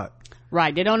confused as fuck.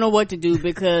 Right, they don't know what to do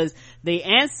because the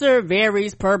answer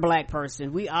varies per black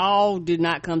person. We all did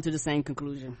not come to the same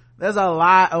conclusion. There's a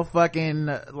lot of fucking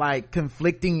like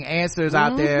conflicting answers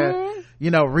out there.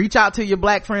 Reach out to your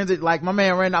black friends. Like my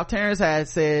man Randolph Terrence had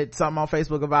said something on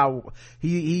Facebook about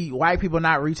white people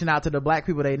not reaching out to the black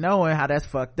people they know and how that's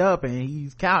fucked up, and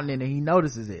he's counting it and he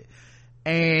notices it.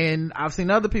 And I've seen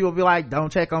other people be like,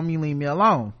 don't check on me, leave me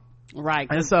alone. Right,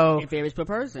 and so it varies per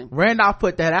person. Randolph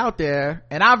put that out there,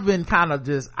 and I've been kind of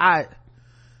just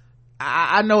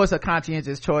I know it's a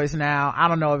conscientious choice now. I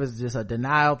don't know if it's just a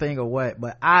denial thing or what,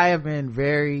 but I have been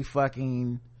very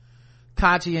fucking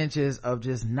conscientious of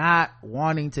just not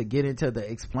wanting to get into the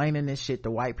explaining this shit to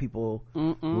white people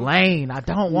lane. I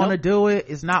don't want to do it.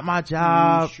 It's not my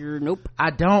job. Nope.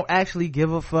 I don't actually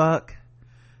give a fuck.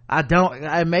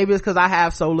 Maybe it's because I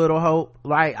have so little hope.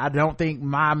 Like, I don't think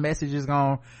my message is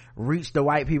gonna reach the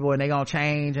white people and they gonna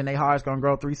change and their heart's gonna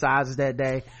grow 3 sizes that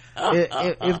day.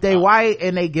 If they white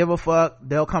and they give a fuck,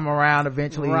 they'll come around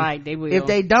eventually. Right, they will. If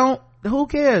they don't, who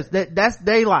cares? That's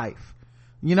their life.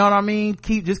 You know what I mean?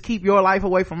 Keep your life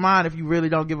away from mine if you really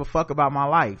don't give a fuck about my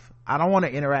life. I don't want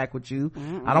to interact with you.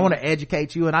 I don't want to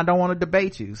educate you, and I don't want to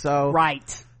debate you. So right,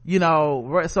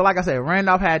 so like I said,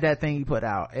 Randolph had that thing he put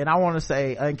out, and I want to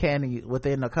say uncanny,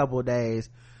 within a couple of days,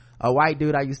 a white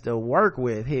dude I used to work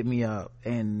with hit me up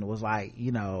and was like,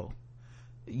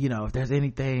 if there's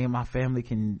anything my family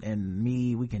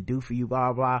we can do for you,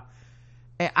 blah blah.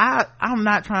 And I'm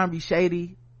not trying to be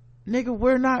shady, nigga.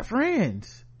 We're not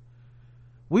friends.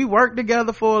 We worked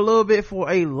together for a little bit for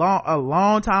a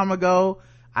long time ago.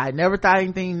 I never thought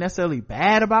anything necessarily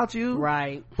bad about you,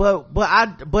 right? But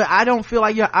I don't feel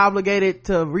like you're obligated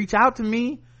to reach out to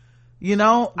me.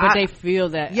 But they feel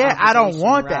that. Yeah, I don't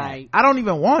want right. that. I don't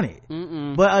even want it.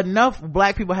 Mm-mm. But enough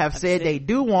black people have said they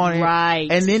do want it. Right.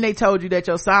 And then they told you that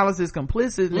your silence is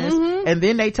complicitness. And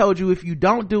then they told you if you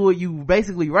don't do it, you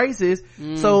basically racist.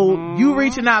 So you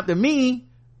reaching out to me,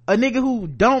 a nigga who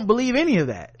don't believe any of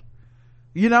that.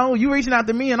 You reaching out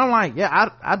to me, and I'm like, yeah,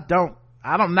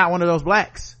 I'm not one of those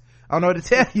blacks. I don't know what to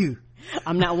tell you.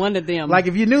 I'm not one of them. Like,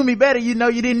 if you knew me better, you know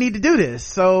you didn't need to do this.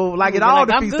 So, like, it all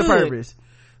defeats the purpose.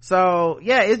 So,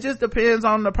 yeah, it just depends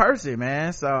on the person,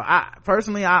 man. So,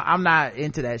 I'm not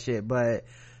into that shit. But,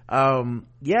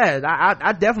 yeah,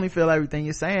 I definitely feel everything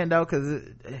you're saying, though, because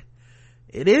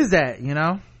it is that, you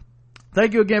know.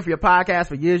 Thank you again for your podcast.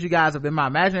 For years, you guys have been my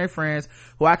imaginary friends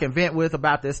who I can vent with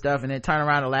about this stuff and then turn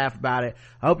around and laugh about it.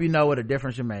 I hope you know what a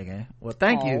difference you're making. Well,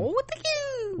 thank you. Thank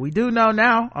you. We do know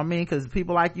now. I mean, because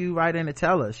people like you write in to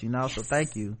tell us, you know. Yes. So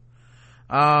thank you.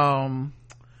 That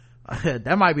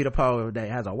might be the poll of the day.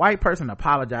 Has a white person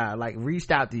apologized, like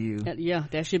reached out to you? Yeah,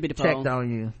 that should be the poll. Checked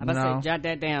on you. I'm gonna say, jot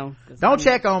that down. Don't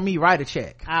check on me. Write a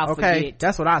check. I'll okay, forget.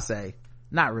 That's what I say.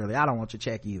 Not really. I don't want your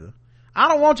check either. I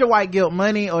don't want your white guilt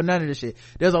money or none of this shit.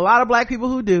 There's a lot of black people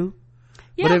who do.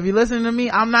 Yeah. But if you listen to me,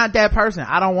 I'm not that person.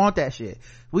 I don't want that shit.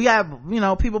 We have, you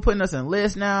know, people putting us in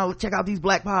lists now. Check out these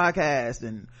black podcasts,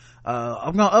 and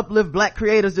I'm gonna uplift black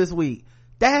creators this week.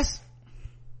 That's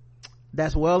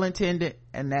well intended,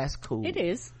 and that's cool. It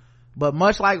is. But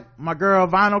much like my girl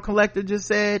Vinyl Collector just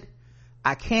said,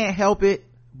 I can't help it,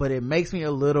 but it makes me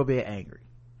a little bit angry.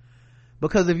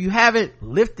 Because if you haven't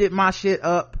lifted my shit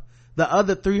up the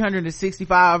other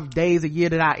 365 days a year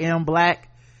that I am black,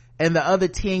 and the other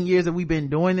 10 years that we've been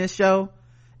doing this show,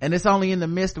 and it's only in the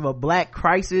midst of a black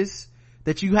crisis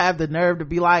that you have the nerve to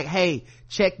be like, hey,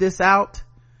 check this out.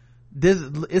 This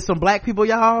is some black people,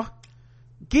 y'all.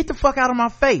 Get the fuck out of my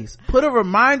face. Put a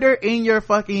reminder in your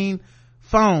fucking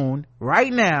phone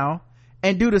right now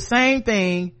and do the same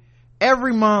thing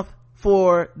every month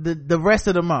for the rest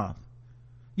of the month.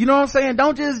 You know what I'm saying?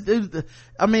 Don't just,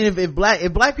 I mean, if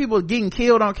black people getting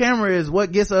killed on camera is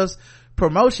what gets us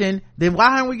promotion, then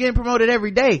why aren't we getting promoted every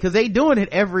day? Cause they doing it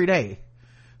every day.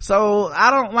 So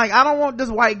I don't want this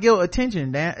white guilt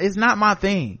attention. It's not my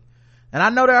thing. And I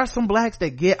know there are some blacks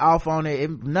that get off on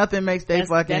it. Nothing makes their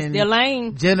fucking their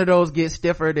lane. Genitals get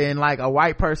stiffer than like a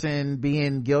white person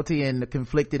being guilty and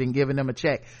conflicted and giving them a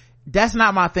check. That's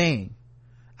not my thing.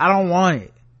 I don't want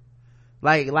it.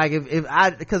 Like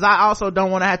because I also don't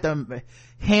want to have to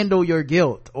handle your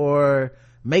guilt or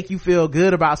make you feel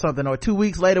good about something, or 2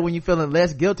 weeks later when you're feeling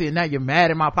less guilty and now you're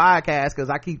mad at my podcast because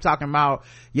I keep talking about,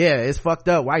 yeah, it's fucked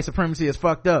up, white supremacy is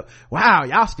fucked up. Wow,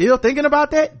 y'all still thinking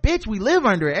about that? Bitch, we live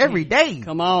under it every day.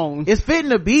 Come on. It's fitting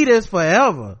to be this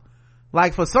forever.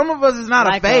 Like, for some of us, it's not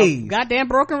like a phase. Goddamn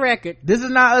broken record. This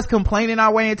is not us complaining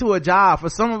our way into a job. For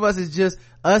some of us, it's just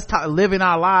us living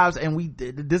our lives, and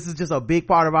this is just a big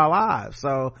part of our lives.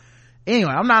 So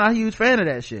anyway, I'm not a huge fan of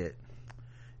that shit.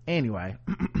 Anyway.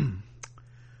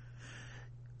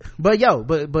 But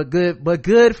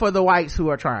good for the whites who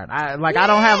are trying. I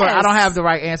don't have the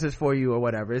right answers for you or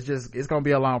whatever. It's gonna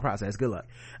be a long process. Good luck.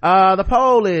 The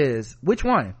poll is, which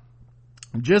one?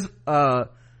 Let's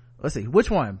see,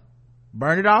 which one?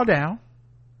 Burn it all down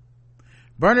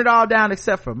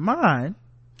except for mine,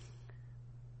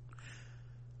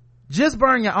 just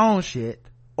burn your own shit,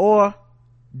 or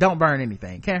don't burn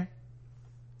anything. Karen?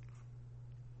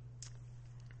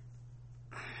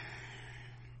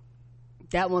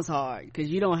 That one's hard because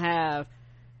you don't have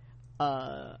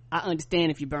I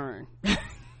understand if you burn.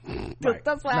 Right.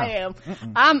 That's what I am.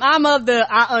 I'm of the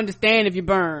I understand if you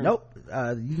burn. Nope.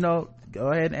 Go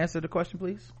ahead and answer the question,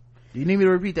 please. Do you need me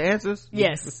to repeat the answers?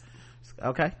 Yes.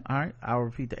 Okay, all right, I'll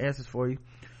repeat the answers for you.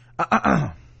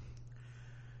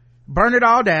 Burn it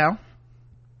all down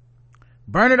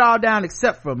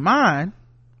except for mine,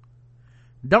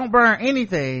 don't burn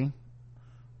anything,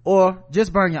 or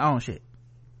just burn your own shit.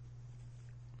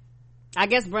 I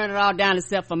guess burn it all down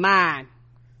except for mine.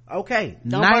 Okay.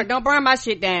 Don't burn my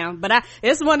shit down. But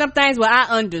it's one of them things where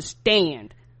I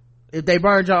understand. If they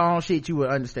burned your own shit, you would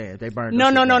understand. If they burned No.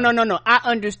 I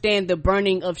understand the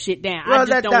burning of shit down. Well, I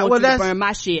just don't want you to burn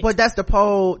my shit. But that's the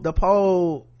poll. The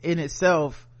poll in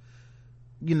itself,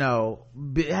 you know,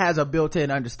 has a built-in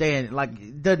understanding. Like,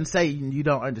 it doesn't say you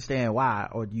don't understand why,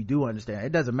 or you do understand.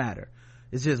 It doesn't matter.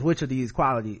 It's just which of these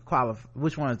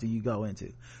which ones do you go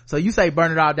into? So you say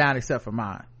burn it all down except for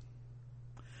mine.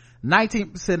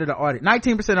 19% of the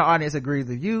audience agrees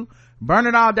with you. Burn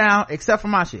it all down except for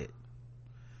my shit.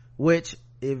 Which,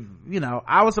 if, you know,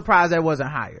 I was surprised that wasn't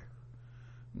higher.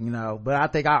 You know, but I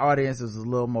think our audience is a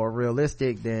little more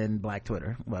realistic than Black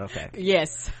Twitter. But okay.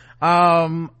 Yes.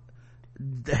 Plus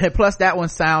that one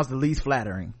sounds the least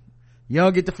flattering. You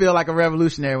don't get to feel like a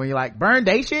revolutionary when you're like, burn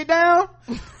they shit down.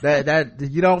 that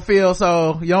you don't feel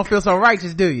so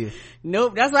righteous, do you?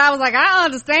 Nope. That's why I was like, I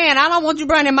understand. I don't want you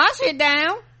burning my shit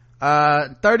down.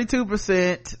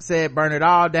 32% said burn it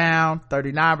all down.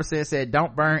 39% said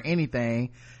don't burn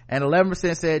anything, and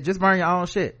 11% said just burn your own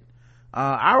shit.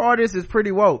 Our audience is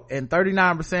pretty woke, and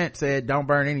 39% said don't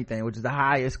burn anything, which is the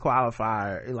highest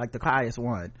qualifier, like the highest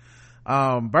one.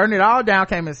 Burn It All Down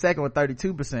came in second with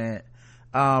 32%.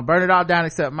 Burn It All Down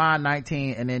except mine,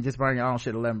 19%, and then just burn your own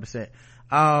shit, 11%.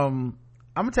 I'm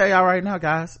gonna tell y'all right now,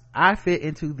 guys, I fit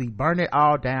into the burn it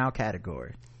all down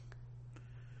category.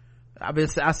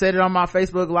 I said it on my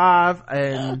Facebook Live,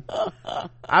 and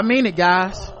I mean it,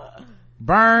 guys.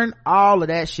 Burn all of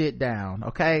that shit down,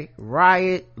 okay?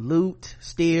 Riot, loot,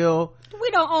 steal.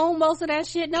 We don't own most of that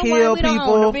shit. No kill way. We don't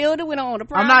people. own the building. We don't own the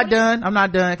property. I'm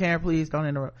not done. Karen, please don't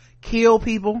interrupt. Kill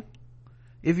people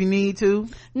if you need to.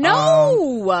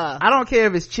 No. I don't care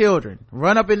if it's children.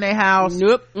 Run up in their house.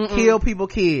 Nope. Kill people,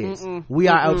 kids. We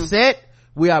are upset.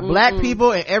 We are black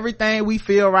people, and everything we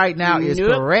feel right now is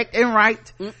correct and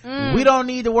right. We don't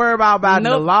need to worry about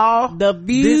the law. The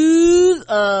views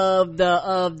of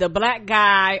the black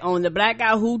guy on the Black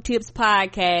Guy Who Tips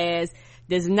podcast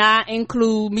does not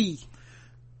include me.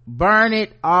 Burn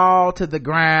it all to the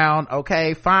ground,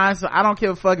 okay? I don't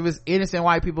give a fuck if it's innocent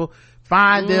white people.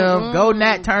 Find them. Go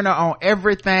Nat Turner on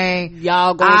everything.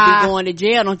 Y'all gonna be going to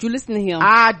jail. Don't you listen to him.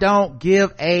 I don't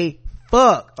give a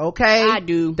fuck, okay? I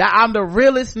do. I'm the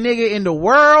realest nigga in the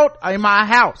world. In my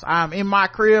house, I'm in my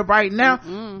crib right now.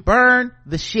 Burn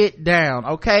the shit down,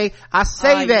 okay? I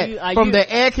say that from the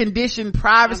air-conditioned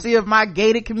privacy of my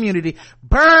gated community.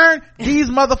 Burn these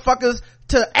motherfuckers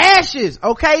to ashes,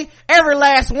 okay? Every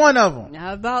last one of them.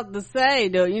 I was about to say,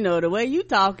 the way you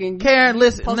talking, Karen,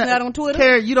 listen, posting that on Twitter.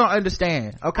 Karen, you don't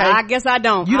understand, okay? I guess I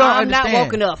don't. You don't I'm understand. not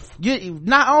woke enough.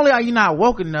 Not only are you not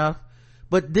woke enough,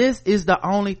 but this is the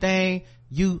only thing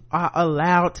you are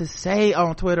allowed to say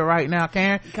on Twitter right now,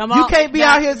 Karen. Come on. You can't be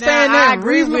out here saying that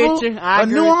reasonable or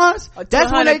nuance.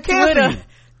 That's when they cancel you.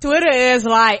 Twitter is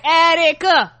like,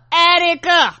 Attica.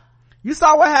 You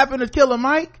saw what happened to Killer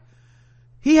Mike?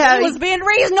 He was being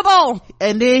reasonable.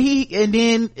 And then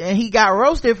he got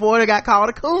roasted for it and got called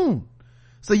a coon.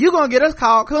 So you gonna get us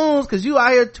called coons because you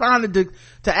out here trying to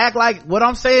act like what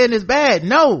I'm saying is bad.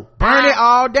 No, burn it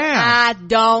all down. I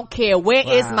don't care. Where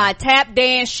is my tap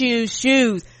dance shoes?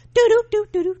 Do do do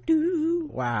do do do.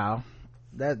 Wow,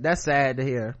 that's sad to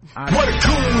hear. Where the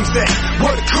coons at?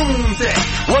 Where the coons at?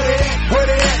 Where they at? Where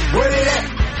they at? Where they at?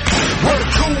 Where the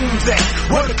coons at?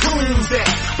 Where the coons at?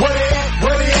 Where they at?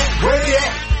 Where they at? Where they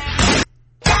at?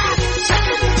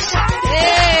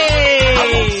 Hey.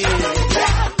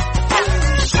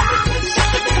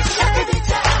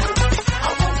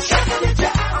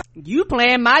 You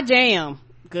playing my jam,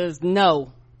 cause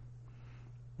no.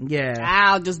 Yeah.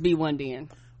 I'll just be one then.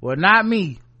 Well, not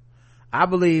me. I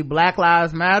believe Black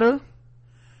Lives Matter,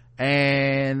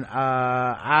 and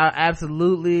I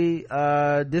absolutely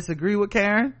disagree with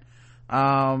Karen.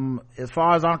 As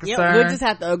far as I'm concerned, we'll just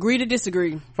have to agree to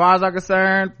disagree. As far as I'm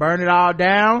concerned, burn it all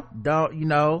down.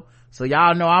 So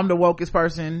y'all know I'm the wokest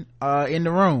person in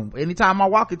the room. Anytime I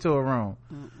walk into a room,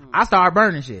 I start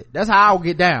burning shit. That's how I'll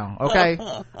get down, okay?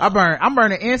 I'm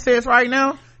burning incense right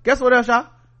now. Guess what else, y'all?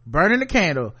 Burning the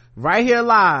candle right here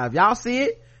live. Y'all see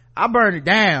it? I burn it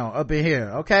down up in here,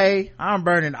 okay? I'm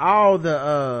burning all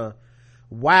the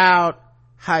wild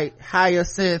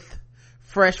hyacinth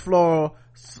fresh floral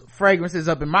fragrances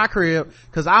up in my crib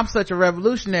because I'm such a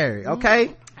revolutionary,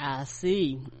 okay? I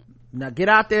see. Now get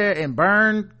out there and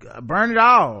burn it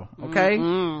all,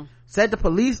 okay? Set the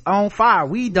police on fire.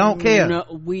 We don't care. No,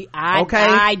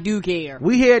 I do care.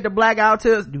 We here at the Blackout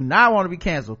Tips do not want to be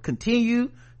canceled. Continue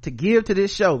to give to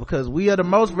this show because we are the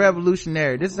most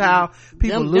revolutionary. This is how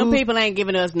people lose. Them people ain't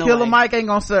giving us no Killer way. Mike ain't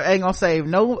gonna save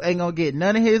ain't gonna get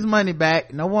none of his money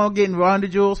back. No one getting Run the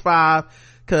Jewels 5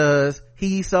 because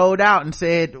he sold out and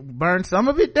said burn some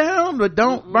of it down but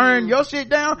don't burn your shit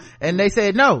down, and they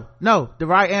said no, the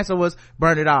right answer was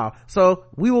burn it all. So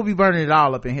we will be burning it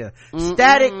all up in here.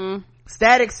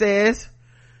 Static says,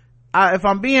 if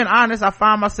I'm being honest, I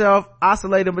find myself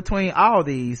oscillating between all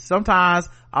these, sometimes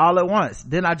all at once,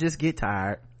 then I just get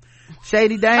tired.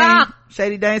 Shady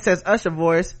Dane says Usher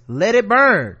voice, let it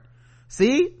burn.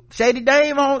 See, Shady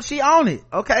Dane she on it,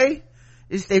 okay?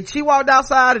 If she walked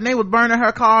outside and they was burning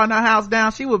her car and her house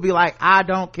down, she would be like, I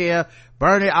don't care,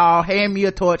 burn it all, hand me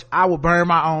a torch, I will burn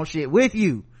my own shit with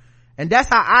you. And that's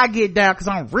how I get down because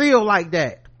I'm real like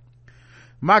that.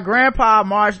 My grandpa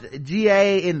marched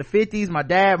GA in the 50s. My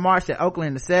dad marched at Oakland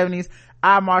in the 70s.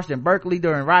 I marched in Berkeley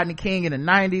during Rodney King in the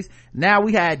 90s. Now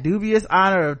we had dubious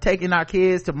honor of taking our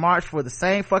kids to march for the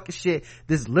same fucking shit.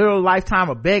 This literal lifetime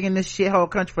of begging this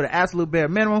shithole country for the absolute bare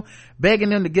minimum,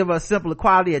 begging them to give us simple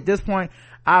equality. At this point,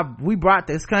 we brought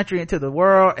this country into the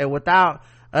world and with our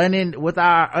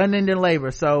unending labor,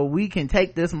 so we can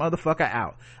take this motherfucker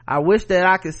out. I wish that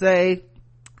I could say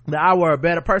that I were a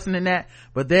better person than that,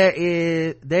 but there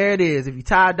it is. If you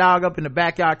tie a dog up in the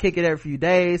backyard, kick it every few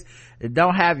days, and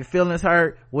don't have your feelings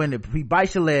hurt when he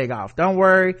bites your leg off. Don't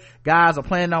worry, guys are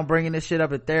planning on bringing this shit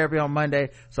up in therapy on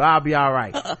Monday, so I'll be all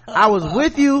right. I was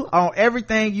with you on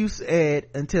everything you said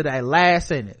until that last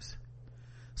sentence.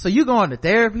 So you going to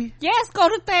therapy? Yes, go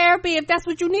to therapy if that's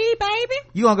what you need, baby.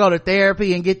 You gonna go to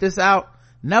therapy and get this out?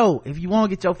 No, if you want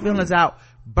to get your feelings out,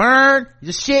 burn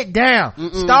your shit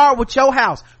down. Start with your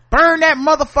house. Burn that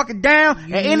motherfucker down,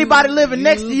 and anybody living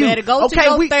next to you. Better go to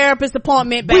your therapist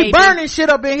appointment, baby. We burning shit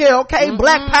up in here, okay?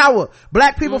 Black power.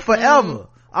 Black people forever.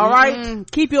 All right?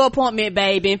 Keep your appointment,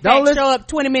 baby. In fact, show up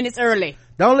 20 minutes early.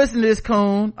 Don't listen to this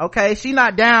coon, okay? She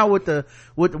not down with it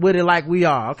like we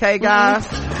are, okay, guys?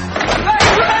 Black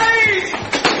rage!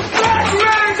 Black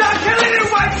rage! I'm killing you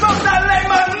white folks that lay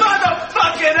my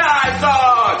motherfucking eyes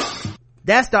on!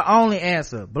 That's the only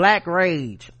answer. Black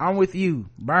rage. I'm with you.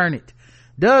 Burn it.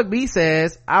 Doug B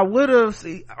says, I would have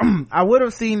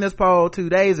seen this poll 2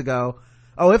 days ago.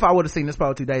 Oh, if I would have seen this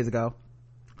poll 2 days ago,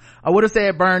 I would have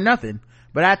said burn nothing.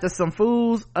 But after some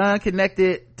fools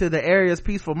unconnected to the area's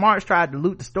peaceful march tried to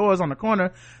loot the stores on the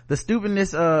corner, the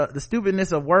stupidness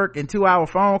of work and 2-hour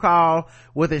phone call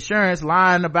with insurance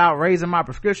lying about raising my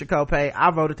prescription copay,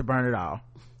 I voted to burn it all.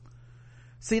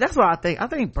 See, that's what I think. I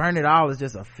think burn it all is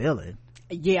just a feeling.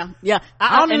 Yeah.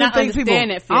 I don't even think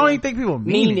people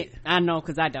mean it. I know,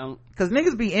 cause I don't. Cause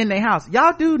niggas be in their house.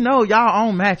 Y'all do know y'all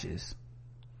own matches.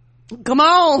 Come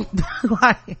on.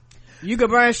 Like, you can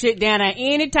burn shit down at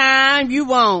any time you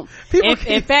want.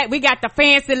 In fact, we got the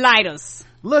fancy lighters.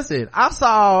 Listen, I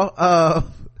saw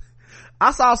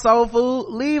Soul Food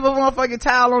leave a motherfucking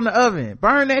towel on the oven.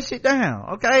 Burn that shit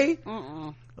down, okay?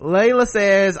 Layla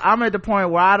says, I'm at the point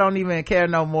where I don't even care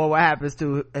no more what happens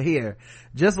to here.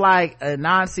 Just like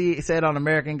Nancy said on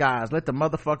American Gods, let the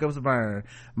motherfuckers burn.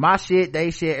 My shit, they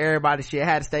shit, everybody shit.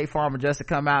 Had a State Farm just to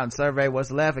come out and survey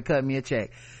what's left and cut me a check.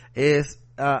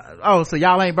 So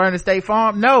y'all ain't burning State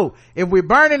Farm? No. If we're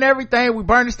burning everything, we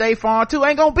burning State Farm too.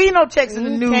 Ain't gonna be no checks in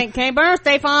the new. Can't burn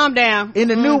State Farm down. In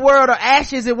the new world of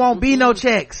ashes, it won't be no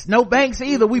checks. No banks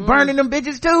either. We burning them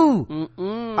bitches too.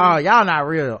 Oh, y'all not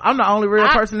real. I'm the only real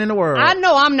person in the world. I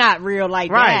know I'm not real like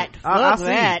that. I see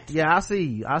that. Yeah,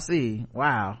 I see.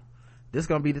 Wow. This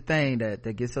gonna be the thing that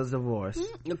gets us divorced.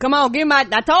 Come on,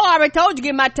 I already told you,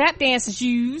 get my tap dancing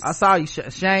shoes. I saw you,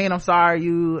 Shane. I'm sorry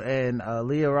you and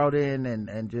Leah wrote in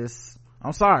and just,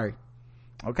 I'm sorry.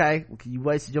 Okay, you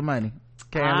wasted your money.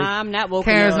 I'm not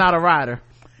woken Karen's up. not a rider.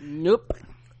 Nope.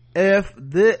 If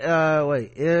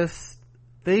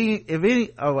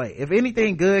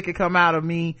anything good could come out of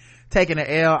me taking an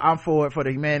L, I'm for it, for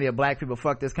the humanity of black people.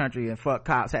 Fuck this country and fuck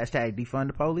cops. # defund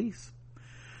the police.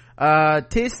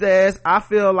 Tish says, I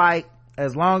feel like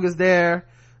as long as they're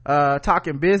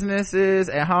talking businesses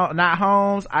and not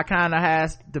homes, I kind of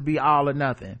has to be all or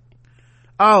nothing.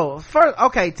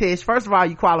 Okay, Tish, first of all,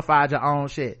 you qualified your own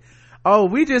shit.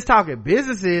 We just talking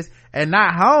businesses and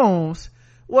not homes.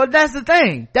 Well, that's the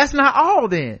thing. That's not all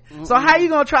then. So how you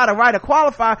gonna try to write a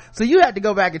qualifier? So you had to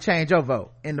go back and change your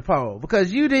vote in the poll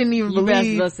because you didn't even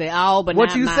believe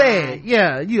what you said.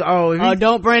 Yeah,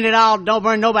 don't burn it all. Don't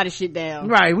burn nobody's shit down.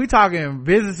 Right. We talking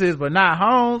businesses but not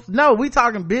homes. No, we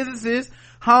talking businesses,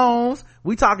 homes.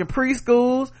 We talking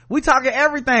preschools. We talking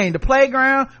everything. The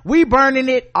playground. We burning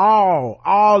it all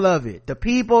of it. The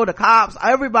people, the cops,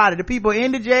 everybody, the people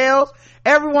in the jails,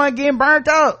 everyone getting burnt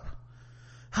up.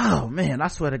 Oh man, I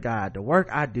swear to God, the work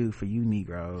I do for you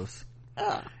Negroes.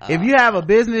 If you have a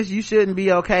business, you shouldn't be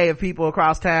okay if people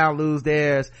across town lose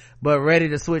theirs, but ready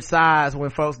to switch sides when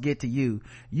folks get to you.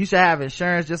 You should have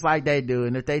insurance just like they do.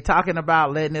 And if they talking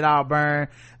about letting it all burn,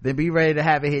 then be ready to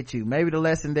have it hit you. Maybe the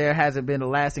lesson there hasn't been a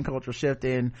lasting cultural shift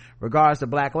in regards to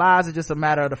black lives. It's just a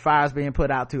matter of the fires being put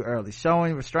out too early.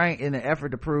 Showing restraint in an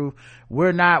effort to prove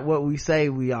we're not what we say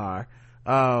we are.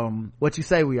 What you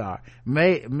say we are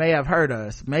may have hurt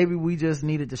us. Maybe we just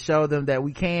needed to show them that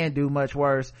we can do much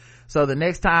worse, so the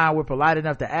next time we're polite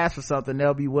enough to ask for something,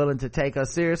 they'll be willing to take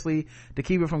us seriously to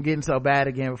keep it from getting so bad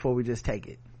again before we just take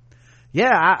it. Yeah,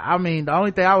 I mean, the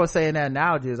only thing I would say in that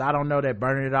analogy is I don't know that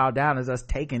burning it all down is us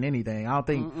taking anything. I don't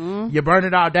think you burn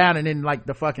it all down and then like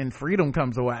the fucking freedom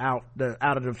comes out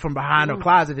from behind the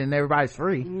closet and everybody's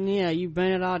free. Yeah, you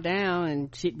burn it all down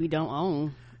and shit we don't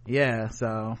own. Yeah,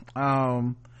 so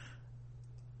all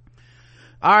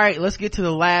right, let's get to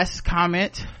the last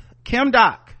comment. Kim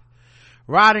Doc,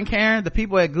 Rod and Karen, the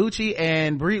people at Gucci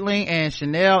and Breitling and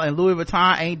Chanel and Louis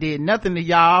Vuitton ain't did nothing to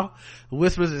y'all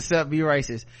whispers except be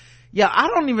racist. Yeah, I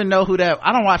don't even know who that,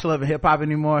 I don't watch Love and Hip Hop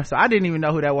anymore, so I didn't even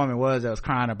know who that woman was that was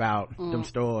crying about them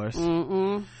stores.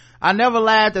 I never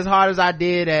laughed as hard as I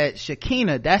did at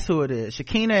Shakina. That's who it is.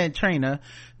 Shakina and Trina.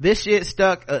 This shit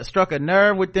struck a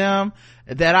nerve with them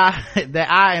that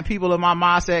I and people in my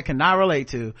mindset cannot relate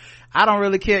to. I don't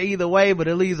really care either way, but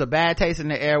it leaves a bad taste in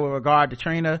the air with regard to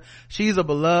Trina. She's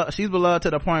beloved to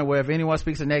the point where if anyone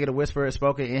speaks a negative whisper is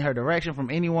spoken in her direction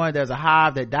from anyone, there's a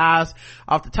hive that dives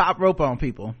off the top rope on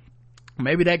people.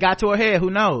 Maybe that got to her head, who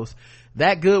knows?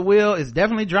 That goodwill is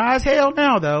definitely dry as hell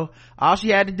now, though. All she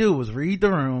had to do was read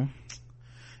the room.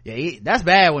 Yeah, that's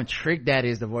bad when Trick Daddy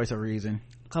is the voice of reason.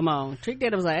 Come on. Trick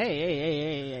Daddy was like,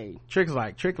 hey. Trick's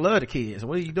like, Trick love the kids.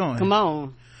 What are you doing? Come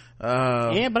on.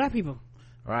 And black people.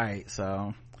 Right,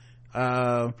 so,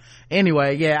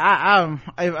 anyway, yeah,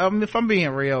 if I'm being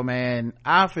real, man,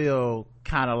 I feel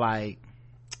kind of like,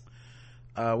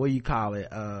 what do you call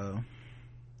it?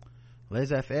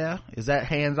 Laissez-faire? Is that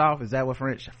hands off? Is that what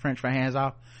French for hands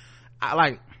off?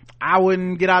 I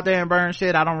wouldn't get out there and burn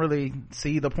shit. I don't really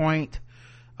see the point,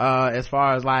 as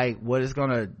far as like what it's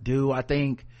gonna do. I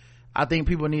think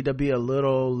people need to be a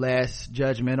little less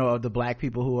judgmental of the black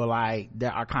people who are like,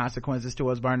 there are consequences to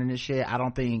us burning this shit. I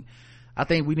think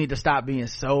we need to stop being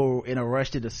so in a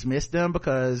rush to dismiss them,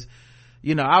 because,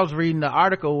 you know, I was reading the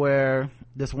article where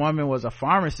this woman was a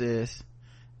pharmacist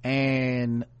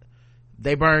and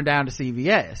they burned down the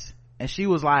CVS, and she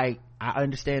was like, I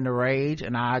understand the rage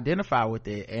and I identify with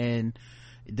it, and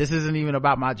this isn't even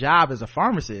about my job as a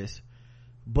pharmacist,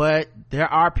 but there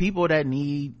are people that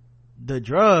need the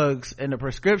drugs and the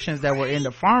prescriptions that were in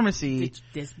the pharmacy,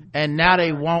 and now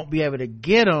they won't be able to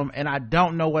get them. And I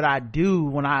don't know what I do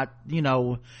when I, you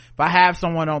know, if I have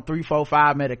someone on 3, 4,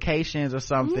 5 medications or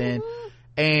something,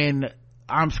 and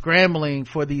I'm scrambling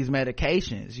for these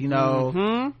medications, you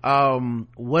know,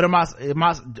 what am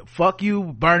I fuck you,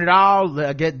 burn it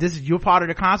all, get this, you're part of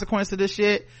the consequence of this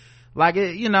shit. Like,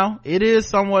 it, you know, it is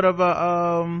somewhat of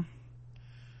a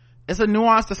it's a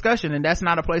nuanced discussion, and that's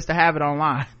not a place to have it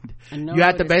online. You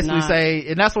have to basically say,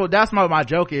 and that's what my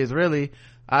joke is, really.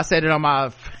 I said it on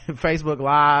my Facebook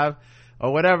Live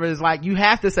or whatever. It's like, you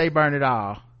have to say burn it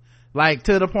all, like,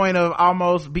 to the point of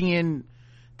almost being,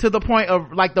 to the point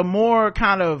of like, the more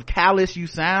kind of callous you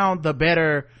sound, the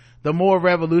better, the more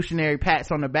revolutionary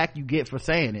pats on the back you get for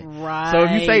saying it. Right. So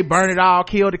if you say burn it all,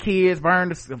 kill the kids, burn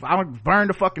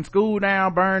the fucking school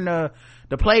down, burn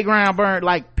the playground, burn,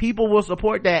 like, people will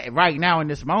support that right now in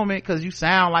this moment, because you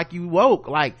sound like you woke.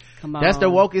 Like, that's the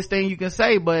wokest thing you can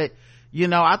say. But, you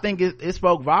know, I think it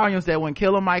spoke volumes that when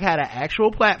Killer Mike had an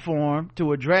actual platform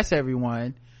to address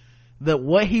everyone, that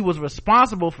what he was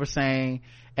responsible for saying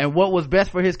and what was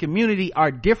best for his community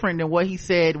are different than what he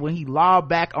said when he logged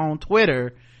back on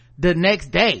Twitter the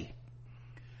next day.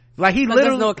 Like, he literally,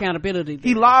 there's no accountability there.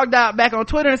 He logged out back on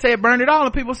Twitter and said burn it all,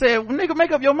 and people said, well, nigga,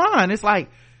 make up your mind. It's like,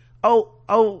 oh,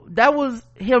 that was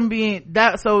him being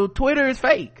that. So Twitter is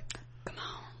fake. Come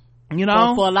on, you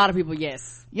know, for a lot of people,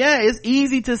 yes. Yeah, it's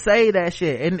easy to say that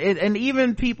shit, and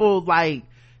even people like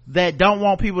that don't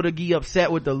want people to get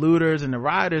upset with the looters and the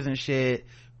rioters and shit.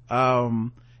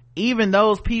 Even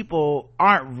those people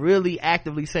aren't really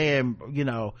actively saying, you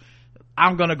know,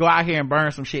 I'm gonna go out here and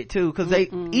burn some shit too, because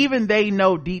they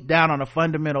know deep down on a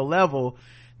fundamental level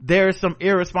there's some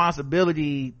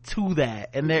irresponsibility to that,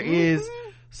 and there is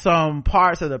some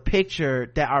parts of the picture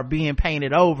that are being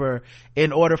painted over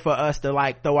in order for us to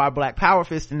like throw our black power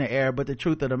fist in the air. But the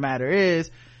truth of the matter is,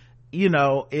 you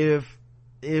know, if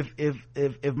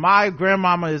my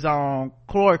grandmama is on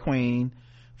chloroquine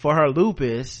for her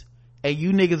lupus and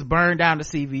you niggas burn down the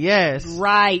CVS,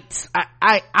 right,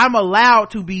 I'm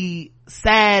allowed to be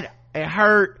sad and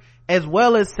hurt, as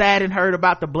well as sad and hurt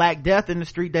about the black death in the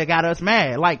street that got us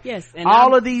mad. Like, yes,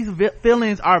 all of these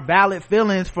feelings are valid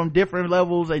feelings from different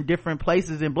levels and different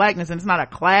places in blackness, and it's not a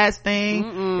class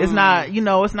thing. It's not, you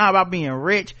know, it's not about being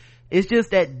rich. It's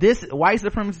just that this white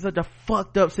supremacy is such a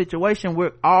fucked up situation.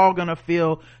 We're all gonna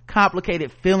feel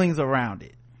complicated feelings around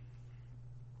it.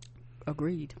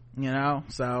 Agreed. You know,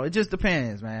 so it just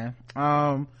depends, man.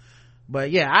 But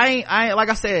yeah, I ain't like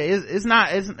I said,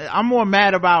 I'm more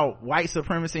mad about white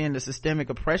supremacy and the systemic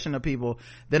oppression of people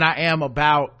than I am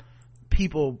about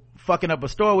people fucking up a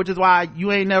store, which is why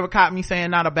you ain't never caught me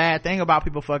saying not a bad thing about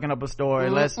people fucking up a store,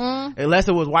 unless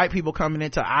it was white people coming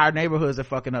into our neighborhoods and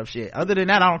fucking up shit. Other than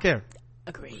that, I don't care.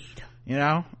 Agreed. You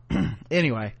know?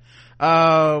 Anyway,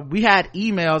 we had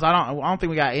emails. I don't think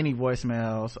we got any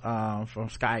voicemails from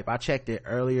Skype. I checked it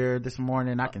earlier this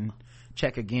morning. I can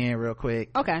check again real quick,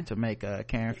 okay, to make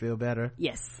Karen feel better.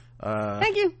 Yes.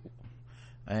 Thank you.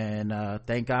 And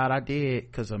thank God I did,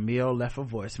 because Emil left a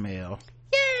voicemail.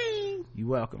 Yay! You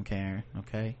welcome, Karen.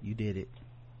 Okay, you did it.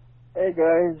 Hey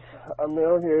guys,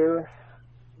 Emil here.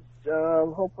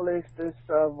 Hopefully this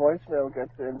voicemail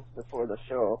gets in before the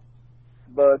show.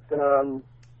 But I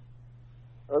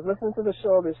was listening to the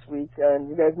show this week, and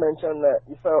you guys mentioned that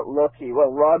you felt lucky.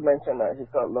 Well, Rod mentioned that he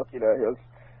felt lucky that he was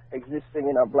existing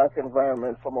in a black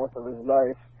environment for most of his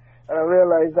life. And I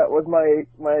realized that was my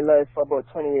life for about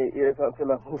 28 years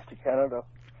until I moved to Canada.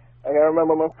 And I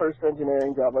remember my first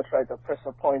engineering job, I tried to press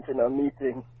a point in a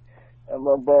meeting, and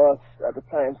my boss at the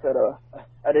time said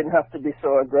I didn't have to be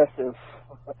so aggressive.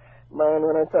 Man,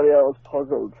 when I tell you I was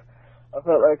puzzled. I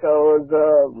felt like I was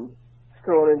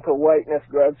thrown into whiteness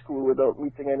grad school without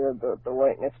meeting any of the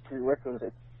whiteness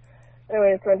prerequisites.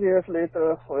 Anyway, 20 years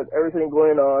later, with everything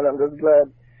going on, I'm just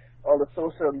glad all the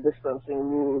social distancing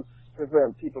rules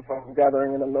prevent people from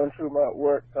gathering in a lunchroom at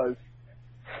work, because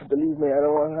believe me, I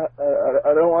don't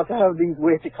want to have these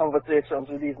weighty conversations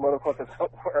with these motherfuckers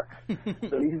at work.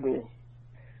 Believe me.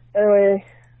 Anyway,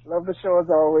 love the show as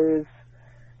always.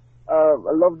 I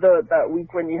love that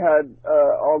week when you had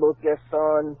all those guests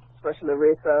on, especially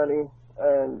Ray Sani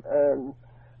and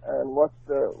what's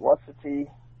the tea,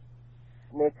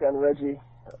 Nick and Reggie.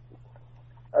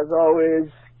 As always,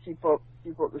 keep up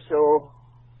the show.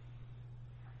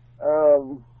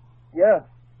 Yeah.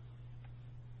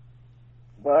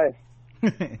 Bye.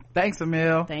 Thanks,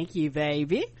 Emil. Thank you,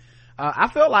 baby. I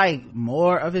feel like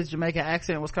more of his Jamaican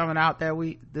accent was coming out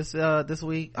this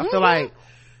week. I feel like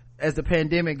as the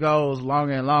pandemic goes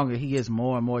longer and longer, he is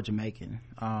more and more Jamaican,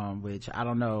 which I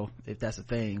don't know if that's a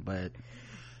thing, but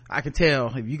I can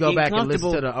tell if you go back and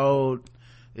listen to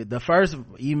the first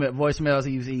voicemails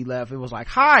he left, it was like,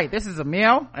 "Hi, this is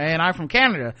Emil and I'm from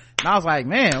Canada," and I was like,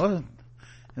 man,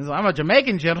 I'm a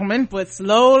Jamaican gentleman. But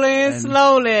slowly,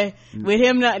 with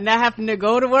him not having to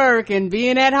go to work and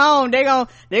being at home, they gonna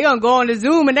go on the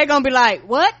Zoom and they gonna be like,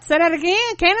 "What? Say that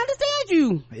again? Can't understand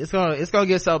you." It's gonna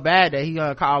get so bad that he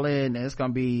gonna call in, and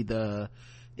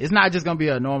it's not just gonna be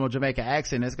a normal Jamaican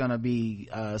accent. It's gonna be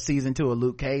season 2 of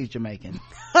Luke Cage Jamaican.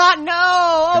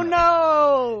 Oh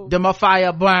no! The my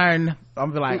fire burn.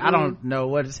 I'm be like, I don't know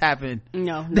what has happened.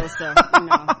 No stuff.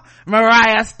 No.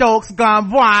 Mariah Stokes gone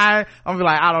blind. I'm be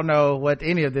like, I don't know what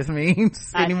any of this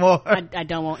means anymore. I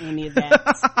don't want any of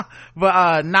that.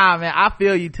 But nah, man, I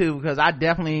feel you too, because I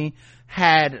definitely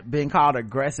had been called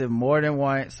aggressive more than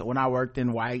once when I worked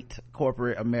in white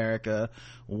corporate America.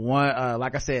 One,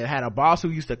 like I said, had a boss who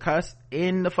used to cuss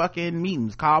in the fucking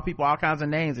meetings, call people all kinds of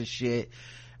names and shit.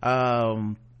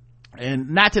 And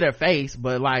not to their face,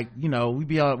 but like, you know, we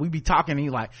be talking and he's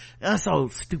like, "That's so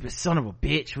stupid son of a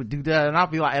bitch would do that," and I'll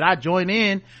be like, and I join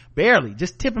in barely,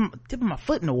 just tipping my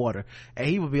foot in the water, and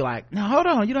he would be like, "No, hold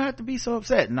on, you don't have to be so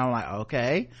upset," and I'm like,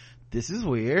 okay, this is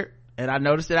weird. And I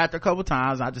noticed it after a couple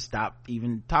times. I just stopped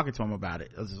even talking to him about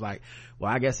it. I was just like, well,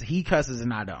 I guess he cusses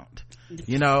and I don't,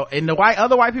 you know, and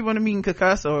other white people in the meeting could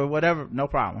cuss or whatever, no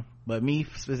problem, but me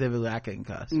specifically, I couldn't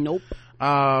cuss. Nope.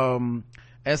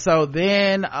 And so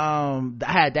then that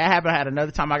happened. I had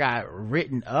another time I got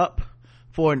written up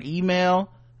for an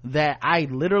email that I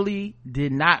literally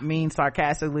did not mean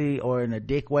sarcastically or in a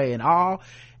dick way at all,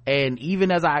 and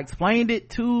even as I explained it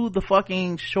to the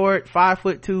fucking short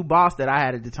 5'2" boss that I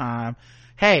had at the time,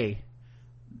 hey,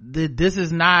 this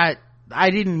is not,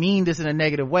 I didn't mean this in a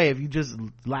negative way. If you just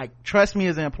like trust me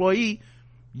as an employee,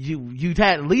 you'd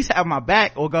at least have my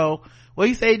back, or go, well,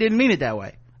 you say he didn't mean it that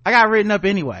way. I got written up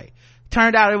anyway.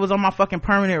 Turned out it was on my fucking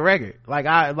permanent record.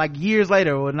 Like years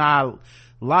later, when I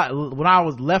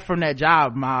was left from that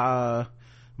job, my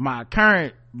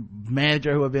current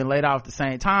manager, who had been laid off at the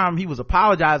same time, he was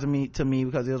apologizing to me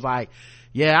because he was like,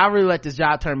 yeah, I really let this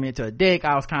job turn me into a dick.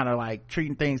 I was kind of like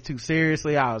treating things too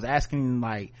seriously. I was asking,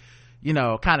 like, you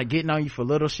know, kind of getting on you for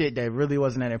little shit that really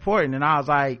wasn't that important. And I was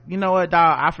like, you know what,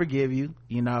 dog, I forgive you.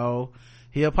 You know,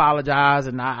 he apologized,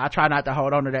 and I try not to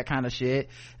hold on to that kind of shit.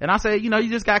 And I said, you know, you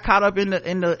just got caught up in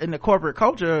the corporate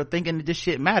culture thinking that this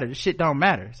shit matters. This shit don't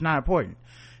matter. It's not important.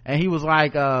 And he was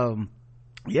like,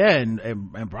 yeah,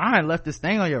 and Brian left this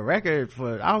thing on your record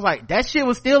I was like, that shit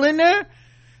was still in there?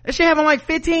 That shit happened like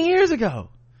 15 years ago.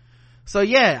 So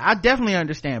yeah, I definitely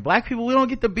understand. Black people, we don't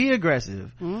get to be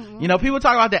aggressive. You know, people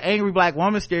talk about the angry black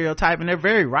woman stereotype, and they're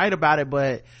very right about it,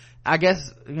 but I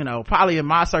guess, you know, probably in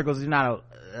my circles,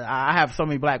 I have so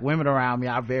many black women around me,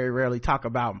 I very rarely talk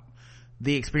about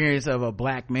the experience of a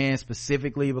black man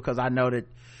specifically, because I know that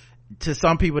to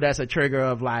some people that's a trigger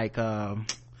of like,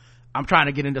 I'm trying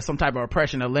to get into some type of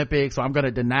oppression Olympics, so I'm going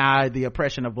to deny the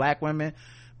oppression of black women.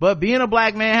 But being a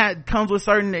black man comes with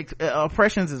certain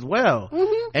oppressions as well.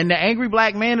 And the angry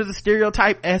black man is a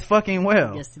stereotype as fucking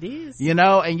well. Yes, it is. You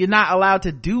know, and you're not allowed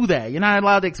to do that. You're not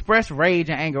allowed to express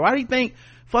rage and anger. Why do you think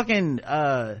fucking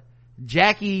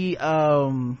Jackie,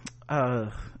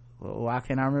 why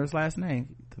can't I remember his last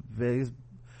name? The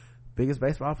biggest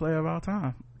baseball player of all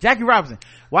time, Jackie Robinson.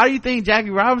 Why do you think Jackie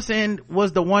Robinson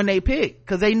was the one they picked?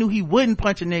 Because they knew he wouldn't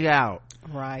punch a nigga out,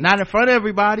 right? Not in front of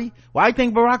everybody. Why do you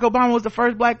think Barack Obama was the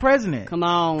first black president? Come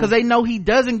on. Because they know he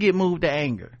doesn't get moved to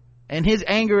anger, and his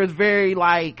anger is very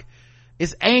like,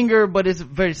 it's anger, but it's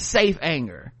very safe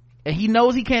anger, and he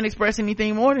knows he can't express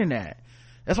anything more than that.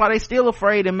 That's why they still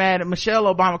afraid and mad at Michelle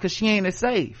Obama, because she ain't as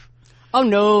safe. Oh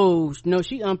no,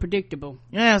 she unpredictable.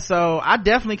 Yeah, so I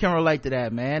definitely can relate to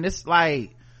that, man. It's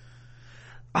like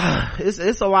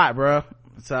it's a lot, bro.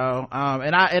 So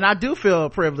and I do feel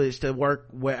privileged to work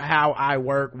with how I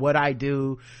work, what I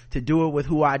do, to do it with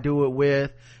who I do it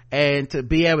with, and to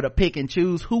be able to pick and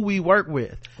choose who we work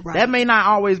with. Right. That may not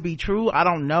always be true. I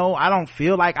don't know. I don't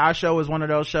feel like our show is one of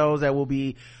those shows that will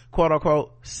be quote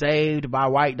unquote saved by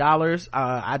white dollars.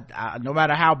 I no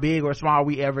matter how big or small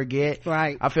we ever get,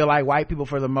 right, I feel like white people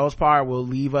for the most part will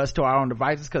leave us to our own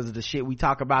devices because of the shit we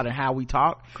talk about and how we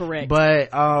talk. Correct. But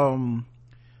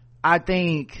I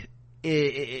think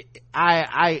it's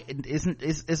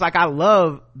like I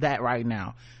love that right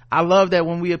now. I love that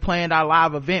when we had planned our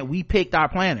live event, we picked our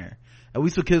planner and we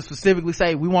could specifically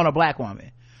say we want a black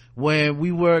woman. When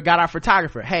we got our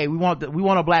photographer, hey, we want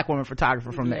a black woman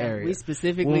photographer from the area. We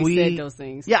specifically said those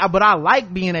things. Yeah, but I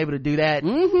like being able to do that.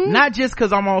 Mm-hmm. Not just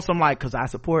cause I'm on some like, cause I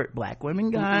support black women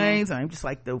guys. Mm-hmm. I'm just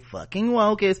like the fucking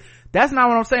wokest. That's not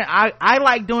what I'm saying. I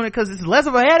like doing it cause it's less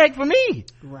of a headache for me.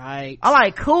 Right. I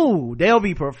like, cool. They'll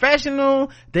be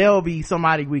professional. They'll be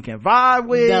somebody we can vibe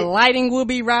with. The lighting will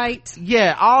be right.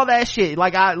 Yeah, all that shit.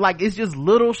 Like it's just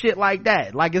little shit like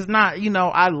that. Like it's not,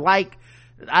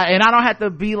 and I don't have to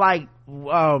be like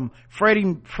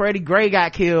Freddie Gray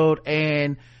got killed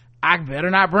and I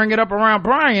better not bring it up around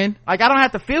Brian. Like I don't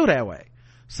have to feel that way.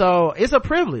 So it's a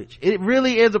privilege. It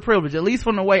really is a privilege, at least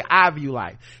from the way I view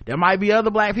life. There might be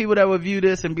other black people that would view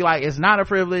this and be like, it's not a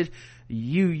privilege.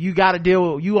 You gotta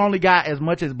deal with, you only got as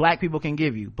much as black people can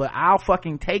give you, but I'll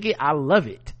fucking take it. I love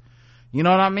it. You know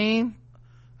what I mean?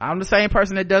 I'm the same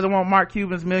person that doesn't want Mark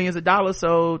Cuban's millions of dollars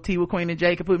so T. Queen and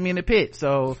Jay can put me in the pit.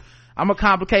 So I'm a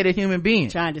complicated human being.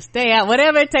 Trying to stay out,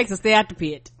 whatever it takes to stay out the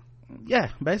pit. Yeah,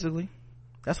 basically.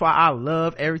 That's why I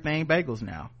love everything bagels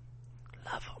now.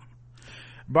 Love them.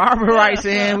 Barbara writes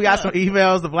in, we got some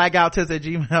emails,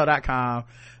 theblackguywtips@gmail.com.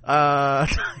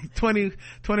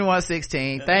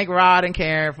 2116. Thank Rod and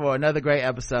Karen for another great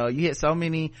episode. You hit so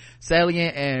many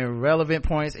salient and relevant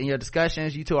points in your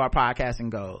discussions. You two are podcasting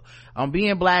gold. On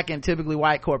being black in typically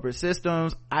white corporate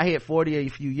systems, I hit 40 a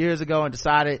few years ago and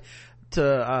decided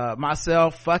to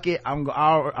myself, fuck it, I'm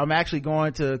actually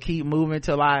going to keep moving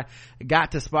till I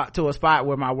got to a spot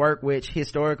where my work, which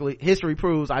history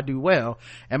proves I do well,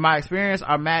 and my experience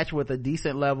are matched with a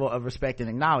decent level of respect and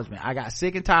acknowledgement. I got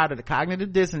sick and tired of the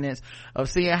cognitive dissonance of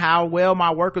seeing how well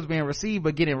my work was being received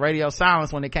but getting radio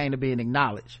silence when it came to being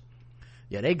acknowledged.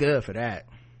 Yeah, they good for that.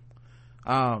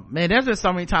 Man, there's been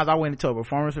so many times I went into a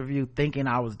performance review thinking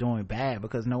I was doing bad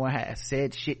because no one had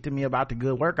said shit to me about the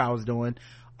good work I was doing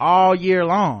all year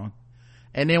long.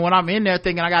 And then when I'm in there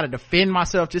thinking I gotta defend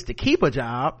myself just to keep a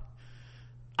job,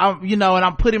 and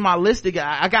I'm putting my list together.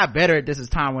 I got better at this as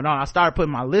time went on. I started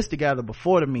putting my list together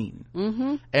before the meeting,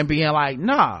 mm-hmm, and being like,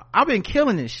 nah, I've been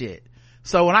killing this shit.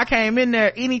 So when I came in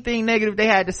there, anything negative they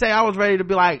had to say, I was ready to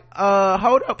be like,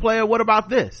 hold up, player, what about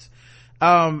this?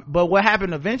 But what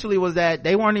happened eventually was that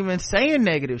they weren't even saying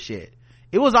negative shit.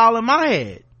 It was all in my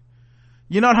head.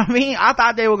 You know what I mean? I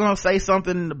thought they were gonna say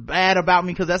something bad about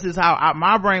me because that's just how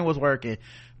my brain was working.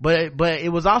 But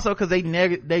it was also because they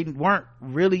weren't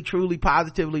really truly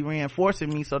positively reinforcing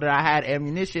me so that I had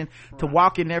ammunition to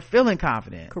walk in there feeling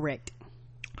confident. Correct.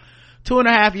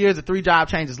 2.5 years of 3 job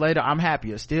changes later, I'm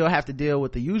happier. Still have to deal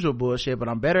with the usual bullshit, but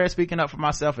I'm better at speaking up for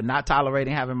myself and not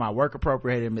tolerating having my work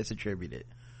appropriated and misattributed.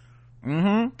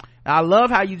 I love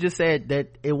how you just said that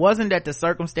it wasn't that the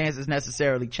circumstances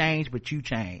necessarily changed, but you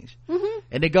changed. Mm-hmm.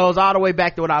 And it goes all the way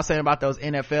back to what I was saying about those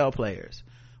NFL players.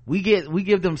 We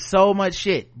give them so much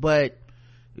shit, but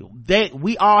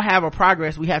we all have a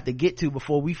progress we have to get to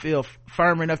before we feel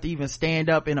firm enough to even stand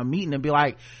up in a meeting and be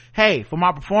like, hey, for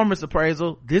my performance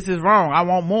appraisal, this is wrong, I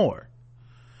want more.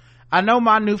 I know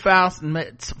my newfound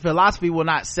philosophy will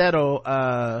not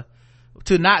settle,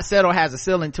 to not settle has a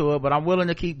ceiling to it, but I'm willing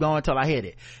to keep going till I hit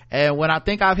it. And when I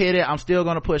think I've hit it, I'm still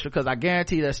going to push because I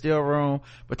guarantee there's still room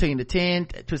between the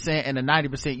 10% and the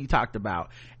 90% you talked about.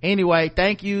 Anyway,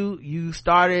 thank you. You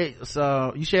started,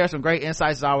 so you share some great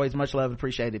insights as always. Much love.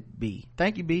 Appreciated, B.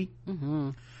 Thank you, B.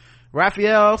 Mm-hmm.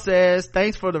 Raphael says,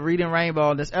 thanks for the reading rainbow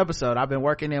in this episode. I've been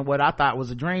working in what I thought was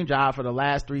a dream job for the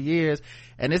last 3 years,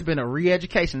 and it's been a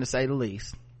re-education to say the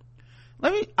least.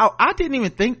 I didn't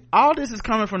even think all this is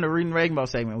coming from the Reading Rainbow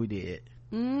segment we did.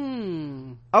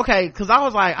 Okay, because I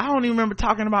was like, I don't even remember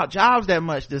talking about jobs that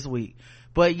much this week.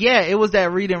 But yeah, it was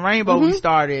that Reading Rainbow we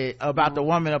started about the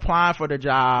woman applying for the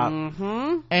job.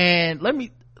 And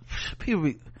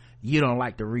you don't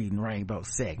like the Reading Rainbow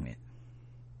segment.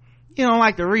 You don't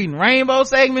like the Reading Rainbow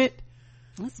segment?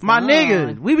 That's my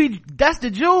nigga, that's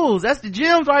the jewels, that's the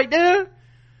gems right there.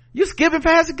 You skipping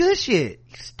past the good shit.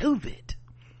 You stupid.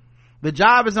 The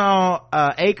job is on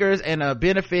acres, and a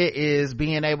benefit is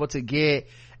being able to get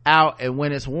out and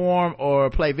when it's warm or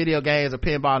play video games or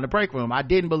pinball in the break room. I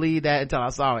didn't believe that until I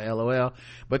saw it, LOL.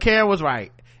 But Karen was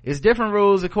right. It's different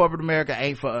rules in corporate America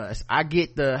ain't for us. I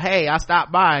get the, hey, I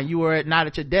stopped by and you were not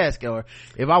at your desk. Or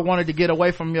if I wanted to get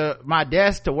away from my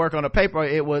desk to work on a paper,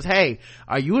 it was, hey,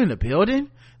 are you in the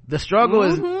building? The struggle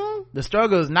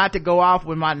is not to go off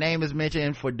when my name is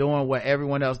mentioned for doing what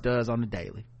everyone else does on the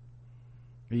daily.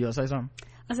 You gonna say something?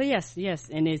 I say yes.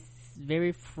 And it's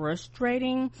very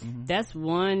frustrating. That's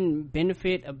one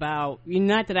benefit about,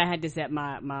 not that I had this at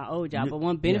my old job, but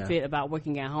one benefit about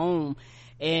working at home.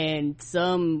 And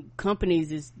some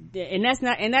companies it's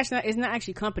not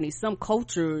actually companies, some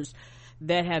cultures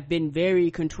that have been very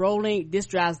controlling, this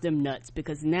drives them nuts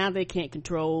because now they can't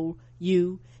control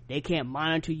you, they can't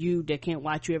monitor you, they can't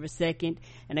watch you every second,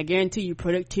 and I guarantee you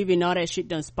productivity and all that shit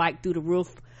done spiked through the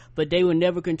roof, but they will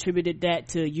never contributed that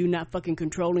to you not fucking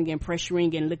controlling and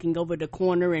pressuring and looking over the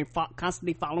corner and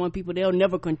constantly following people. They'll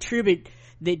never contribute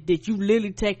that you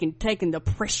literally taking the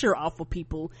pressure off of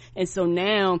people. And so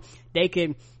now they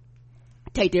can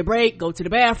take their break, go to the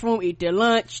bathroom, eat their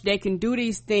lunch. They can do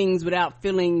these things without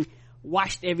feeling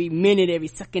watched every minute, every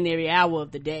second, every hour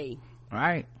of the day.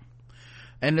 Right.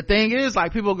 And the thing is,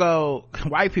 like, people go,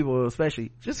 white people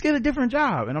especially, just get a different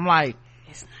job. And I'm like,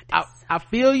 it's not I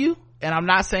feel you, and I'm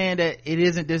not saying that it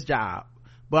isn't this job,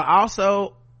 but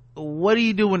also, what do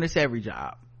you do when it's every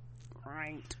job?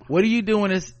 Right. What do you do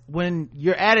when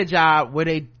you're at a job where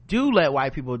they do let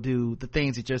white people do the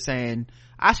things that you're saying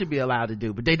I should be allowed to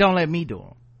do, but they don't let me do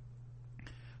them?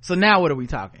 So now what are we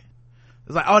talking?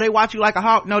 It's like, oh, they watch you like a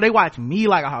hawk. No, they watch me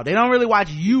like a hawk. They don't really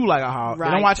watch you like a hawk. Right.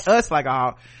 They don't watch us like a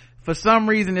hawk. For some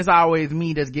reason, it's always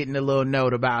me that's getting a little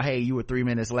note about, hey, you were 3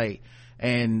 minutes late.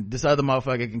 And this other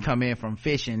motherfucker can come in from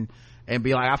fishing and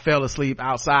be like, I fell asleep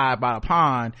outside by the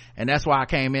pond, and that's why I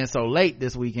came in so late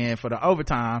this weekend for the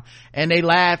overtime. And they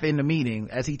laugh in the meeting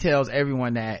as he tells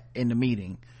everyone that in the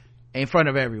meeting in front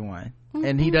of everyone.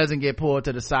 And he doesn't get pulled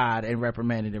to the side and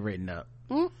reprimanded and written up.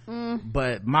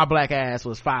 But my black ass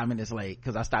was 5 minutes late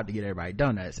because I stopped to get everybody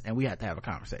donuts, and we had to have a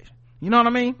conversation. You know what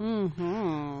I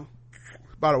mean?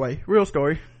 By the way, real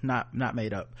story, not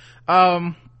made up.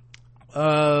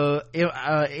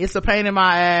 It's a pain in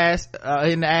my ass,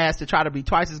 in the ass to try to be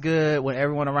twice as good when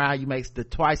everyone around you makes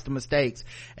twice the mistakes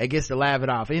and gets to laugh it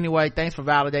off. Anyway, thanks for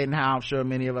validating how I'm sure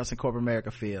many of us in corporate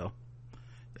America feel.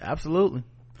 Absolutely.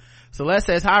 Celeste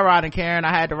says, hi Rod and Karen,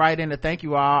 I had to write in to thank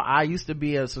you all. I used to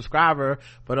be a subscriber,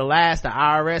 but alas, the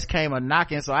IRS came a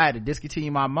knocking, so I had to discontinue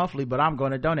my monthly, but I'm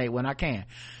going to donate when I can.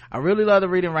 I really love the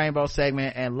Reading Rainbow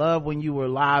segment and love when you were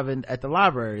live at the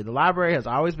library. The library has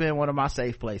always been one of my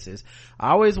safe places. I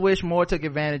always wish more took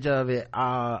advantage of it,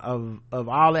 of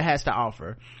all it has to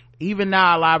offer. Even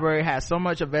now, our library has so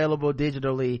much available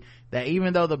digitally that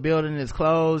even though the building is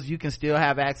closed, you can still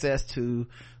have access to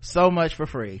so much for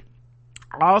free.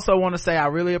 I also want to say I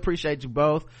really appreciate you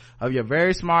both of your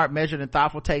very smart, measured, and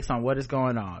thoughtful takes on what is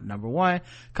going on. Number one,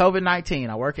 COVID-19.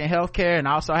 I work in healthcare and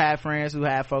also had friends who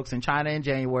had folks in China in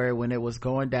January when it was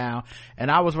going down,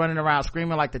 and I was running around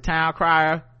screaming like the town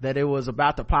crier that it was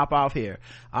about to pop off here.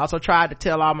 I also tried to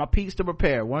tell all my peeps to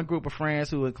prepare. One group of friends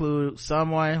who include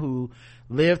someone who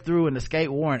lived through an escape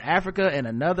war in Africa, and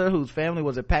another whose family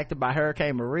was impacted by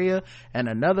Hurricane Maria, and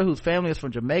another whose family is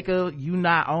from Jamaica. You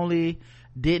not only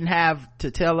didn't have to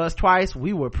tell us twice,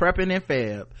 we were prepping in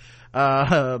Feb.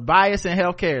 Bias in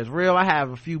healthcare is real. I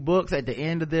have a few books at the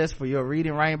end of this for your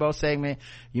Reading Rainbow segment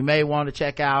you may want to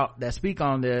check out that speak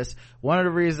on this. One of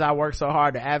the reasons I work so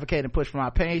hard to advocate and push for my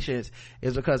patients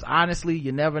is because honestly,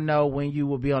 you never know when you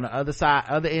will be on the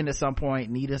other end at some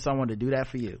point needing someone to do that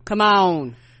for you. Come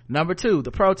on. Number two,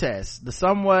 the protests. The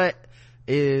somewhat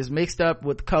is mixed up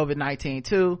with COVID-19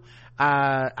 too.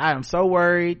 I am so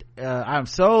worried. I'm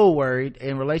so worried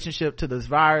in relationship to this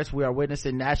virus. We are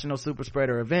witnessing national super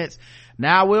spreader events.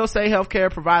 Now I will say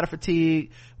healthcare provider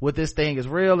fatigue with this thing is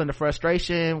real, and the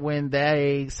frustration when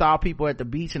they saw people at the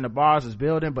beach and the bars is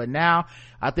building. But now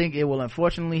I think it will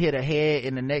unfortunately hit a head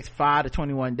in the next 5 to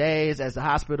 21 days as the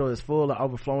hospital is full and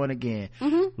overflowing again.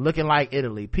 Looking like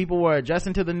Italy. People were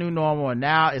adjusting to the new normal, and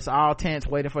now it's all tense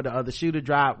waiting for the other shoe to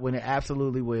drop when it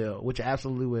absolutely will, which it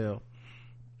absolutely will.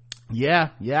 Yeah,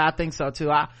 I think so too.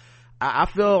 I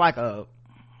feel like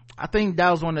I think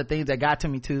that was one of the things that got to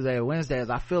me Tuesday or Wednesday is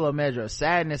I feel a measure of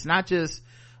sadness, not just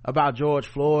about George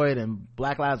Floyd and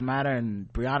Black Lives Matter and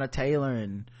Breonna Taylor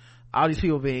and all these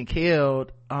people being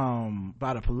killed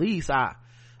by the police. I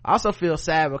also feel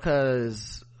sad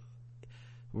because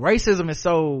racism is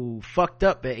so fucked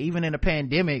up that even in a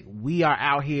pandemic we are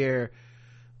out here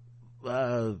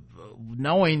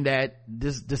knowing that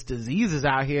this disease is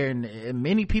out here, and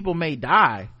many people may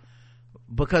die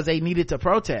because they needed to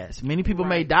protest. Many people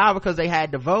may die because they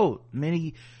had to vote.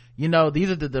 Many, these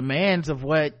are the demands of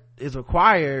what is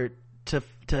required to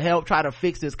help try to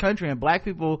fix this country, and black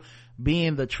people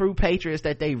being the true patriots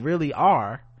that they really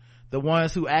are, the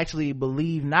ones who actually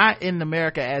believe not in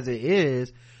America as it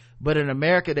is, but in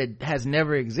America that has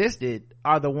never existed,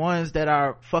 are the ones that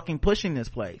are fucking pushing this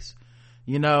place.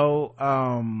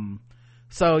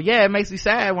 So yeah, it makes me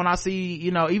sad when I see,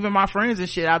 even my friends and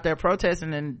shit out there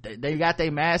protesting, and they got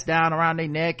their mask down around their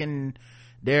neck, and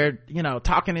they're,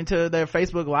 talking into their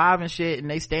Facebook Live and shit, and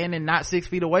they standing not 6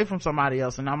 feet away from somebody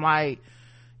else. And I'm like,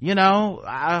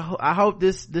 I hope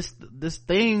this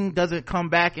thing doesn't come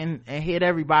back and hit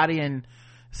everybody. And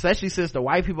especially since the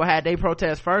white people had their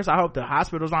protest first, I hope the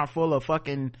hospitals aren't full of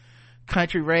fucking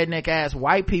country redneck ass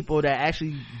white people that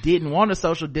actually didn't want to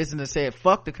social distance and said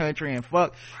fuck the country and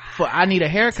fuck I need a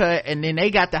haircut, and then they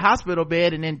got the hospital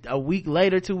bed, and then a week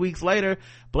later, 2 weeks later,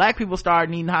 black people started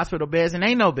needing hospital beds and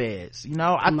ain't no beds.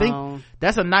 I think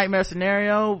that's a nightmare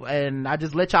scenario, and I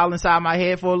just let y'all inside my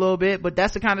head for a little bit, but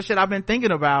that's the kind of shit I've been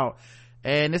thinking about,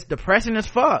 and it's depressing as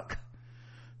fuck.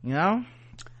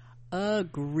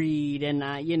 Agreed. And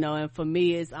and for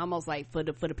me it's almost like for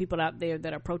the people out there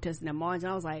that are protesting at margin,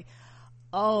 I was like,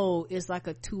 oh, it's like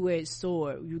a two-edged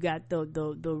sword. You got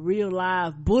the real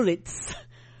live bullets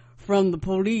from the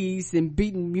police and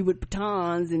beating you with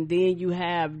batons, and then you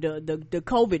have the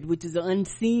COVID, which is an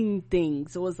unseen thing.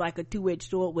 So it's like a two-edged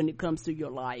sword when it comes to your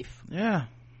life. Yeah.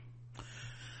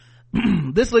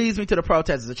 This leads me to the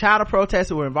protesters. A child of protesters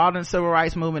who were involved in the civil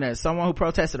rights movement, as someone who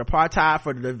protested apartheid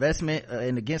for the divestment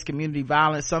and against community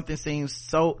violence, something seems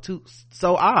so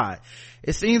odd.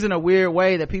 It seems in a weird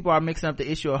way that people are mixing up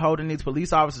the issue of holding these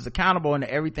police officers accountable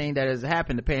into everything that has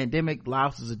happened. The pandemic,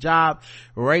 losses of job,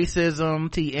 racism,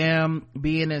 TM,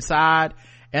 being inside.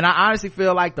 And I honestly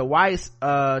feel like the whites,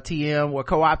 TM were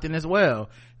co-opting as well.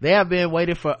 They have been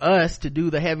waiting for us to do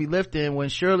the heavy lifting when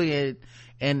surely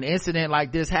an incident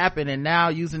like this happened, and now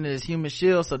using it as human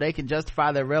shield so they can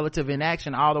justify their relative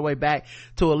inaction all the way back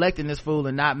to electing this fool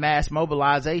and not mass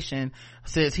mobilization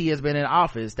since he has been in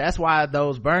office. That's why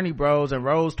those Bernie bros and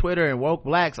Rose Twitter and woke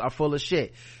blacks are full of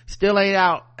shit. Still ain't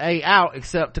out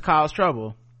except to cause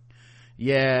trouble.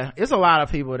 Yeah, it's a lot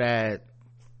of people that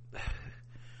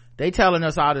they telling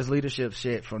us all this leadership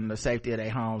shit from the safety of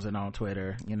their homes and on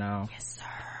Twitter. Yes, sir.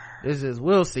 This is,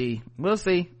 we'll see. We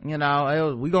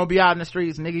gonna be out in the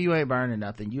streets, nigga. You ain't burning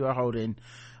nothing. You are holding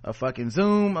a fucking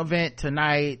Zoom event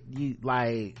tonight. You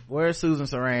like, where's Susan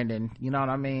Sarandon? You know what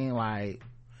I mean? Like,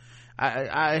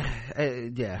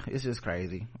 yeah, it's just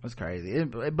crazy. It's crazy.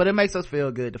 But it makes us feel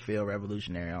good to feel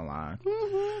revolutionary online.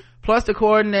 Plus the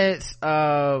coordinates,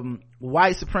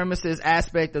 white supremacist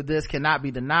aspect of this cannot be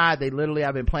denied. They literally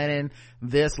have been planning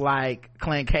this like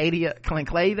Clan Qaeda,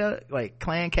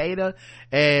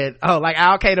 and like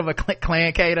Al Qaeda but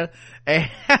Clan Qaeda,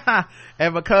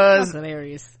 and because that's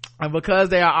hilarious. And because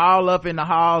they are all up in the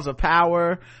halls of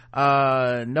power,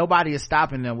 nobody is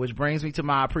stopping them, which brings me to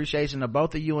my appreciation of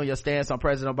both of you and your stance on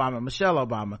President Obama and Michelle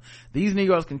Obama. These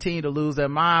Negroes continue to lose their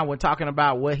mind when talking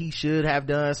about what he should have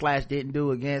done / didn't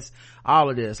do against all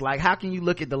of this. Like, how can you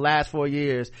look at the last 4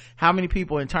 years? How many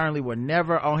people internally were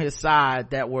never on his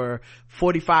side that were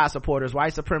 45 supporters,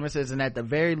 white supremacists, and at the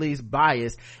very least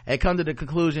biased, and come to the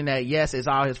conclusion that yes, it's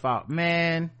all his fault?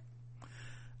 Man,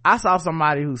 I saw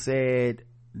somebody who said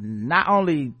not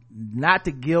only not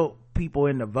to guilt people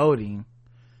into voting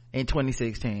in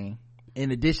 2016,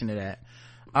 in addition to that,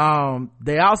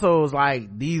 they also was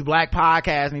like, these black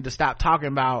podcasts need to stop talking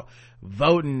about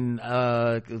voting,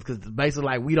 cause basically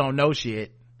like, we don't know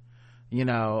shit,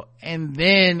 and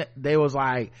then they was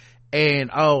like,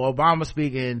 and Obama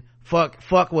speaking,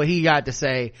 fuck what he got to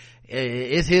say,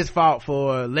 it's his fault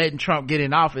for letting Trump get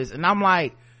in office. And I'm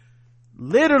like,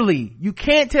 literally, you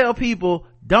can't tell people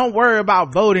don't worry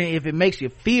about voting if it makes you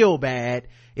feel bad.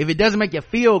 If it doesn't make you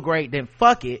feel great, then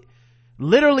fuck it.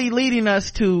 Literally leading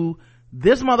us to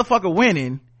this motherfucker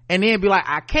winning, and then be like,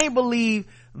 I can't believe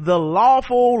the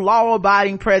lawful,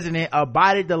 law-abiding president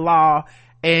abided the law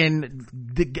and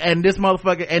this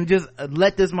motherfucker, and just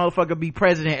let this motherfucker be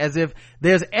president as if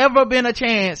there's ever been a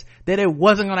chance that it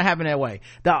wasn't going to happen that way.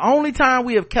 The only time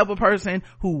we have kept a person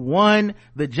who won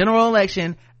the general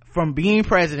election from being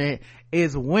president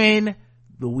is when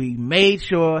we made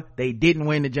sure they didn't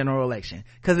win the general election,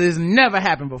 because it has never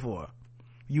happened before.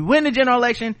 You win the general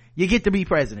election, you get to be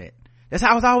president. That's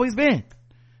how it's always been.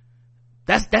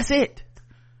 That's it.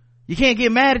 You can't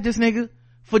get mad at this nigga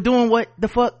for doing what the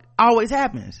fuck always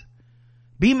happens.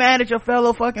 Be mad at your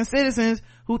fellow fucking citizens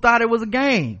who thought it was a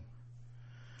game.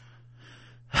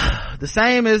 The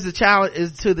same is the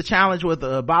challenge with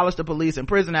the abolish the police and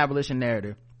prison abolition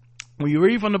narrative. When you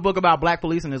read from the book about black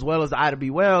policing as well as Ida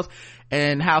B. Wells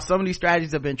and how some of these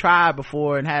strategies have been tried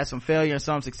before and had some failure and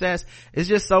some success, it's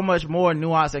just so much more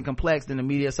nuanced and complex than the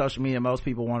media, social media, most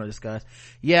people want to discuss.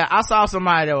 Yeah, I saw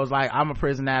somebody that was like, I'm a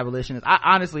prison abolitionist.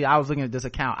 I was looking at this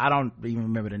account. I don't even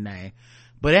remember the name.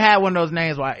 But it had one of those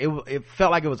names where it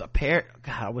felt like it was a God,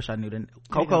 I wish I knew the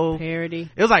Cocoa parody.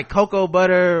 It was like Cocoa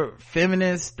Butter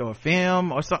Feminist or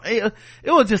Film or something.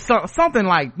 It was just something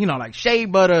like, like Shea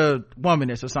Butter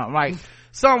Womanist or something, like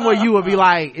something where you would be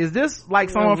like, is this like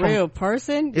someone from real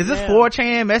person? Is this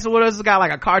 4chan messing with us? It's got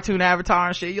like a cartoon avatar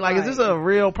and shit. You're like, right. Is this a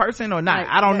real person or not? Like,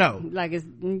 I don't know. Like, it's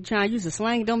trying to use the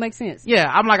slang. It don't make sense. Yeah,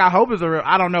 I'm like, I hope it's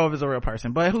I don't know if it's a real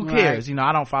person, but who cares? Right.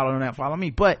 I don't follow them that follow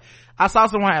me. But I saw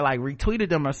someone had like retweeted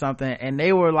them or something, and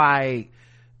they were like,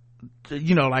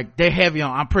 like they're heavy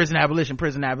on prison abolition,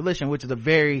 which is a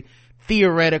very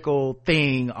theoretical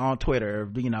thing on Twitter.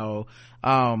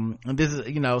 And this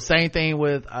is, same thing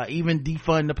with even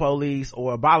defund the police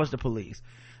or abolish the police.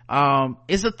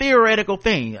 It's a theoretical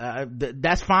thing.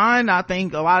 That's fine. I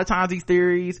think a lot of times these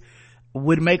theories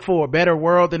would make for a better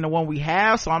world than the one we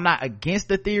have, so I'm not against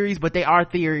the theories, but they are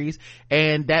theories,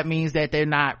 and that means that they're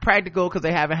not practical because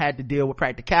they haven't had to deal with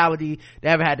practicality, they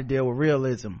haven't had to deal with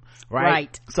realism,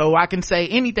 right? So I can say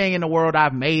anything in the world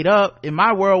I've made up. In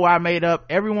my world where I made up,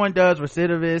 everyone does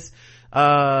recidivist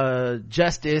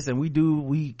justice, and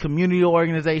we community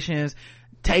organizations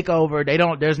take over.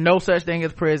 There's no such thing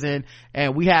as prison,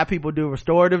 and we have people do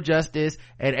restorative justice,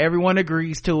 and everyone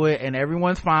agrees to it, and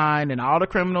everyone's fine, and all the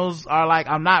criminals are like,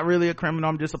 I'm not really a criminal,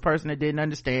 I'm just a person that didn't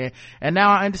understand, and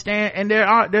now I understand. And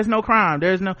there's no crime.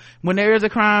 When there is a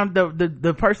crime,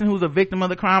 the person who's a victim of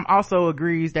the crime also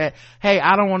agrees that, hey,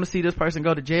 I don't want to see this person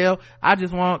go to jail, I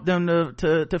just want them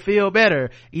to feel better,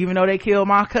 even though they killed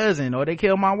my cousin, or they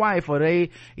killed my wife, or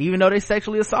even though they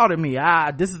sexually assaulted me.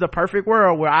 This is the perfect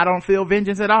world where I don't feel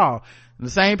vengeance at all. The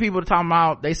same people talking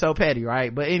about they so petty,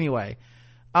 right? But anyway,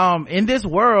 in this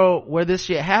world where this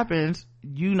shit happens,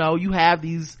 you have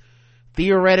these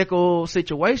theoretical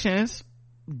situations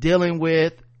dealing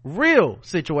with real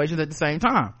situations at the same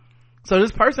time. So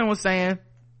this person was saying,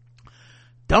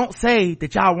 don't say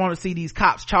that y'all want to see these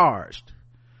cops charged,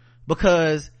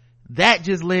 because that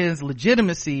just lends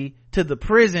legitimacy to the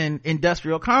prison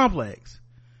industrial complex.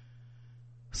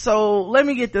 So let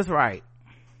me get this right.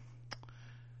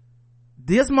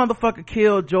 This motherfucker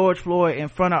killed George Floyd in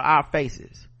front of our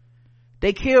faces.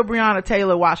 They killed Breonna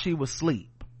Taylor while she was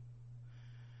asleep.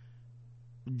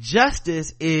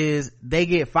 Justice is they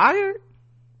get fired?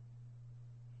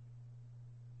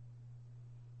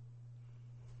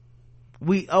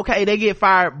 They get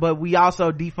fired, but we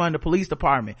also defund the police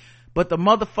department. But the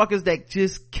motherfuckers that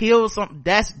just kill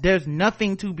there's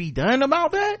nothing to be done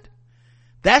about that?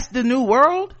 That's the new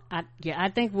world? I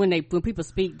think when people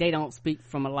speak, they don't speak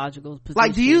from a logical position.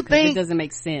 Like, do you think it doesn't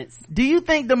make sense? Do you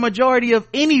think the majority of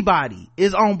anybody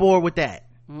is on board with that?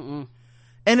 Mm-mm.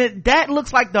 And that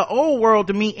looks like the old world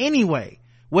to me anyway,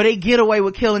 where they get away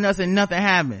with killing us and nothing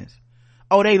happens.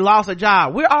 Oh, they lost a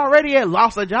job. We're already at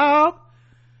lost a job.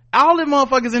 All them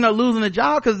motherfuckers end up losing a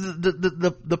job because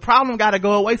the problem got to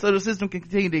go away so the system can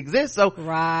continue to exist. So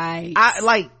right,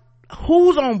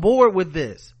 who's on board with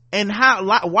this? And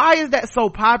why is that so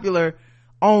popular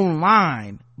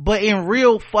online, but in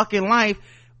real fucking life,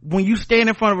 when you stand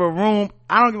in front of a room,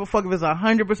 I don't give a fuck if it's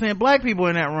 100% black people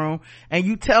in that room, and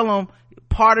you tell them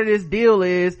part of this deal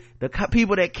is the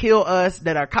people that kill us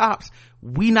that are cops,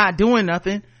 we not doing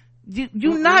nothing. You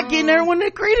not getting everyone to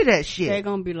agree to that shit. They're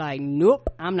gonna be like,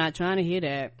 nope, I'm not trying to hear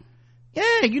that.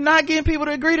 Yeah, you're not getting people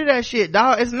to agree to that shit,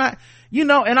 dog. It's not, You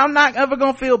know, and I'm not ever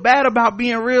gonna feel bad about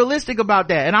being realistic about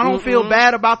that. And I don't feel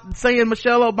bad about saying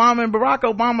Michelle Obama and Barack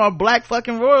Obama are black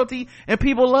fucking royalty and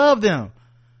people love them.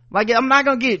 Like, I'm not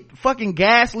gonna get fucking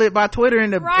gaslit by Twitter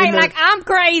like I'm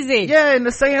crazy. Yeah,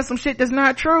 and saying some shit that's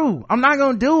not true. I'm not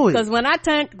gonna do it. Because when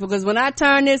I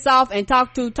turn this off and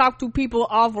talk to people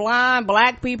offline,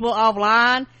 black people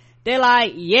offline, they're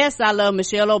like, yes, I love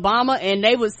Michelle Obama, and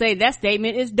they would say that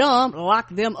statement is dumb, lock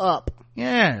them up.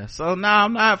 Yeah, so now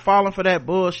I'm not falling for that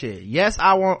bullshit. Yes,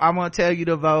 I'm gonna tell you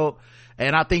to vote,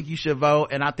 and I think you should vote,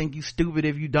 and I think you stupid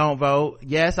if you don't vote.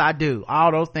 Yes, I do.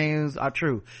 All those things are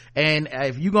true. And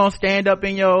if you gonna stand up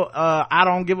in your I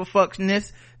don't give a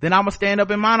fuckness, then I'm gonna stand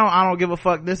up in mine I don't give a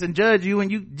fuckness and judge you,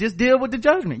 and you just deal with the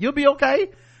judgment. You'll be okay.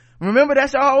 Remember,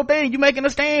 that's your whole thing. You making a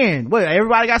stand. What,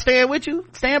 everybody got to stand with you?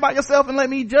 Stand by yourself and let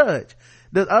me judge.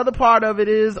 The other part of it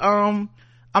is I'm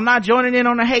not joining in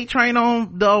on the hate train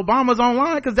on the Obamas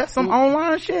online, because that's some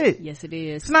online shit. Yes, it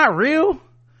is. It's not real.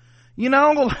 You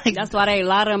know, like, that's why a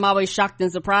lot of them always shocked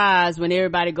and surprised when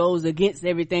everybody goes against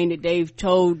everything that they've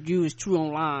told you is true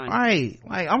online. Right.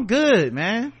 Like, I'm good,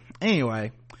 man.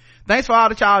 Anyway, thanks for all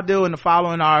that y'all do. And the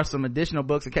following are some additional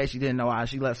books, in case you didn't know.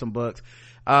 She left some books,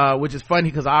 which is funny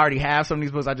because I already have some of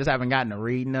these books. I just haven't gotten to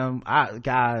reading them.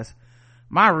 Guys,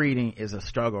 my reading is a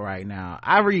struggle right now.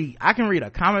 I can read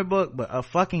a comic book, but a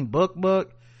fucking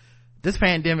book, this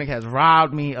pandemic has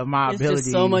robbed me of my ability. There's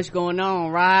just so much going on,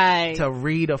 right? To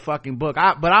read a fucking book.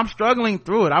 But I'm struggling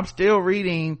through it. I'm still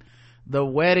reading The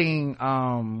Wedding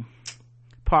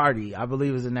Party, I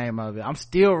believe is the name of it. I'm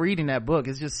still reading that book.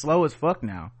 It's just slow as fuck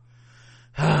now.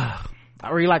 I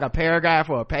read like a paragraph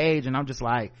or a page, and I'm just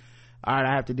like, all right,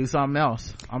 I have to do something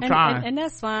else. I'm trying. And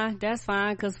that's fine. That's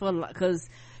fine, because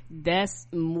that's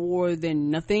more than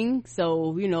nothing.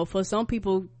 So, you know, for some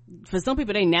people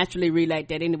they naturally read like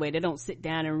that anyway. They don't sit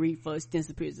down and read for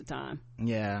extensive periods of time.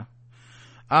 Yeah.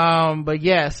 But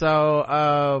yeah,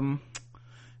 so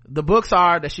the books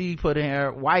are that she put in here: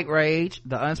 White Rage,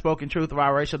 The Unspoken Truth of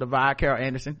Our Racial Divide, Carol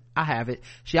Anderson. I have it.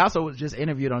 She also was just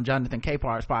interviewed on Jonathan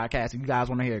Capart's podcast. If you guys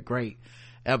want to hear a great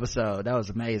episode, that was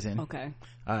amazing. Okay.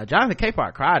 Jonathan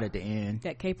Capart cried at the end.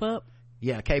 That Cape Up?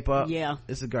 Yeah, Cape Up. Yeah.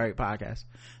 It's a great podcast.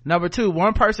 Number 2,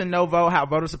 One Person, No Vote, How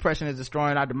Voter Suppression is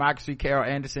Destroying Our Democracy, Carol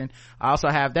Anderson. I also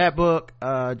have that book.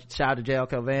 Shout out to J.L.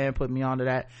 Calvin, put me onto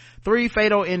that. 3,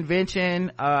 Fatal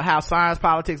Invention, How Science,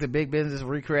 Politics, and Big Business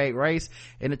Recreate Race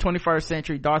in the 21st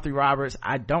Century, Dorothy Roberts.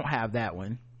 I don't have that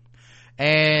one.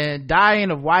 And Dying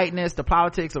of Whiteness, The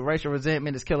Politics of Racial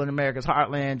Resentment is Killing America's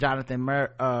Heartland, Jonathan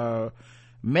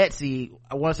Metzi.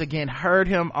 Once again, heard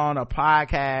him on a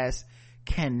podcast.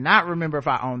 Cannot remember if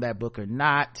I own that book or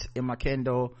not in my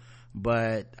Kindle,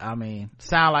 but I mean,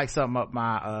 sound like something up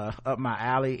my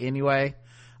alley anyway.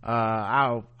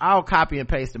 I'll copy and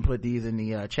paste and put these in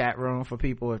the chat room for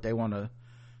people if they want to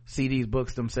see these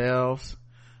books themselves.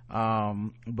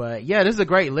 But yeah, this is a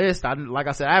great list. Like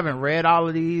I said, I haven't read all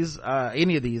of these,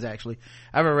 any of these actually.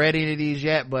 I haven't read any of these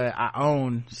yet, but I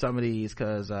own some of these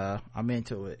because I'm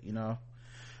into it, you know.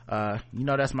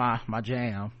 That's my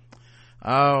jam.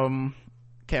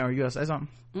 Karen, you gonna say something?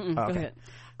 Go ahead.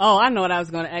 Oh, I know what I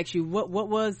was gonna ask you. What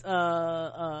was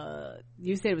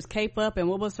you said it was Cape Up, and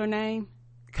what was her name?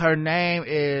 Her name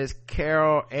is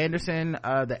Carol Anderson.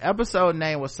 The episode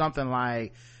name was something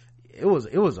like, it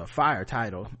was a fire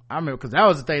title. I remember, because that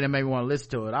was the thing that made me want to listen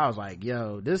to it. I was like,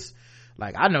 yo, this,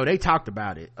 like, I know they talked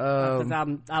about it. I was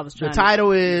trying. The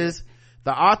title is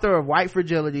The Author of White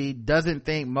Fragility Doesn't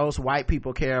Think Most White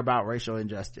People Care About Racial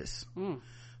Injustice.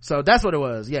 So that's what it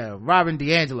was. Yeah, Robin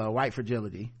DiAngelo, White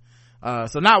Fragility.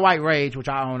 So not White Rage, which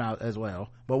I own out as well,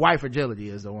 but White Fragility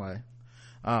is the one.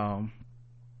 All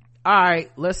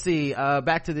right, let's see.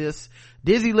 Back to this.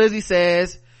 Dizzy Lizzie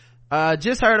says,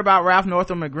 just heard about Ralph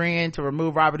Northam agreeing to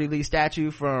remove Robert E. Lee's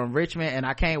statue from Richmond, and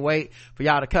I can't wait for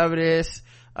y'all to cover this.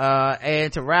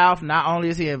 And to Ralph, not only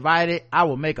is he invited, I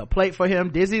will make a plate for him.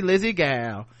 Dizzy Lizzie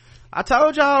gal. I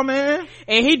told y'all, man.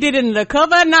 And he did it in the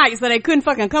cover of night, so they couldn't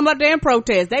fucking come up there and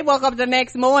protest. They woke up the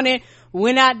next morning,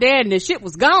 went out there, and the shit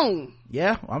was gone.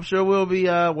 Yeah, I'm sure we'll be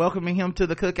welcoming him to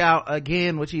the cookout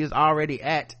again, which he is already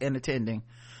at and attending.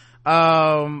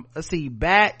 Let's see,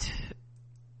 Bat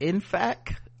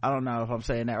Infac, I don't know if I'm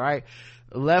saying that right,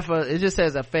 left it just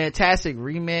says a fantastic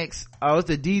remix. It's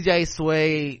the DJ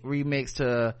Sway remix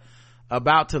to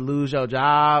About to Lose Your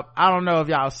Job. I don't know if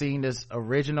y'all seen this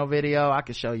original video. I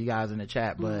can show you guys in the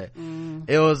chat, but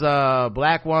it was a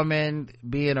black woman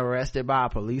being arrested by a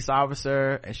police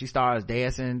officer, and she starts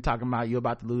dancing, talking about you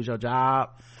about to lose your job.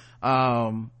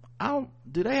 Do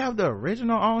they have the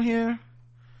original on here?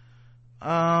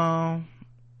 I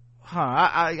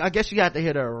guess you got to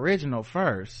hear the original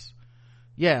first.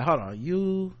 hold on.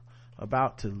 You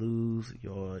about to lose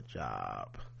your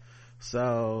job.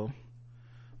 So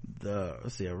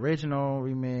let's see, original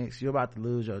remix, you about to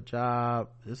lose your job.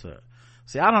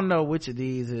 See, I don't know which of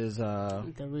these is the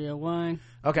real one.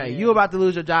 Okay, you about to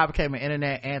lose your job became an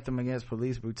internet anthem against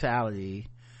police brutality.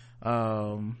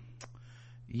 The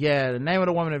name of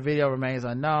the woman in the video remains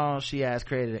unknown. She has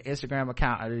created an Instagram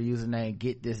account under the username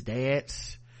Get This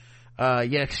Dance.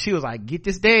 She was like, get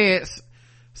this dance.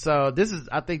 So this is,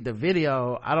 I think the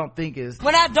video, I don't think is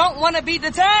when I don't want to be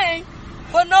detained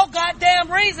for no goddamn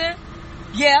reason.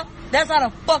 Yeah, that's how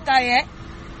the fuck I act.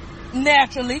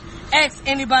 Naturally. Ask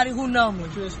anybody who know me.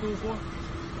 What you in school for?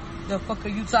 The fuck are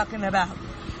you talking about?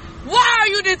 Why are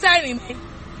you detaining me?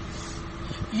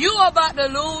 You about to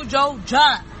lose your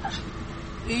job.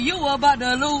 You about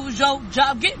to lose your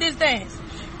job. Get this dance.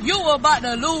 You about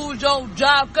to lose your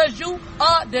job because you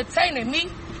are detaining me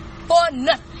for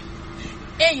nothing.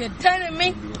 And you're detaining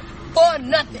me for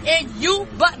nothing. And you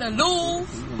about to lose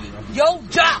your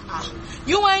job.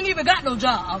 You ain't even got no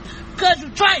job because you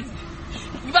training.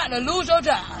 You about to lose your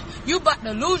job. You about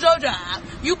to lose your job.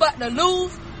 You about to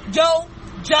lose your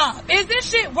job. Is this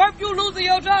shit worth you losing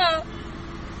your job?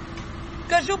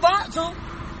 Cause you about to.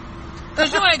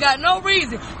 Cause you ain't got no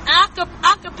reason. I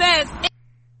could pass.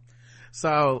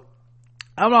 So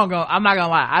I'm not gonna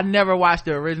lie, I never watched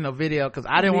the original video because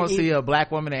I didn't want to see a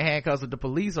black woman in handcuffs with the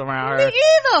police around her. Me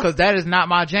either. Because that is not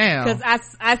my jam. Because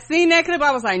I seen that clip,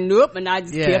 I was like, nope, and I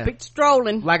just kept it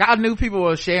strolling. Like, I knew people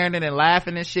were sharing it and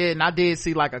laughing and shit, and I did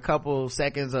see like a couple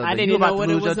seconds of I didn't even know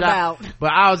what it was about.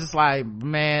 But I was just like,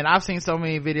 man, I've seen so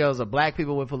many videos of black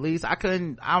people with police.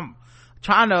 I'm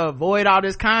trying to avoid all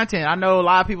this content. I know a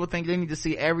lot of people think they need to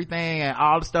see everything and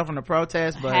all the stuff on the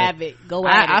protest, but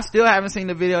I still haven't seen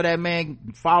the video of that man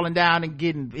falling down and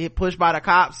getting pushed by the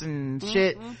cops and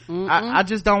shit. I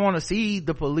just don't want to see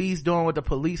the police doing what the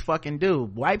police fucking do.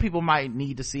 White people might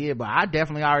need to see it, but I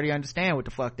definitely already understand what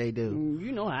the fuck they do.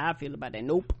 You know how I feel about that.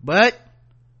 Nope. But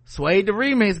Suede the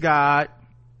Remix God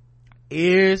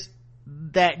is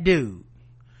that dude.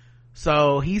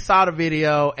 So he saw the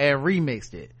video and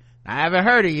remixed it. I haven't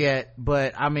heard it yet,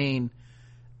 but I mean,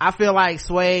 I feel like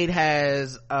Suede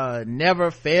has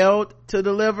never failed to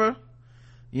deliver.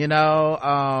 We had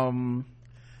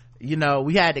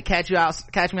the Catch Me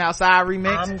Outside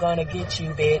remix. I'm gonna get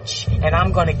you, bitch, and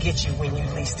I'm gonna get you when you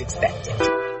least expect it.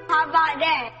 How about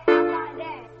that?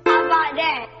 How about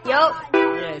that? Yup.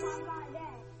 Yes.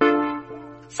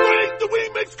 Suede the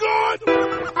Remix God.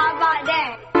 How about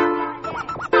that? How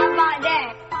about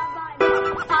that?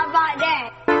 How about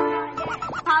that?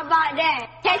 How about that?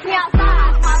 Take me outside.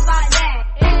 How about that?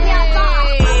 Take me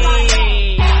outside. Take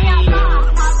me outside.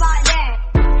 How about that?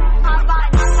 How about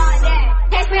that?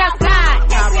 Take me outside.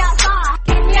 Take me outside.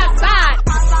 Take me outside.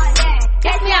 How about that?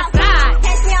 Take me outside.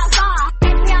 Take me outside.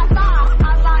 Take me outside.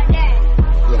 How about that?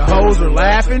 The hoes are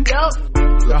laughing.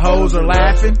 The hoes are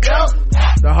laughing.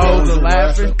 The hoes are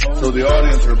laughing. So the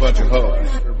audience are a bunch of hoes.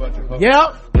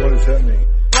 Yep. What does that mean?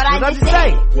 What I just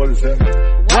say. What does that mean?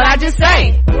 What I just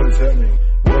say. What does that mean?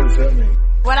 What does that mean?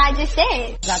 What I just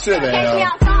said. Sit Take me down.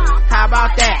 outside. How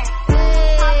about that?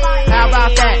 How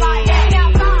about that?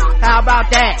 How about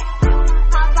that?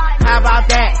 How about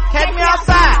that? Take me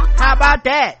outside. How about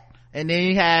that? And then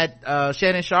you had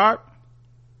Shannon Sharp.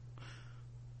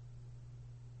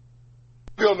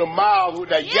 I be on the miles with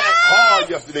that yak hard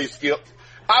yesterday, Skip.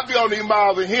 I be on these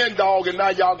miles with Hen Dog, and now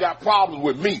y'all got problems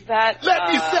with me. Let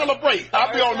me celebrate.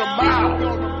 I be on the miles.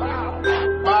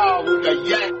 Miles with that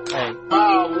yak.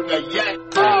 Miles with that yak.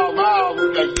 Miles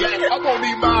with that yak. I'm on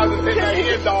these miles and say that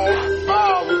Hen Dog.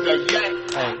 Miles with that yak.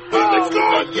 Miles with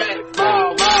that yak.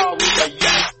 Miles with that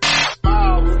yak.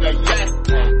 Miles with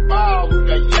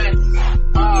that yak.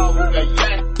 Miles with that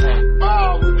yak.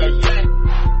 Miles with that yak.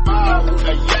 Miles with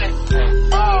that yak.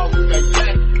 Miles with that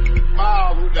yak.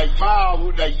 Miles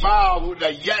with that yak. Miles with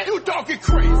that yak. You talking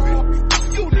crazy.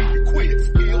 You need to quit it,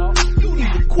 Skill. You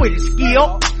need to quit it,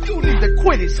 Skill. You need to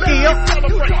quit it, Skill.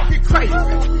 You talking crazy.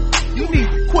 You need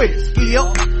to quit it,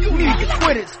 Skill. You need to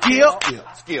quit it, Skill.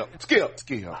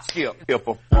 Skill. If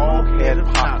a frog had a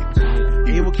pocket,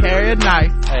 He will carry a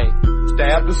knife.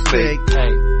 stab the snake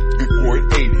before it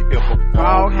ate it. If a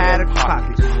Frog had a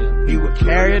pocket. He would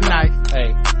carry a knife.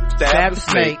 stab the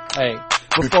snake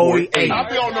Before he ate it. I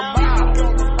be on the mile.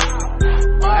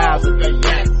 Miles with the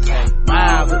yak.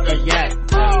 Miles with the yak.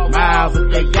 Miles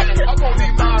with the yak. I'm on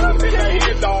these miles with that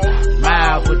head dog.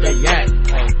 Miles with the yak.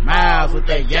 Miles with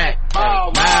the yak.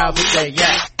 Miles with the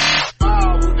yak.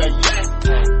 Miles with that yak.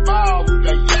 Miles with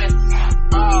that yak.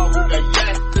 Miles with that yak.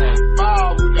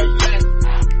 Miles with that yak.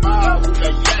 Miles with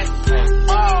that yak.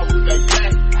 Miles with that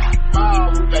yak.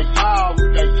 Miles with that yak. Miles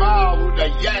with that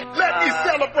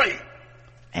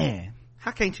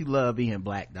can't you love being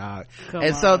black, dog? Come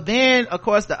and on. so then of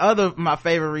course the other my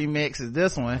favorite remix is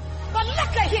this one. But look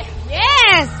at here.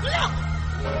 Yes.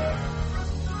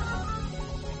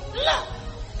 Look.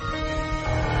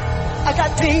 I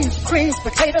got beans, greens,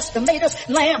 potatoes, tomatoes,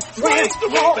 lamb, rams,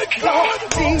 raw,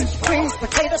 beans, greens,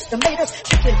 potatoes, tomatoes,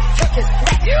 chicken, turkey,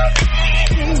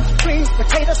 beans, greens,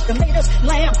 potatoes, tomatoes,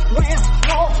 lamb, rams,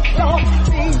 raw,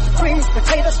 beans, greens,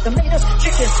 potatoes, tomatoes,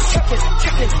 chicken, turkey,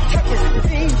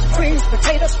 beans, greens,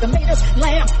 potatoes, tomatoes,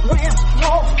 lamb, rams,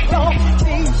 raw,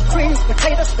 beans, greens,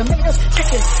 potatoes, tomatoes,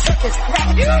 chicken, turkey,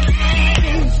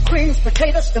 beans, greens,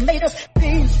 potatoes, tomatoes,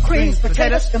 beans, greens,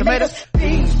 potatoes, tomatoes,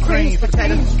 beans, greens,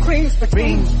 potatoes, greens, beans,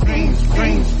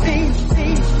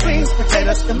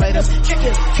 potatoes, tomatoes,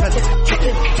 chicken, turkey,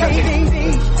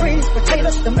 beans, greens,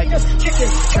 potatoes, tomatoes, chicken,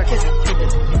 turkey.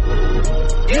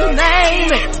 You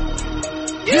name it.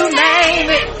 You name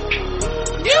it.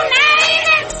 You name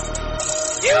it.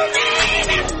 You name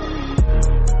it.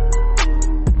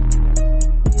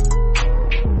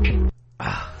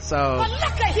 So,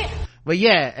 but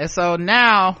yeah, and so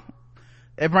now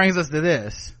it brings us to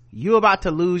this. You about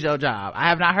to lose your job. I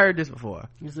have not heard this before.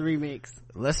 It's a remix.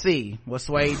 Let's see what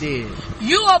Sway did.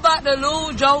 You about to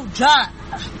lose your job.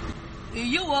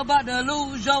 You about to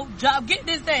lose your job. Get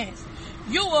this dance.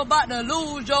 You about to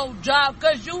lose your job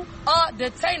because you are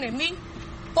detaining me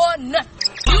for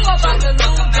nothing. You about to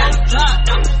lose your job.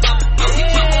 You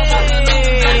about to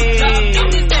lose your job.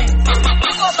 Get this dance.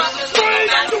 You about to lose your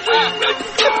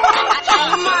job.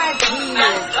 Oh my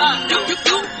God. You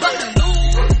about to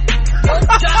lose your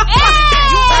job.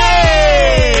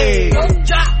 Hey! Your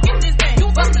job. Get this dance. You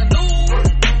about to lose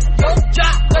your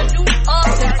job because you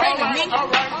are detaining me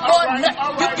for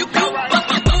nothing. You about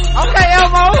to lose. Okay,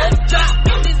 Elmo.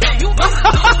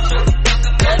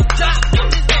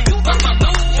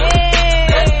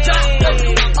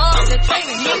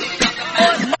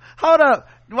 Hold up.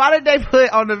 Why did they put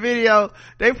on the video,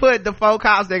 they put the 4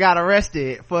 cops that got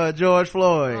arrested for George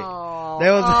Floyd. They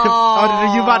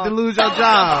was, you about to lose your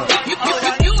job. You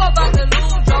about to lose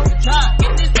your job.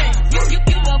 Get this thing. You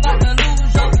about to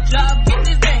lose your job. Get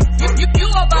this thing. You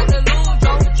about to lose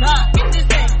your job. Get this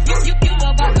thing. You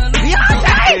about to lose your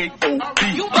job.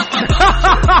 You about to lose your job.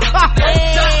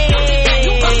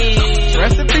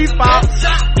 Rest in peace, Pop. You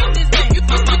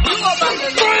about to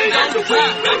lose your job.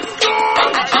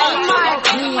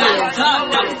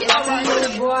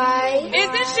 Is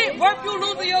this shit worth you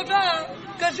losing your job?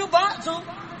 Cause you bought to.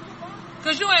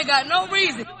 Cause you ain't got no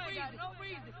reason.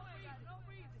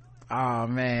 Oh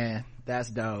man, that's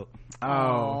dope.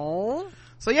 Oh.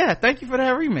 So yeah, thank you for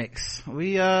that remix.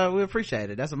 We appreciate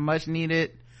it. That's a much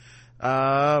needed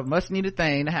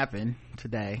thing to happen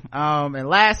today. And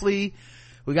lastly,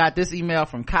 we got this email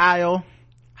from Kyle.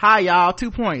 Hi y'all,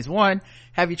 2 points. 1,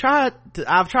 I've tried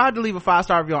to leave a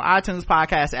 5-star review on iTunes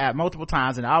podcast app multiple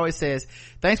times and it always says,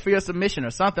 thanks for your submission or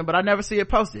something, but I never see it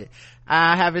posted.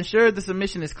 I have ensured the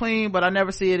submission is clean, but I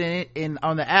never see it in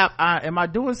on the app. Am I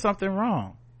doing something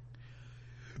wrong?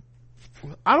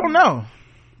 I don't know.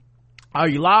 Are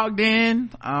you logged in?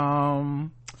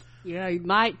 Yeah, you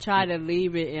might try to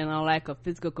leave it in on like a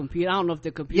physical computer. I don't know if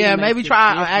the computer. Yeah, maybe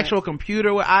try an actual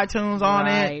computer with iTunes on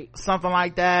it, something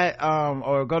like that.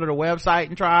 Or go to the website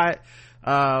and try it.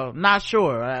 Not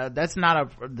sure. That's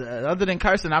not other than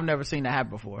cursing, I've never seen that happen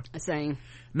before. Same.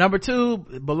 Number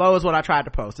 2, below is what I tried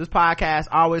to post. This podcast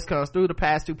always comes through. The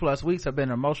past 2+ weeks have been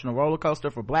an emotional roller coaster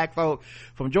for black folk,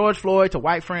 from George Floyd to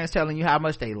white friends telling you how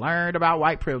much they learned about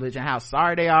white privilege and how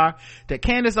sorry they are, to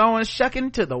Candace Owens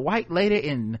shucking to the white lady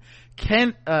in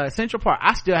Central Park.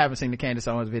 I still haven't seen the Candace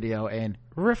Owens video and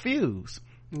refuse.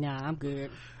 Nah, I'm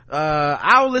good.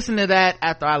 I'll listen to that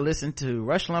after I listen to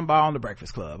Rush Limbaugh on The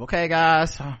Breakfast Club. Okay,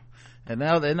 guys? In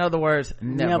other words,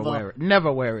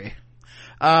 never worry.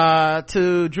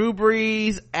 To Drew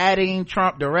Brees adding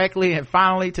Trump directly, and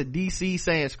finally to DC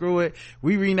saying screw it,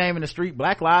 we renaming the street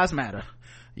Black Lives Matter.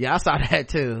 Yeah, I saw that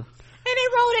too. And he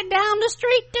wrote it down the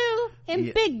street too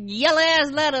in big yellow ass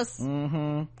letters.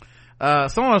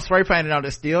 Someone spray painted on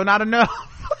it, still not enough.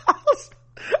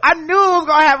 I knew it was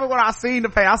gonna happen when I seen the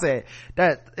paint. I said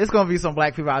that it's gonna be some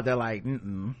black people out there like,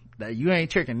 that you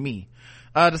ain't tricking me.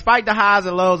 Despite the highs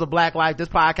and lows of black life, this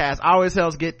podcast always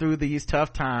helps get through these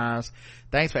tough times.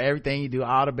 Thanks for everything you do.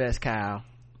 All the best, Kyle.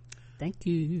 Thank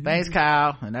you. Thanks,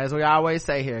 Kyle. And as we always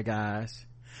say here, guys,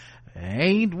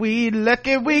 ain't we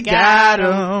lucky we got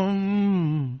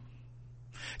 'em?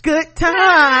 Good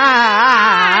times.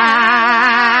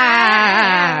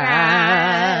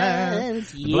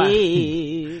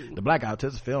 Yeah. The the Blackout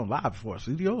Tips film live for a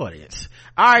studio audience.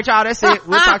 All right, y'all, that's it.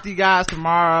 We'll talk to you guys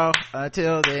tomorrow.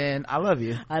 Until then, I love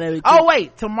you. I love you too. Oh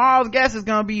wait, tomorrow's guest is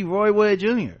gonna be Roy Wood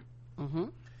Jr.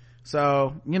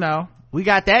 So, you know, we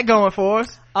got that going for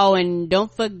us. Oh, and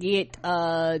don't forget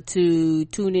to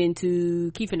tune in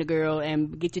to Keith and the Girl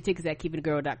and get your tickets at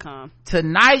keithandthegirl.com.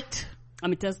 Tonight,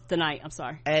 I'm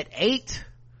sorry. At 8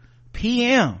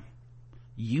 p.m.,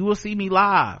 you will see me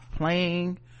live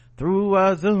playing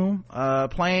through Zoom,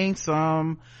 playing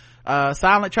some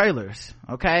silent trailers,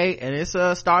 okay? And it's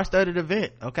a star-studded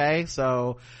event, okay?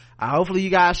 So hopefully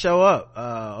you guys show up.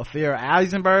 Ophira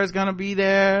Eisenberg is gonna be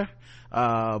there.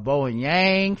 Bowen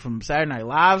Yang from Saturday Night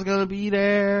Live is gonna be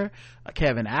there.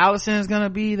 Kevin Allison is gonna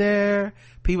be there.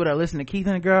 People that listen to Keith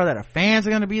and the Girl that are fans are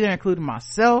gonna be there, including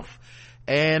myself.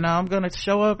 And I'm gonna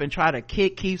show up and try to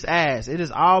kick Keith's ass. It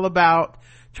is all about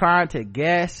trying to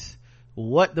guess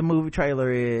what the movie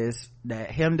trailer is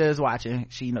that Hemda is watching.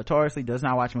 She notoriously does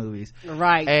not watch movies,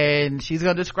 right? And she's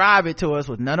gonna describe it to us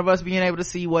with none of us being able to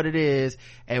see what it is,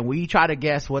 and we try to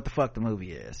guess what the fuck the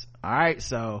movie is. All right,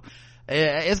 so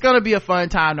it's gonna be a fun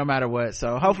time no matter what.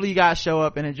 So hopefully you guys show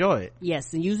up and enjoy it.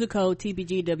 Yes, and use the code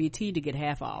TBGWT to get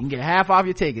half off. You can get half off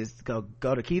your tickets. Go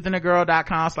to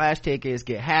keithandthegirl.com/tickets.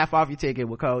 Get half off your ticket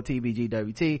with code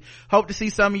TBGWT. Hope to see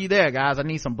some of you there, guys. I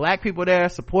need some black people there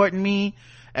supporting me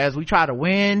as we try to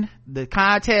win the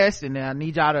contest. And I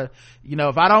need y'all to, you know,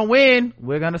 if I don't win,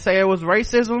 we're gonna say it was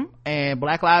racism and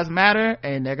Black Lives Matter,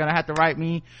 and they're gonna have to write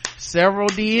me several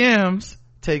DMs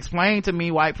to explain to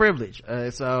me white privilege.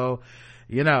 So,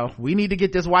 you know, we need to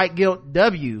get this white guilt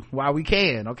W while we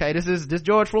can. Okay, this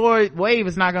George Floyd wave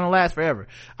is not gonna last forever.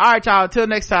 All right, y'all, until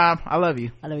next time, I love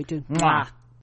you. I love you too. Mwah.